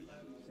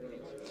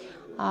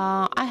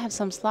 I have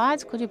some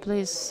slides. Could you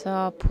please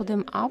put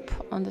them up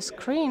on the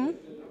screen?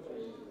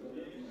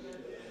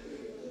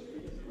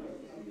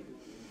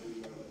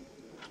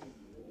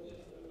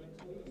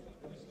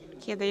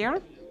 Here they are.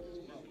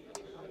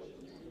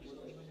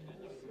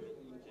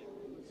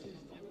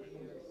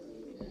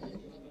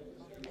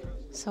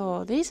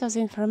 So this is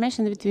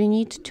information that we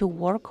need to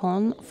work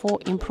on for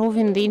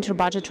improving the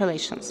inter-budget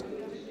relations.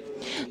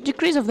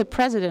 Decrees of the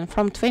president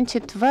from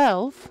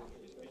 2012,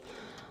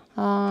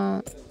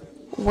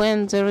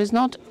 when there is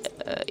not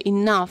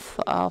enough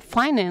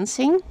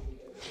financing,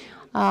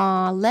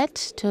 led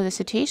to the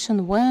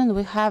situation when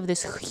we have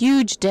this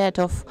huge debt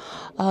of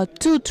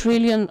 2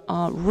 trillion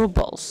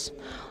rubles.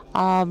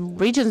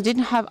 Regions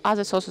didn't have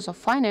other sources of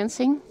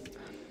financing,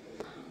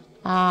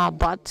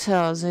 but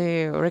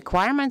the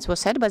requirements were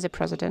set by the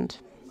president.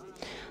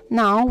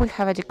 Now we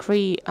have a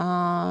decree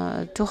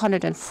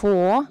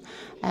 204,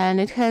 and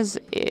it has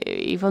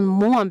even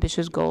more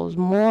ambitious goals,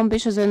 more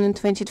ambitious than in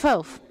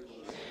 2012,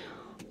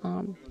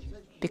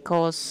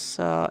 because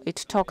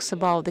it talks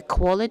about the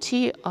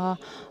quality,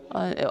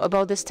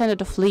 about the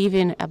standard of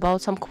living,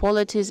 about some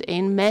qualities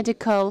in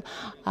medical,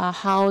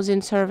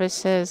 housing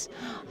services,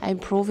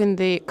 improving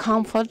the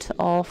comfort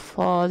of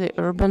the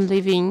urban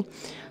living.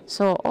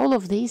 So all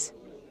of these,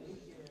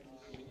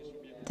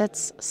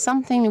 that's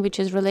something which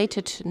is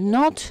related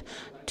not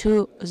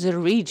to the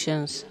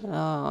regions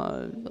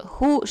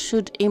who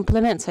should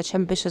implement such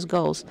ambitious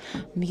goals.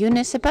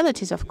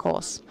 Municipalities, of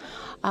course.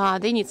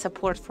 They need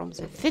support from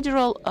the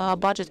federal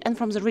budget and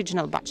from the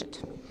regional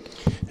budget.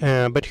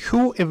 But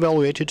who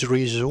evaluated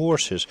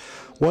resources?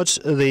 What's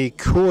the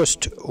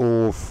cost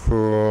of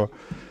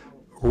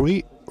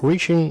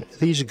reaching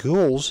these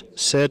goals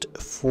set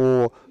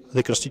for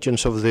the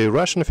constituents of the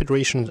Russian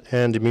Federation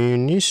and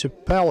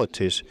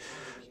municipalities,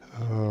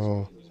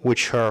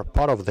 which are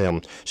part of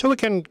them. So we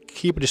can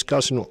keep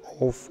discussing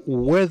of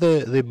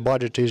whether the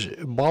budget is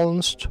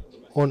balanced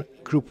on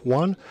Group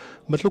 1,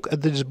 but look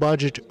at this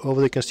budget of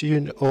the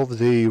constituent of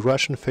the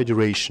Russian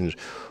Federation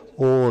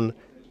on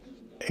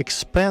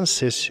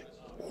expenses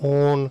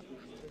on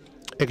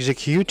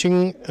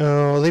executing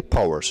the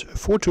powers.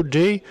 For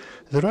today,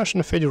 the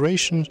Russian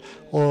Federation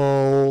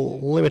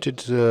limited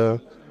the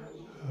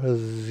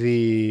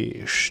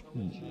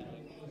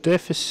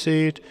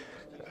deficit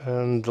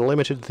and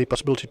limited the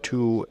possibility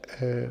to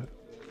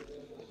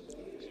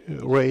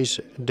raise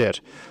debt.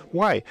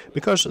 Why?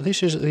 Because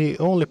this is the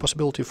only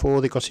possibility for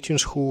the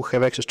constituents who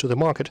have access to the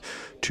market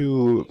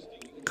to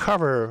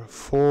cover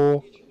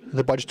for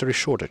the budgetary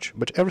shortage.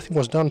 But everything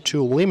was done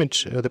to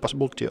limit the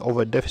possibility of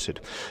a deficit.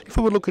 If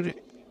we would look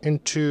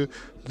into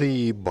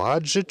the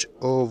budget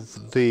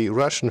of the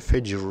Russian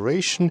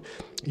Federation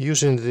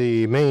using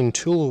the main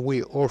tool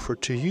we offer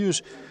to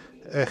use,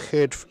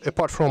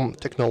 apart from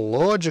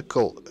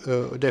technological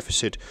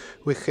deficit,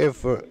 we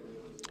have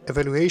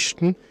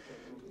evaluation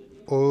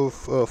of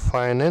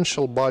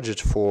financial budget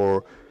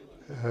for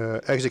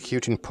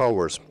executing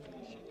powers.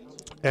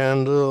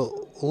 And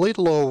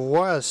little of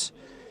us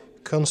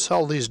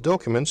consult these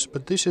documents,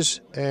 but this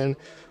is an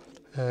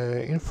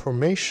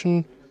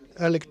information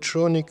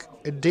electronic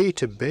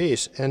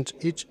database, and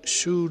it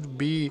should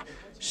be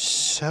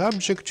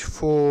subject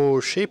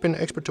for shaping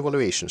expert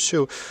evaluation.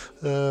 So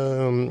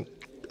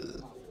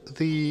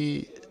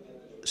the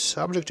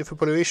subject of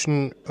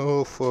evaluation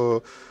of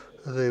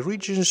the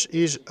regions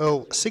is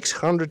of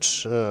 600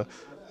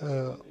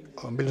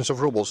 billions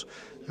of rubles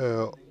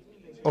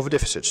of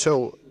deficit.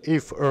 So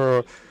if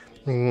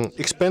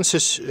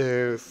expenses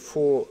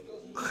for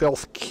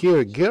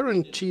healthcare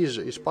guarantees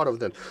is part of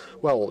that,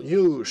 well,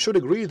 you should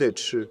agree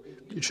that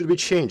it should be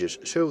changes.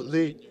 So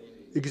the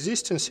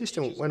existing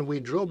system, when we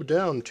drop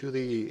down to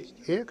the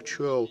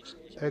actual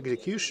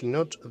execution,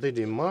 not the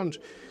demand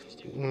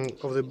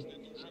of the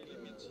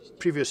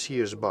previous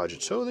year's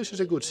budget. So this is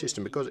a good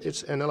system because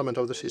it's an element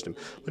of the system,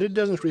 but it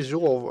doesn't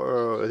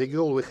resolve the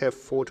goal we have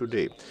for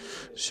today.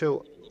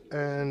 So,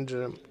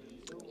 and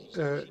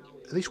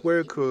this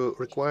work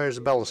requires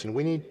balancing.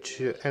 We need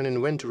an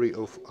inventory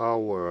of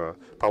our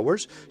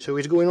powers. So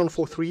it's going on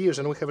for 3 years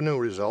and we have no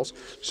results.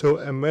 So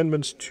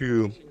amendments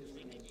to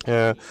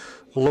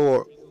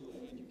law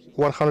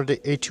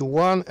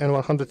 181 and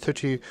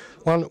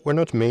 131 were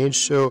not made.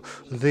 So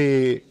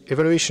the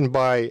evaluation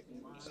by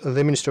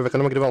the Minister of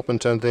Economic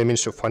Development and the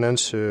Minister of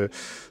Finance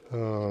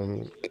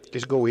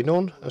is going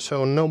on.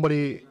 So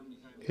nobody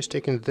is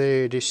taking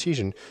the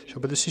decision. So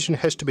the decision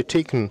has to be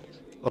taken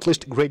at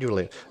least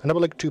gradually. And I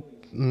would like to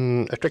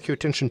attract your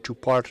attention to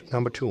part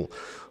number 2,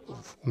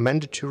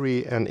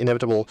 mandatory and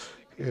inevitable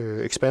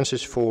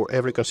expenses for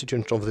every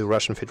constituent of the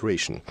Russian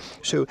Federation.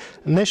 So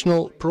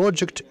national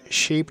project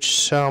shaped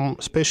some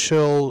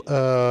special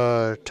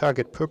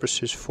target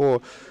purposes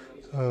for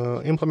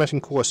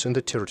implementing costs in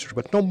the territory,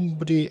 but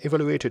nobody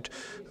evaluated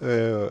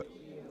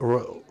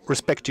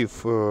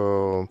respective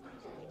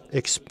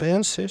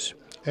expenses,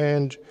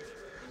 and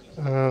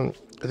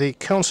the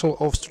Council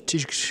of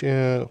Strategic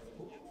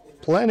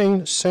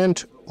Planning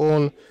sent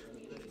on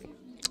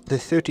the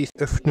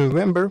 30th of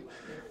November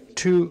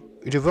to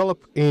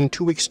develop in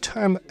 2 weeks'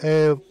 time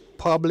a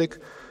public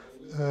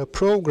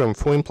program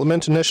for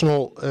implementing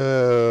national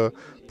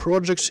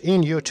projects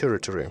in your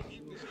territory.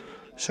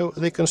 So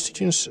the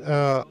constituents,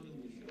 I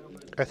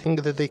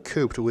think that they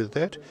coped with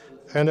that,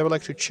 and I would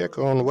like to check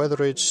on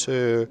whether it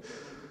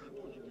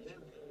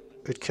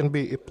can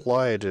be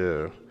applied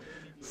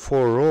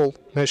for all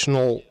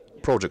national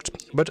projects.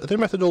 But the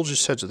methodology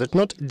says that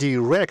not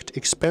direct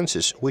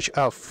expenses which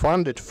are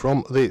funded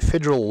from the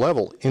federal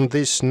level in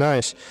this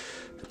nice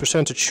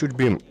percentage should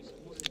be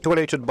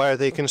evaluated by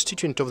the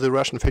constituent of the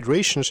Russian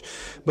Federations,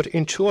 but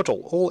in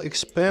total all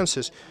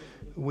expenses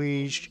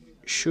which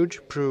should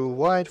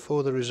provide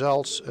for the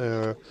results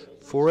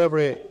for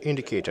every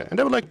indicator. And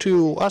I would like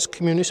to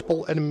ask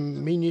municipal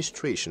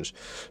administrations.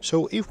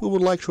 So if we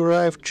would like to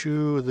arrive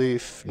to the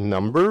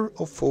number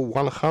of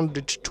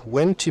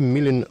 120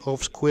 million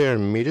of square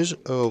meters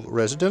of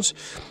residence,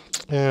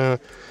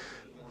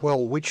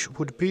 well, which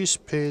would be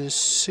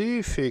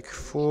specific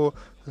for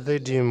the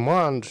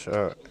demand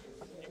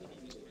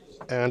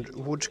and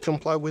would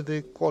comply with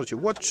the quality.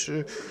 What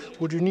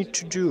would you need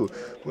to do?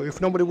 Well, if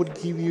nobody would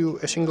give you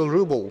a single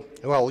ruble,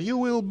 well, you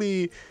will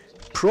be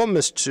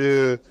promised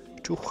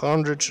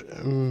 200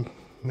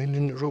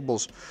 million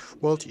rubles.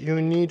 Well, you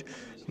need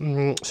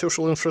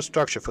social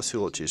infrastructure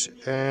facilities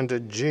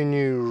and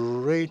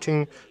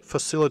generating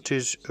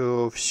facilities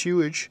of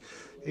sewage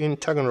in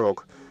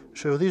Taganrog.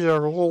 So these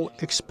are all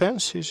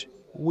expenses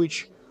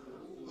which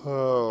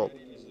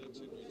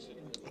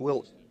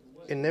will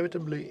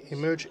inevitably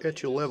emerge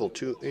at your level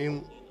to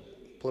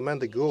implement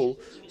the goal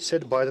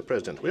set by the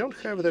president. We don't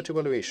have that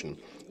evaluation,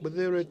 but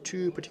there are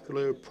two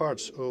particular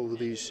parts of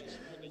this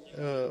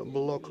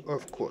block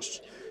of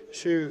costs.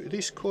 So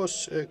these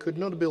costs could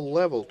not be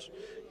leveled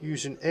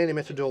using any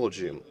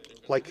methodology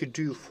like you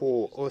do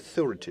for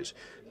authorities.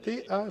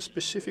 They are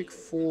specific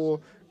for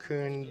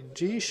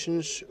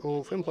conditions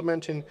of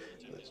implementing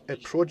a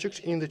project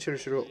in the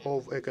territory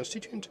of a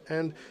constituent,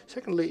 and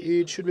secondly,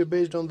 it should be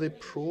based on the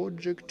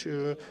project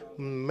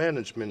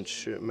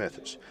management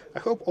methods. I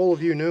hope all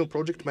of you know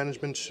project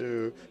management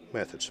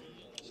methods.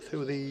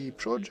 So the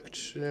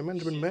project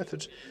management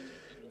methods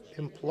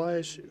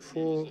implies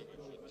for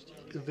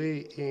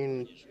the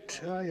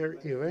entire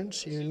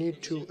events you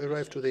need to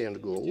arrive to the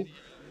end goal.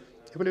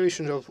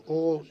 Evaluation of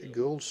all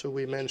goals, so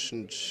we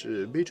mentioned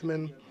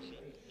bitumen,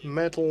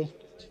 metal,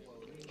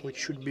 which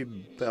should be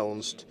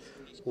balanced,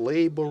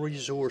 labor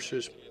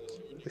resources.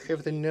 We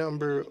have the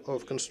number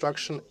of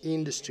construction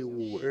industry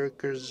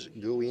workers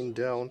going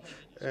down,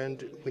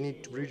 and we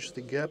need to bridge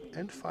the gap,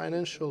 and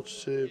financial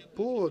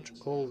support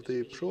of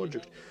the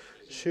project.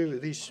 So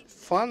this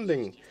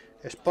funding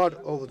as part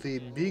of the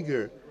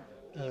bigger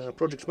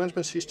project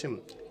management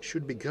system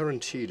should be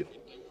guaranteed.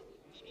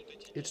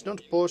 It's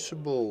not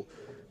possible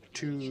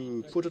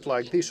to put it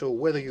like this, or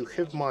whether you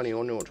have money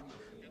or not.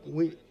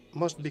 We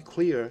must be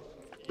clear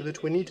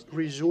that we need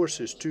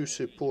resources to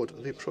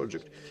support the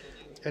project.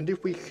 And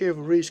if we have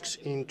risks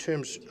in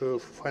terms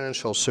of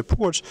financial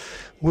supports,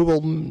 we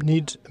will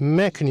need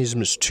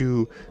mechanisms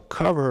to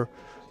cover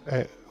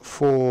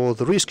for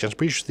the risk and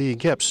bridge the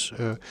gaps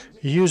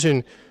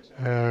using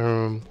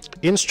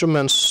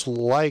instruments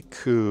like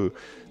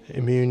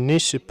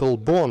municipal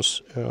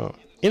bonds,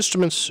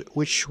 instruments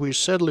which we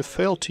sadly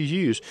fail to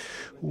use.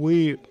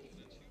 We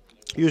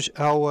use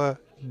our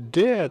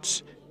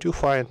debts to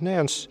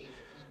finance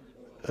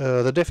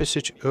the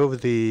deficit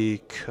of the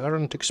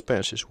current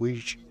expenses,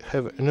 which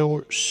have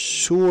no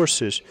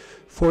sources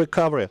for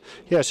recovery.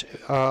 Yes,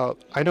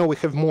 I know we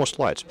have more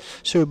slides.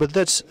 So, but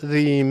that's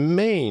the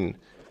main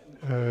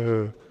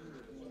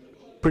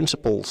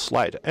principal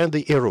slide, and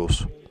the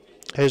arrows,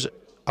 as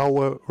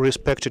our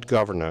respected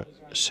governor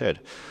said.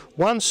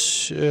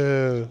 Once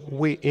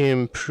we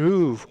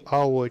improve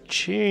our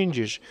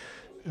changes,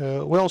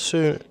 we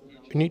also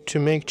need to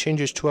make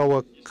changes to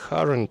our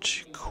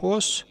current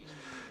costs.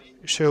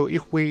 So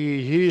if we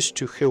used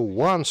to have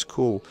one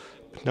school,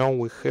 now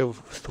we have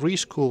 3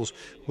 schools,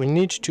 we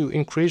need to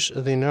increase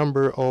the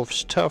number of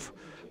staff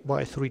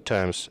by 3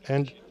 times,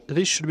 and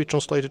this should be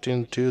translated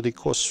into the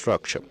cost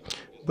structure.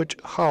 But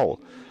how?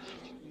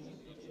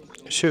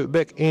 So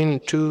back in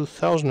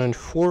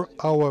 2004,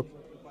 our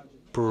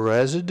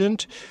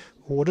president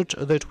ordered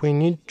that we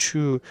need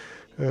to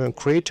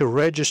create a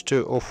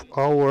register of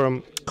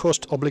our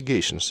cost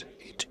obligations.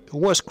 It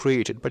was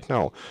created,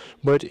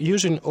 but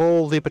using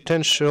all the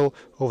potential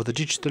of the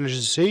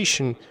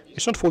digitalization,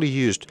 it's not fully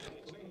used.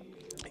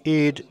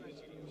 It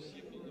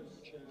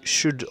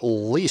should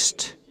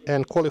list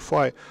and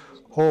qualify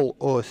all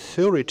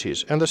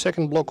authorities, and the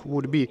second block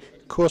would be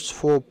costs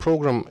for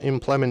program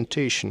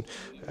implementation,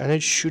 and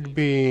it should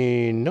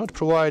be not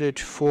provided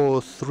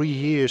for 3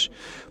 years,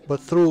 but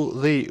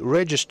through the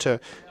register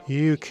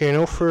you can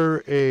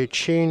offer a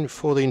chain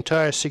for the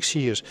entire 6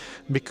 years,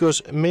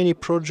 because many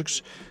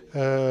projects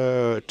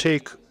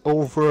take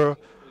over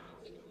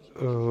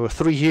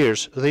 3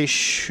 years. They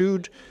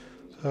should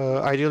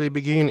ideally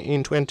begin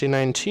in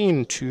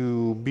 2019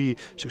 to be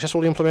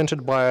successfully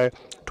implemented by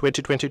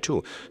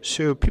 2022.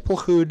 So people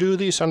who do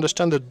this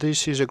understand that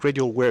this is a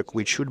gradual work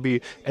which should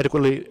be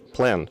adequately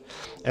planned.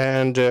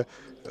 And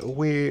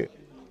we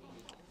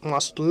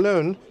must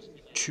learn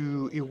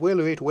to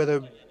evaluate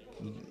whether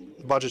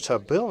budgets are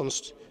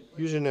balanced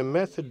using a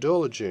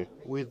methodology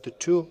with the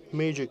 2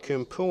 major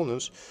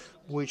components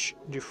which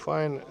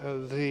define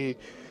the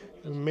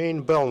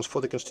main balance for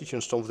the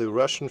constituents of the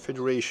Russian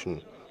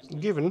Federation,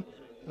 given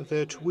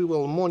that we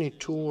will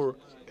monitor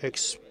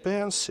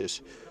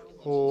expenses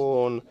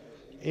on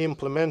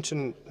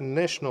implementing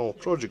national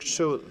projects.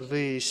 So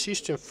the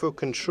system for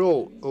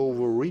control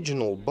over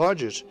regional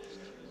budgets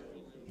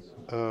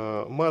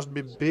must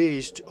be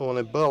based on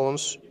a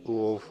balance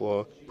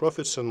of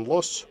profits and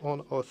loss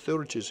on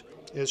authorities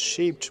as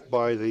shaped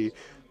by the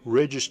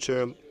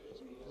register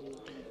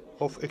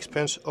of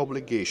expense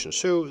obligations.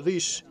 So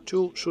this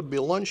tool should be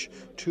launched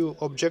to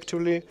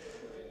objectively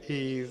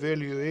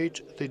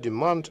evaluate the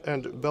demand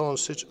and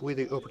balance it with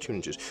the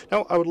opportunities.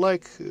 Now I would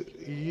like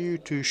you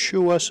to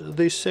show us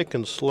the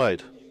second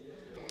slide.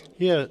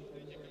 Yeah,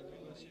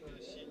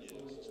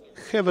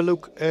 have a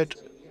look at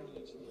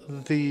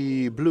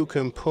the blue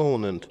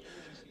component,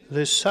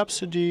 the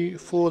subsidy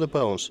for the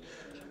balance.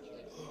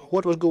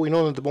 What was going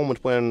on at the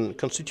moment when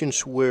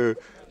constituents were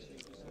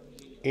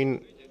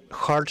in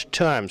hard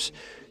times?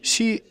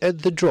 See at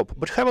the drop,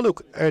 but have a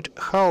look at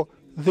how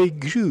they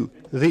grew.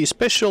 The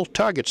special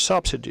target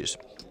subsidies,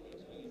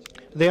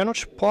 they are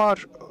not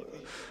part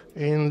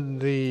in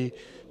the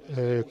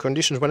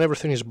conditions when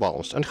everything is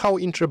balanced, and how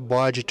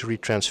inter-budgetary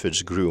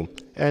transfers grew.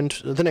 And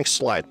the next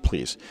slide,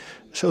 please.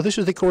 So this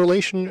is the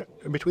correlation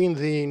between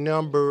the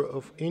number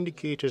of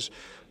indicators,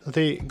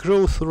 the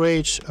growth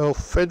rates of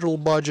federal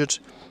budgets,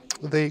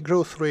 the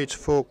growth rates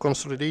for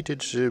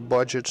consolidated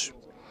budgets,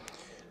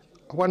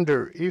 I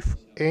wonder if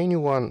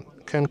anyone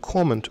can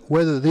comment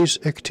whether these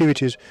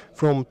activities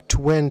from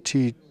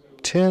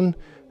 2010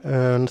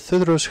 and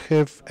Theodorus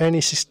have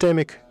any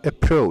systemic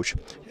approach.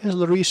 As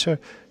Larissa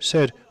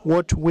said,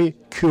 what we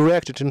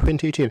corrected in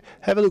 2018,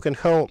 have a look at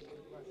how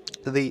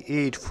the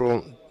aid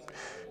from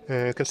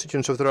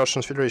constituents of the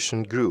Russian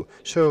Federation grew.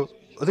 So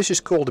this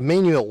is called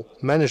manual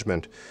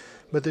management,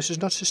 but this is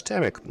not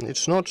systemic.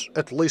 It's not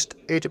at least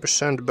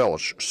 80%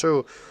 balanced.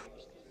 So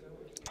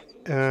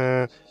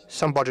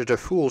some budget are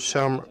full,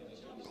 some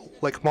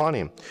like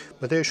money,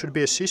 but there should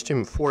be a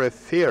system for a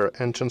fair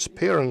and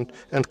transparent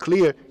and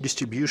clear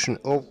distribution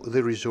of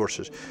the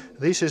resources.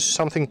 This is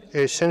something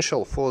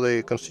essential for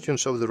the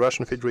constituents of the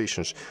Russian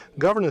Federations.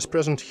 Governors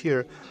present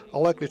here are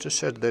likely to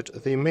say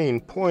that the main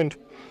point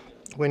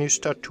when you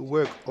start to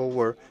work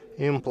over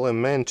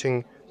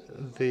implementing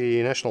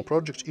the national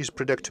projects is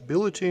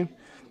predictability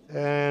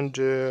and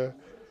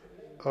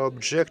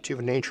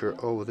objective nature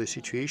of the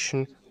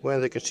situation when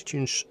the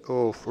constituents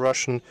of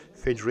Russian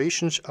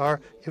federations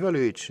are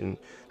evaluating,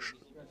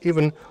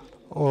 even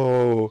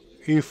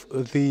if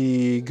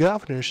the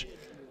governors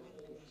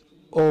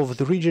of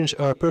the regions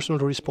are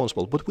personally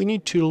responsible. But we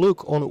need to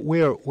look on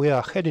where we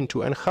are heading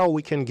to and how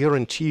we can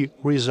guarantee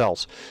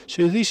results.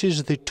 So this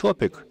is the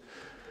topic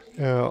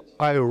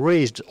I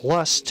raised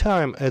last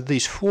time at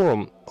this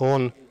forum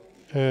on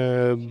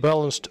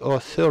balanced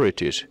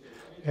authorities.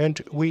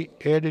 And we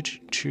added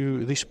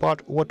to this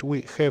part what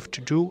we have to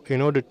do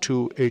in order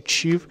to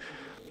achieve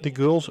the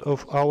goals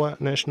of our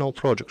national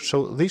project.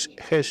 So this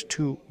has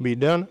to be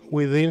done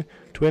within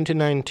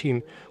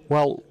 2019,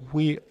 while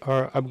we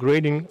are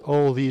upgrading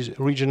all these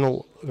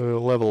regional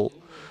level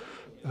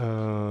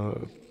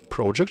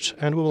projects,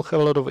 and we will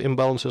have a lot of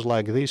imbalances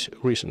like this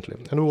recently,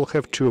 and we will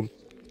have to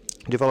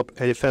develop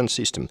a defense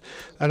system.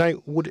 And I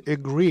would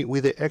agree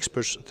with the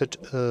experts that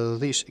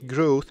this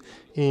growth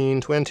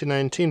in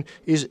 2019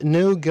 is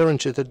no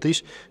guarantee that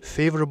this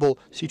favorable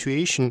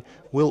situation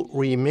will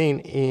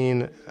remain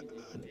in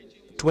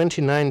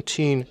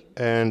 2019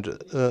 and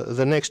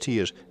the next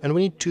years. And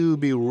we need to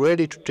be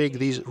ready to take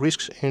these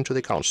risks into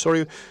the account.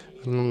 Sorry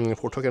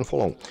for talking for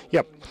long.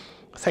 Yeah,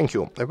 thank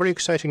you. A very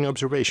exciting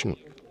observation.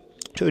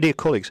 So, dear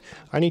colleagues,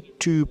 I need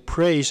to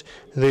praise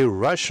the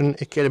Russian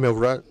Academy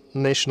of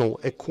National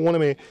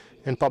Economy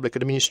and Public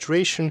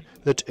Administration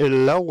that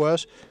allow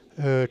us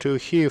to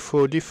hear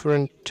for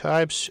different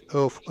types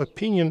of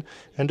opinion.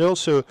 And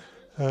also,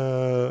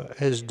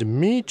 as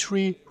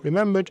Dmitry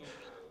remembered,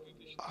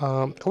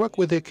 I worked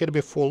with the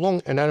Academy for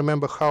long, and I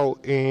remember how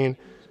in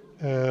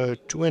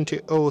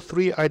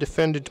 2003 I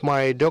defended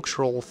my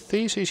doctoral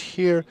thesis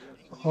here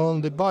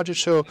on the budget.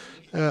 So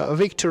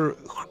Viktor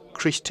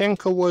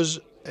Kristenko was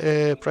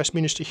Prime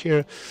Minister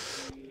here,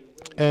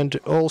 and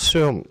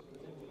also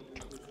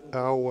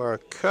our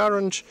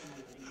current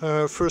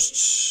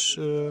first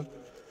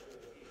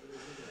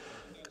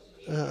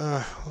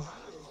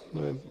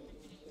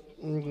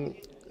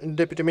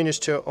Deputy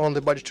Minister on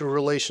the Budgetary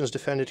Relations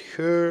defended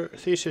her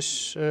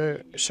thesis.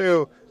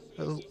 So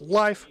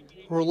life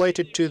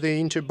related to the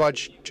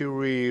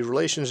inter-budgetary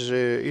relations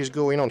is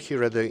going on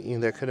here at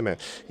in the Academy.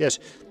 Yes,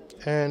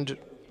 and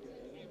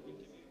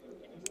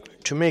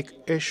to make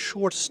a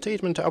short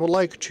statement, I would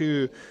like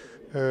to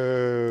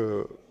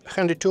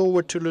hand it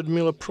over to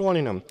Lyudmila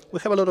Pronina. We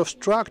have a lot of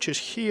structures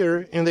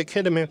here in the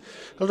Academy, a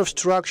lot of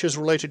structures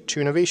related to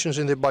innovations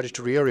in the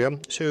budgetary area.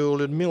 So,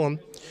 Lyudmila,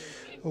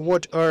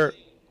 what are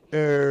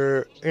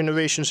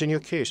innovations in your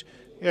case?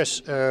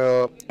 Yes,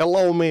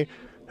 allow me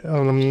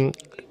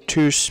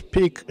to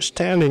speak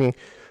standing.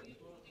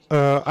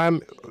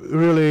 I'm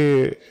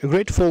really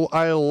grateful.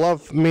 I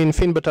love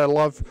Minfin, but I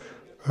love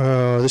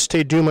the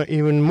State Duma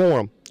even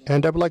more.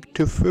 And I would like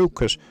to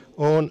focus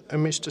on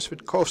Mr.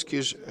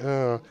 Svitkovsky's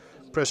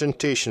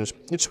presentations.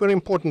 It's very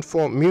important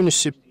for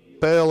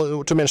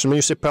to mention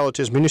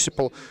municipalities,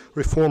 municipal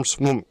reforms.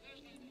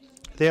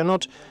 They are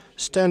not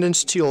standing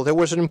still. There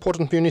was an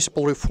important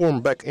municipal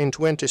reform back in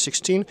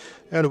 2016,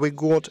 and we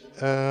got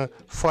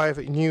 5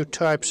 new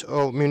types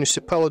of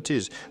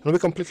municipalities, and we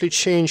completely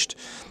changed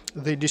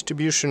the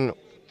distribution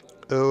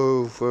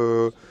of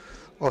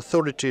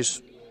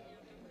authorities.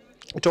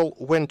 It all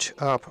went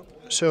up.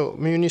 So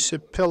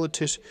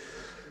municipalities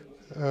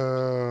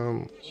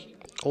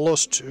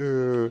lost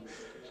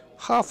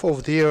half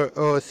of their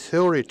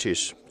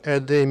authorities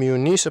at the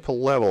municipal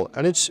level,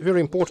 and it's very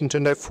important,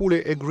 and I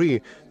fully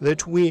agree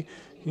that we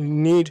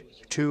need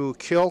to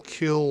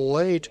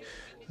calculate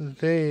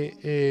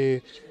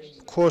the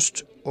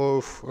cost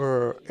of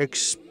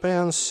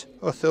expense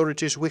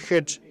authorities. We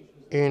had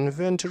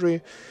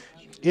inventory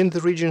in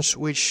the regions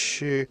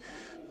which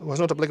was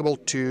not applicable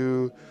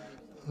to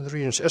the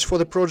regions. As for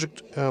the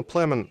project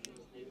plan,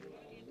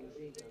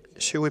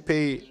 so we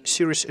pay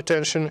serious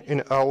attention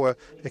in our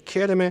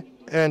academy,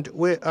 and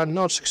we are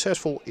not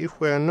successful if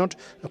we are not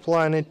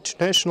applying it to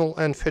national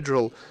and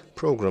federal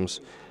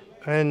programs.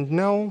 And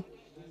now,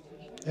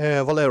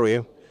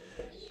 Valeria,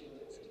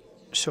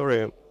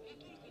 sorry,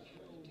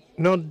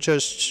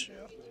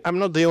 I'm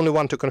not the only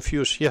one to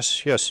confuse.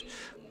 Yes,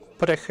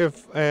 but I have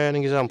an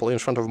example in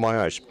front of my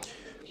eyes.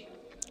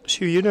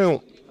 So,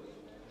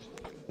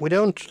 we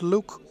don't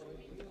look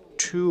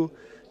too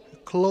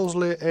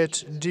closely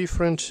at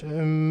different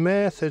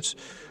methods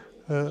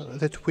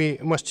that we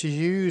must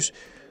use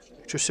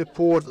to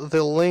support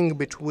the link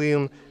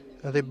between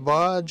the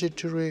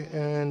budgetary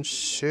and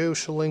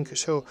social link.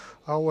 So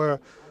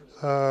our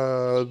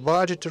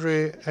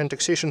budgetary and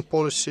taxation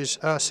policies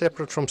are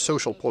separate from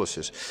social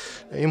policies.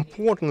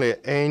 Importantly,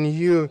 a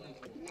new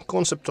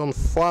concept on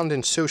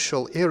funding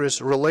social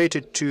areas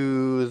related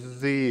to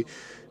the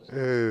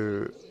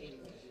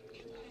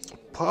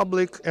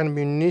public and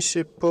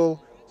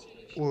municipal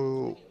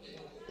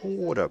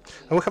order.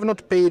 And we have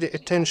not paid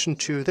attention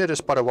to that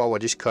as part of our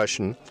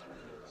discussion.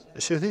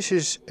 So this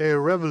is a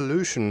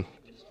revolution.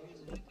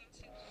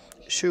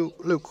 So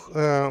look,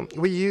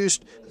 we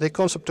used the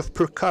concept of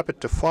per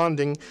capita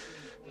funding,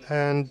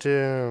 and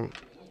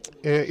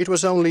it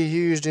was only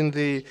used in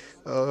the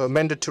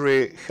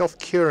mandatory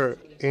healthcare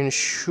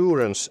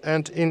insurance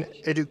and in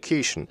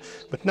education.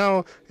 But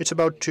now it's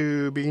about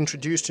to be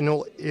introduced in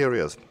all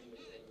areas.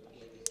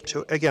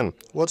 So again,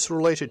 what's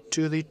related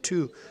to the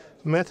two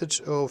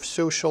methods of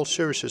social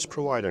services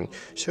providing?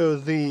 So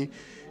the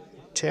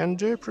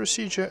tender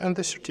procedure and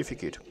the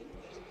certificate.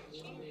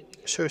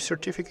 So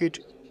certificate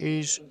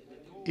is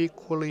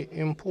equally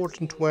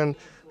important when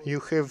you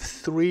have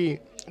 3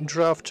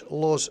 draft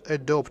laws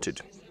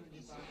adopted.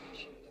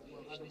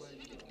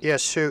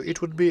 Yes, so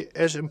it would be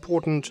as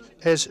important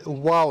as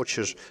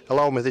vouchers.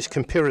 Allow me these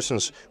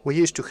comparisons we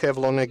used to have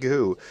long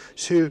ago.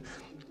 So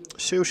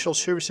social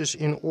services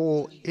in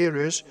all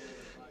areas,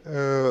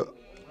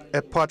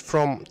 apart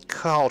from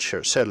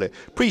culture, sadly,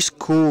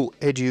 preschool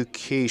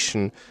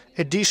education,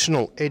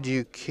 additional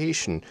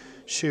education,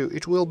 so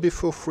it will be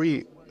for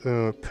free.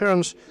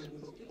 Parents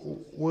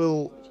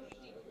will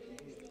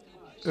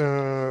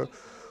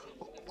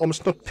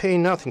almost not pay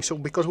nothing, so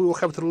because we will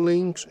have the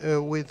links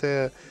with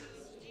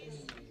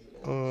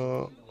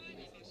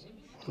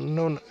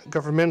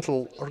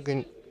non-governmental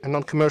and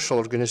non-commercial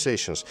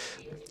organizations.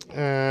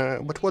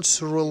 But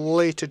what's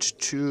related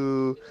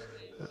to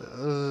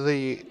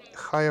the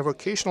higher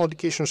vocational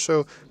education,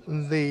 so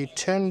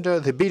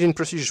the bidding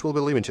procedures will be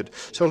limited.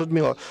 So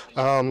Ludmila,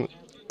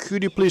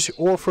 could you please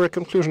offer a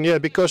conclusion? Yeah,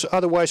 because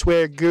otherwise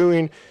we're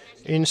going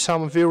in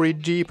some very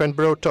deep and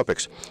broad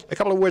topics. A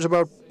couple of words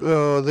about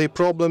the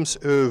problems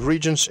of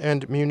regions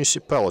and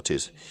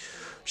municipalities.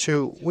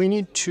 So we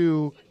need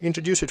to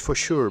introduce it for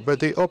sure, but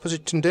the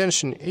opposite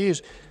tendency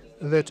is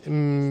that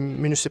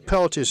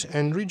municipalities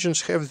and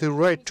regions have the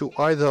right to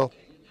either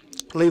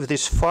leave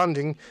this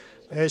funding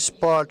as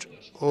part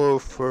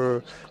of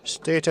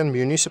state and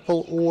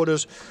municipal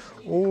orders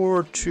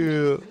or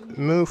to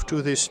move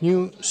to this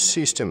new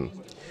system.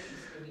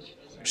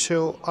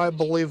 So I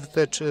believe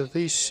that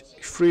this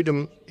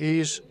freedom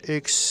is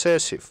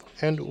excessive,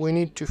 and we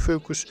need to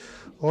focus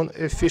on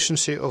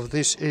efficiency of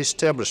this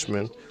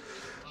establishment.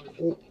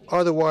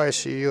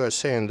 Otherwise, you are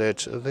saying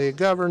that the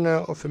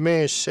governor of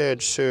EMEA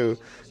said so,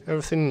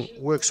 everything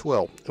works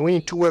well. We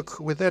need to work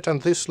with that,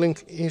 and this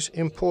link is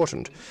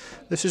important.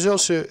 This is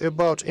also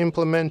about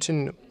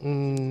implementing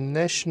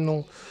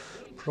national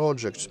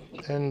projects,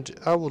 and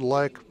I would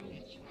like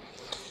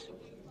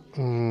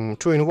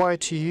to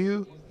invite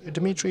you,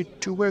 Dmitry,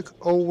 to work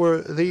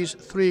over these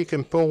 3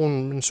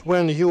 components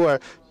when you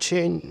are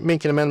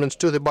making amendments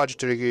to the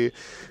budgetary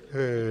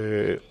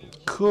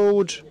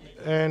code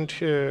and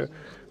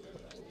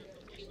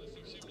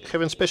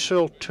having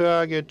special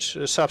target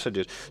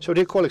subsidies. So,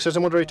 dear colleagues, as a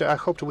moderator, I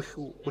hope we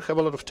have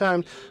a lot of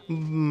time,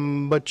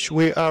 but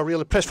we are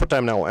really pressed for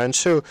time now, and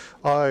so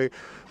I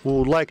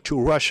would like to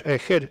rush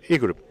ahead.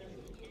 Igor.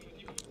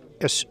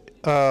 Yes,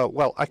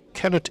 well, I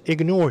cannot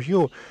ignore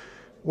you.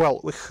 Well,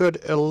 we heard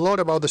a lot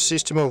about the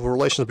system of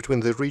relations between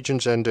the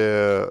regions and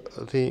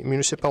the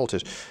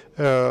municipalities.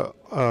 I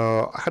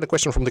had a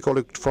question from the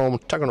colleague from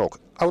Taganrog.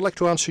 I would like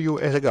to answer you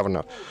as a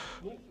governor.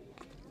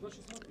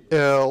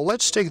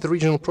 Let's take the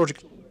regional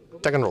project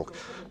Taganrog.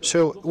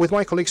 So, with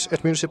my colleagues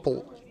at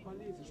municipal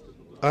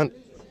and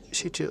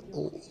city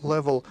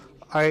level,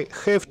 I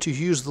have to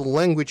use the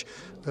language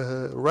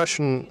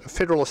Russian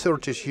federal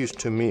authorities use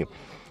to me.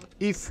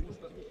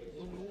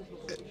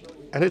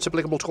 And it's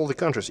applicable to all the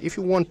countries. If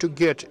you want to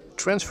get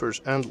transfers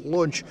and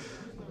launch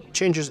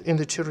changes in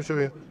the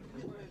territory,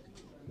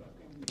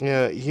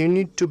 you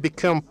need to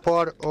become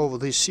part of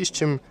the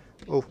system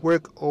of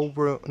work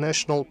over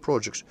national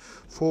projects.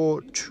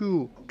 For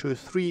 2 to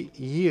 3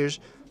 years,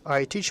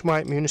 I teach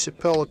my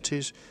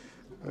municipalities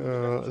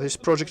this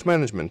project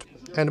management.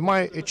 And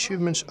my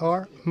achievements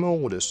are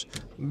modest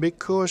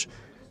because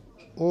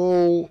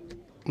all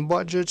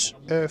budgets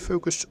are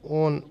focused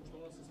on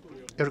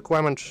a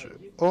requirement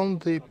on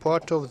the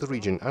part of the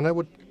region. And I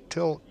would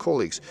tell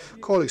colleagues,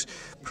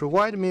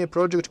 provide me a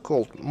project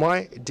called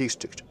My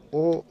District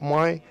or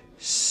My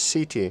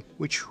City,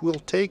 which will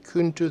take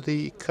into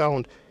the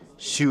account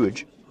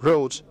sewage,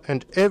 roads,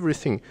 and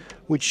everything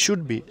which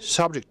should be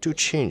subject to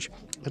change.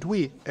 And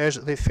we, as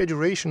the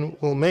federation,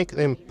 will make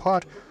them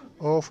part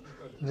of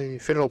the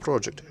federal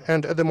project.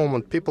 And at the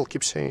moment, people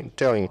keep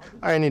telling,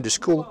 I need a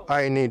school,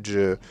 I need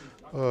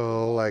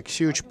like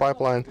huge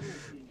pipeline.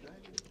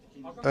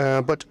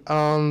 But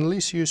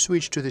unless you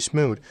switch to this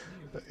mode,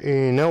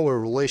 in our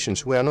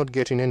relations, we are not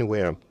getting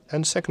anywhere.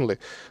 And secondly,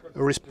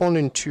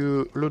 responding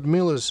to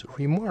Ludmila's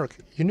remark,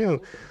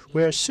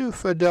 we are so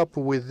fed up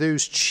with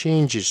those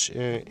changes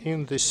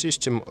in the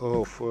system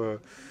of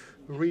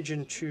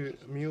region to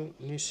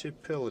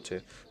municipality.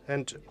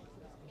 And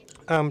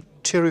I'm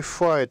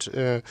terrified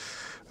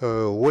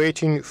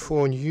waiting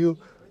for new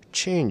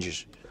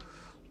changes.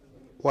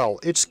 Well,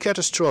 it's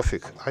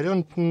catastrophic. I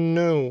don't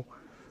know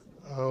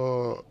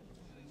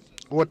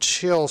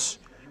what else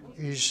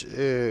is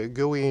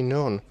going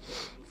on.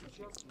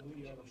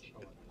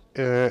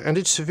 And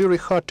it's very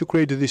hard to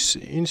create this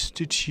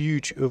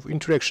institute of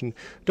interaction.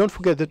 Don't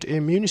forget that a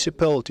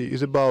municipality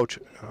is about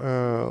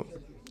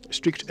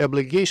strict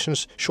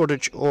obligations,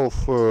 shortage of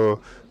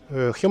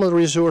human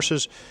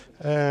resources,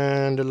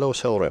 and a low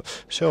salary.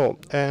 So,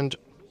 and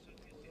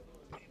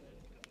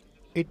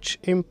it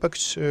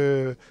impacts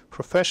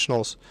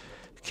professionals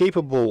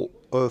capable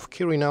of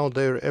carrying out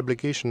their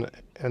obligation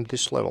at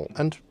this level.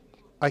 And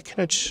I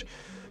cannot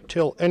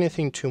tell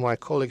anything to my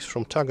colleagues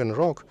from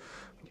Taganrog.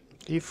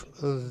 If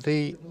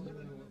they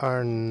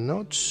are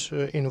not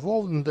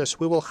involved in this,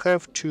 we will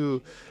have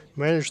to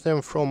manage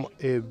them from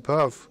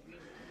above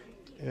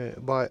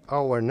by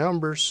our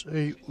numbers,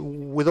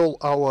 with all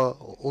our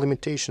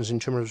limitations in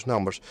terms of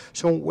numbers.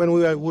 So when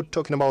we are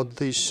talking about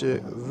this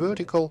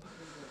vertical,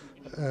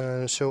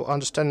 so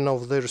understanding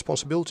of the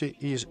responsibility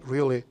is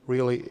really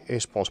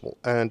is possible.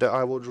 And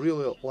I would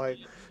really like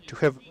to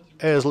have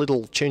as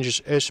little changes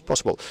as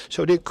possible.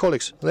 So, dear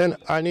colleagues, then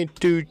I need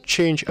to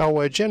change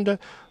our agenda.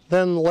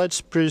 Then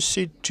let's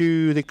proceed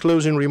to the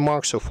closing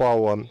remarks of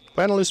our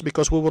panelists,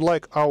 because we would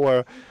like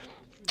our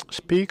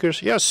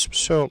speakers. Yes,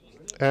 so,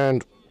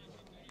 and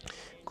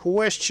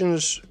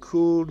questions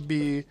could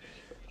be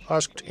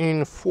asked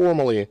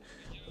informally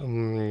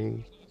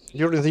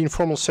during the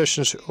informal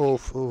sessions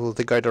of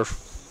the Gaidar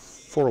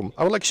Forum.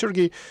 I would like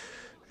Sergey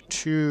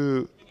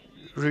to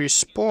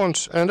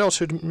respond, and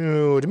also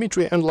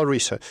Dmitry and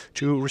Larissa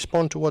to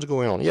respond to what's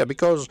going on. Yeah,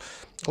 because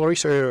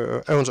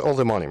Larissa owns all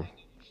the money.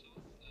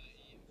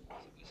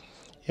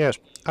 Yes,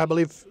 I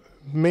believe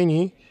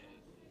many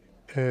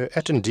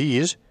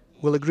attendees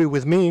will agree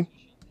with me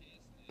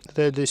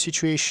that the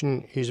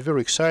situation is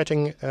very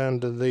exciting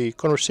and the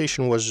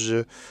conversation was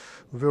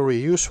very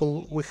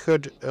useful. We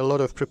heard a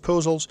lot of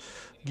proposals,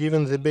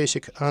 given the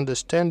basic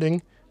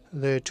understanding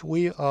that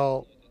we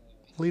are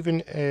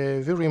living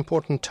a very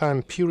important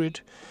time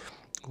period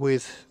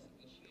with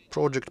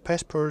project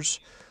passports,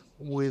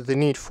 with the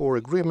need for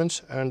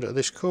agreements and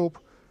the scope,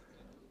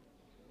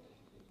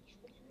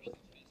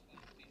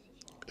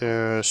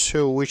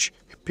 so which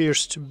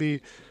appears to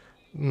be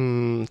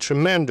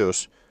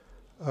tremendous,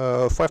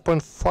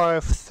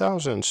 5.5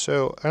 thousand.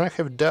 So, and I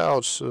have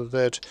doubts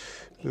that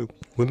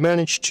we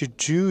managed to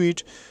do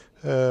it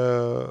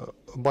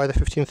by the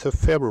 15th of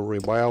February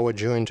by our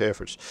joint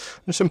efforts.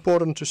 It's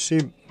important to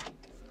see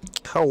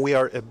how we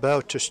are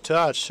about to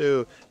start,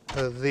 so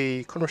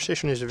the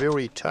conversation is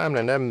very timely,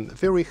 and I'm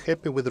very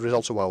happy with the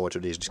results of our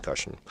today's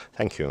discussion.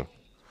 Thank you.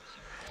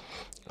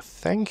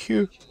 Thank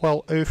you.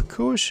 Well, of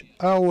course,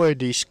 our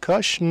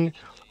discussion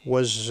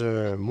was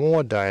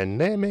more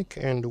dynamic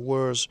and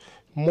was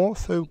more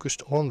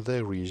focused on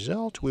the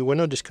result. We were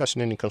not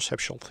discussing any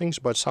conceptual things,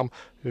 but some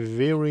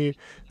very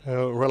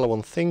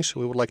relevant things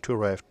we would like to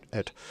arrive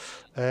at.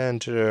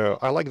 And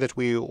I like that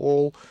we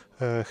all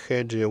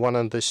had one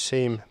and the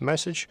same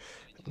message,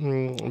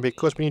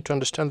 because we need to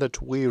understand that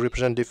we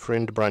represent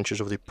different branches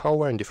of the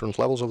power and different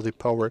levels of the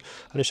power,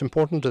 and it's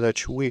important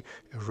that we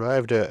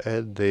arrived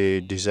at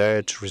the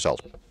desired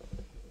result.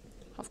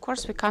 Of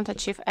course, we can't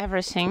achieve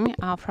everything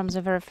from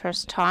the very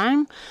first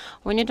time.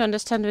 We need to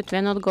understand that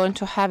we're not going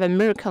to have a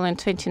miracle in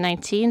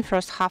 2019.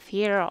 First half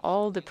year,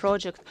 all the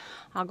projects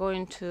are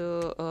going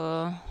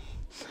to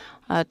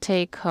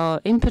take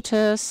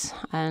impetus,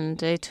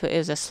 and it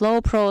is a slow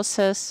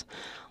process.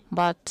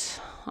 But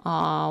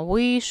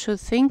we should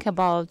think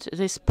about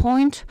this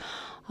point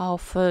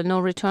of no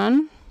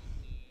return.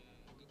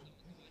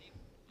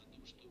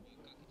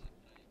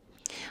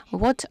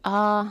 What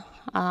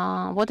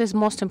is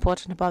most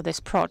important about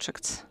these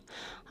projects?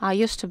 I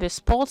used to be a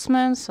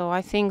sportsman, so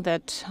I think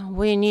that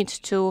we need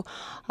to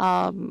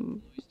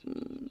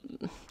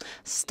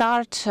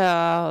start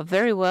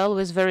very well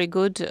with very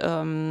good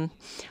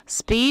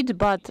speed,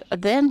 but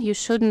then you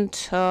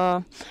shouldn't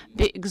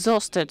be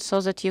exhausted so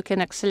that you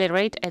can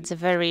accelerate at the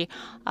very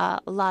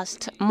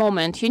last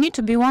moment. You need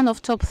to be one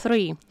of top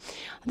three.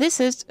 This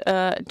is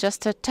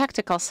just a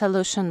tactical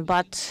solution,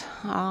 but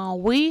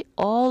we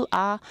all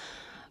are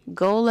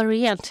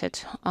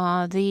goal-oriented.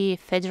 The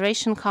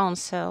Federation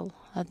Council,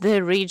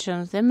 the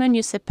regions, the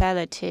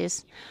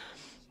municipalities,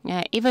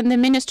 even the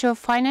Ministry of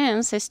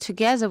Finance is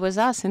together with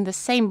us in the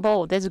same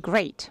boat. That's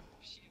great.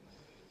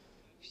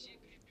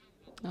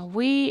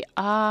 We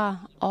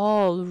are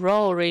all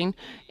rowing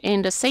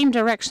in the same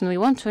direction. We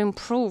want to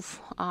improve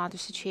the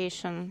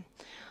situation.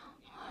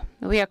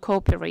 We are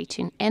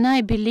cooperating, and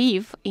I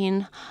believe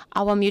in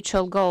our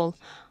mutual goal.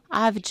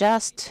 I've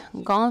just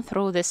gone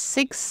through the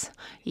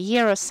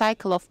 6-year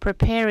cycle of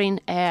preparing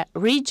a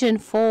region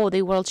for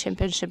the World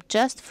Championship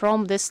just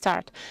from the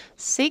start.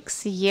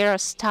 6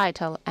 years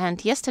title.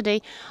 And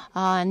yesterday,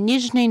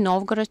 Nizhny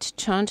Novgorod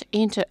turned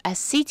into a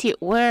city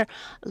where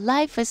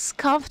life is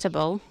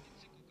comfortable.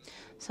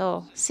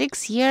 So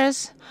 6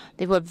 years,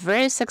 they were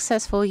very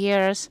successful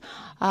years.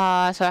 So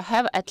I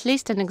have at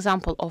least an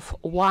example of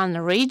one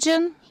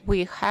region.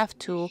 We have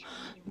to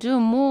do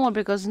more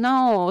because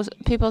now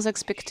people's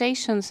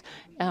expectations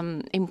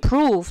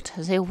improved.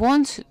 They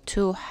want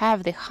to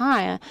have the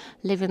higher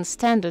living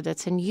standard.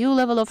 That's a new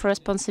level of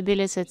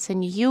responsibility. It's a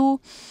new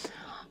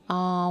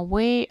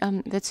way.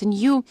 That's a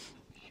new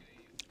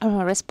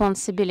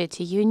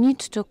responsibility. You need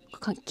to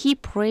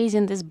keep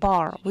raising this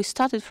bar. We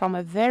started from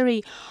a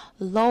very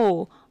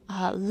low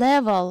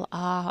level.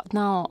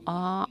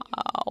 Now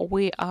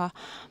we are.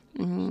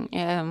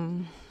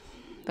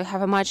 We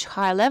have a much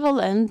higher level,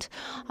 and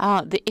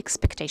the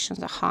expectations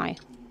are high.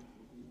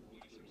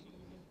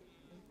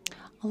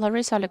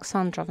 Larissa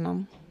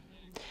Alexandrovna,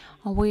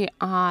 we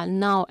are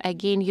now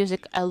again using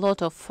a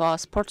lot of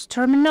sports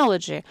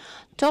terminology.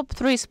 Top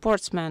 3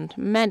 sportsmen,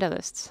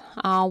 medalists.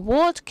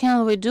 What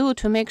can we do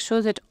to make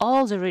sure that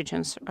all the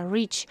regions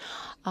reach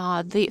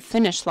the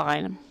finish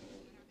line?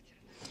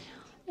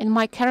 In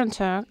my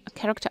character,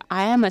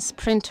 I am a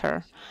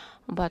sprinter.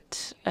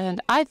 And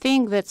I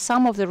think that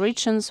some of the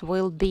regions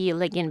will be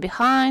lagging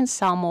behind,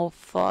 some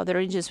of the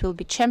regions will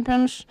be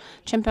champions.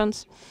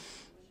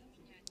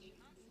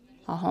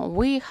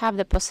 We have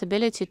the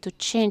possibility to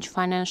change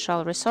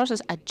financial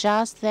resources,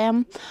 adjust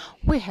them.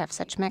 We have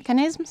such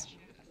mechanisms,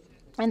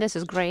 and this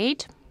is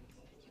great.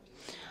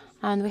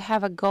 And we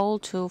have a goal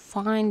to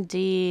find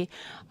the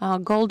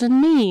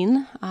golden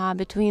mean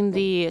between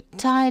the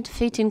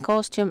tight-fitting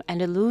costume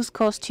and a loose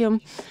costume.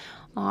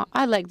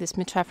 I like this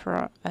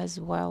metaphor as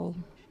well.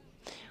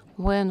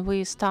 When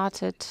we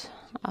started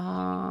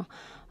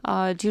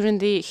during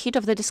the heat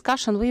of the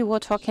discussion, we were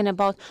talking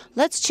about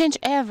let's change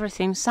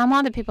everything. Some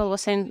other people were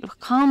saying,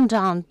 calm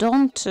down,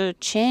 don't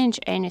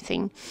change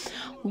anything.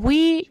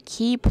 We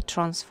keep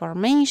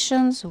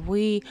transformations.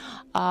 We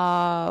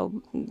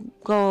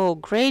go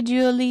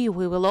gradually.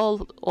 We will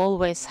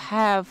always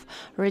have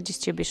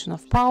redistribution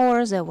of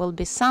powers. There will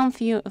be some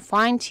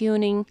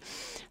fine-tuning.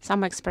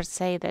 Some experts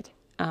say that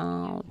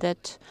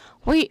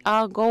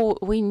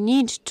we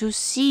need to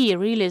see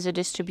really the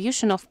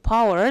distribution of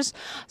powers.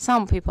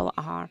 Some people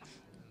are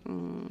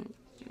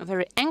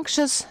very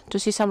anxious to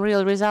see some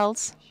real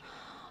results.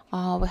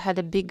 We had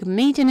a big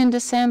meeting in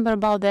December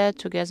about that,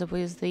 together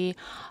with the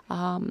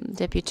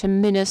deputy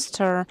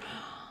minister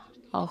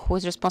who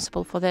is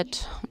responsible for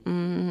that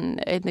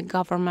in the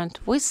government.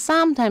 We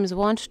sometimes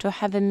want to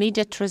have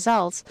immediate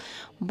results,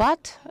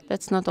 but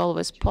that's not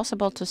always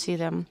possible to see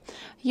them.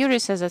 Yuri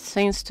says that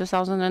since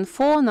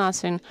 2004,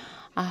 nothing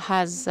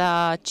has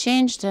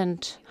changed,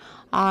 and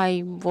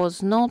I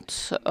was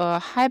not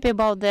happy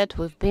about that.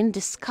 We've been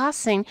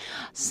discussing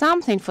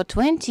something for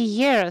 20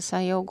 years.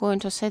 Are you going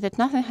to say that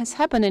nothing has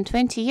happened in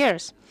 20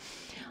 years?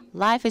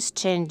 Life is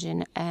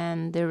changing,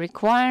 and the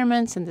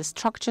requirements and the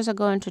structures are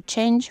going to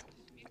change.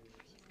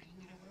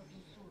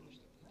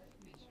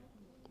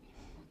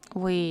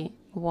 We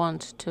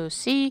want to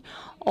see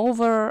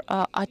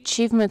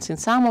achievements in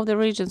some of the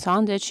regions,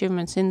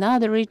 underachievements in the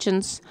other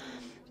regions,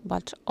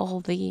 but all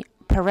the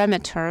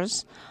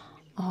parameters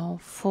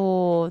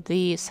for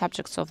the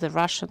subjects of the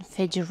Russian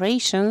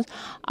Federation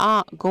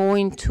are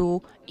going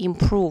to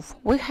improve.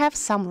 We have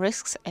some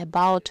risks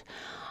about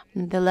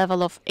the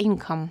level of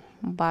income,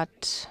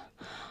 but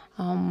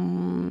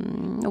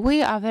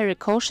we are very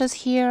cautious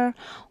here.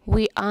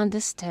 We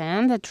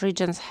understand that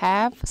regions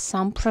have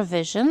some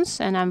provisions,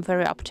 and I'm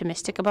very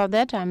optimistic about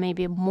that. I may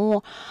be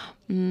more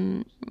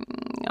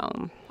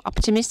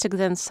optimistic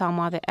than some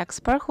other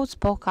expert who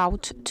spoke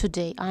out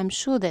today. I'm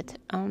sure that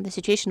the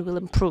situation will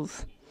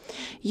improve.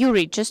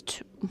 Yuri,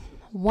 just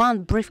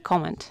one brief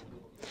comment.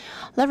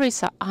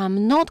 Larissa,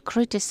 I'm not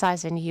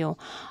criticizing you.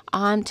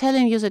 I'm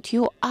telling you that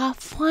you are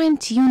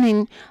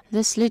fine-tuning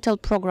these little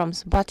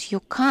programs, but you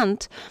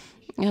can't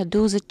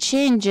do the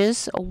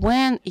changes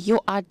when you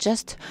are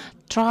just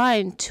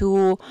trying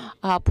to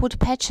put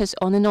patches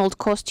on an old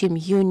costume.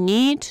 You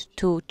need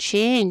to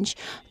change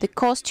the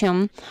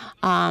costume,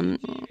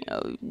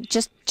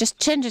 just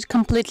change it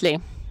completely.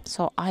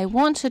 So I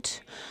wanted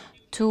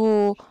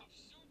to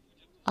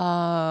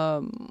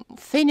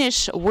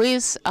finish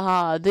with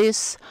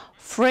this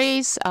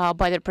phrase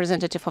by the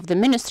representative of the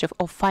Ministry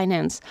of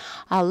Finance.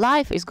 Our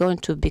life is going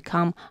to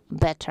become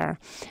better.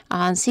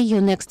 And see you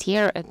next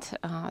year at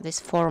this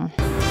forum.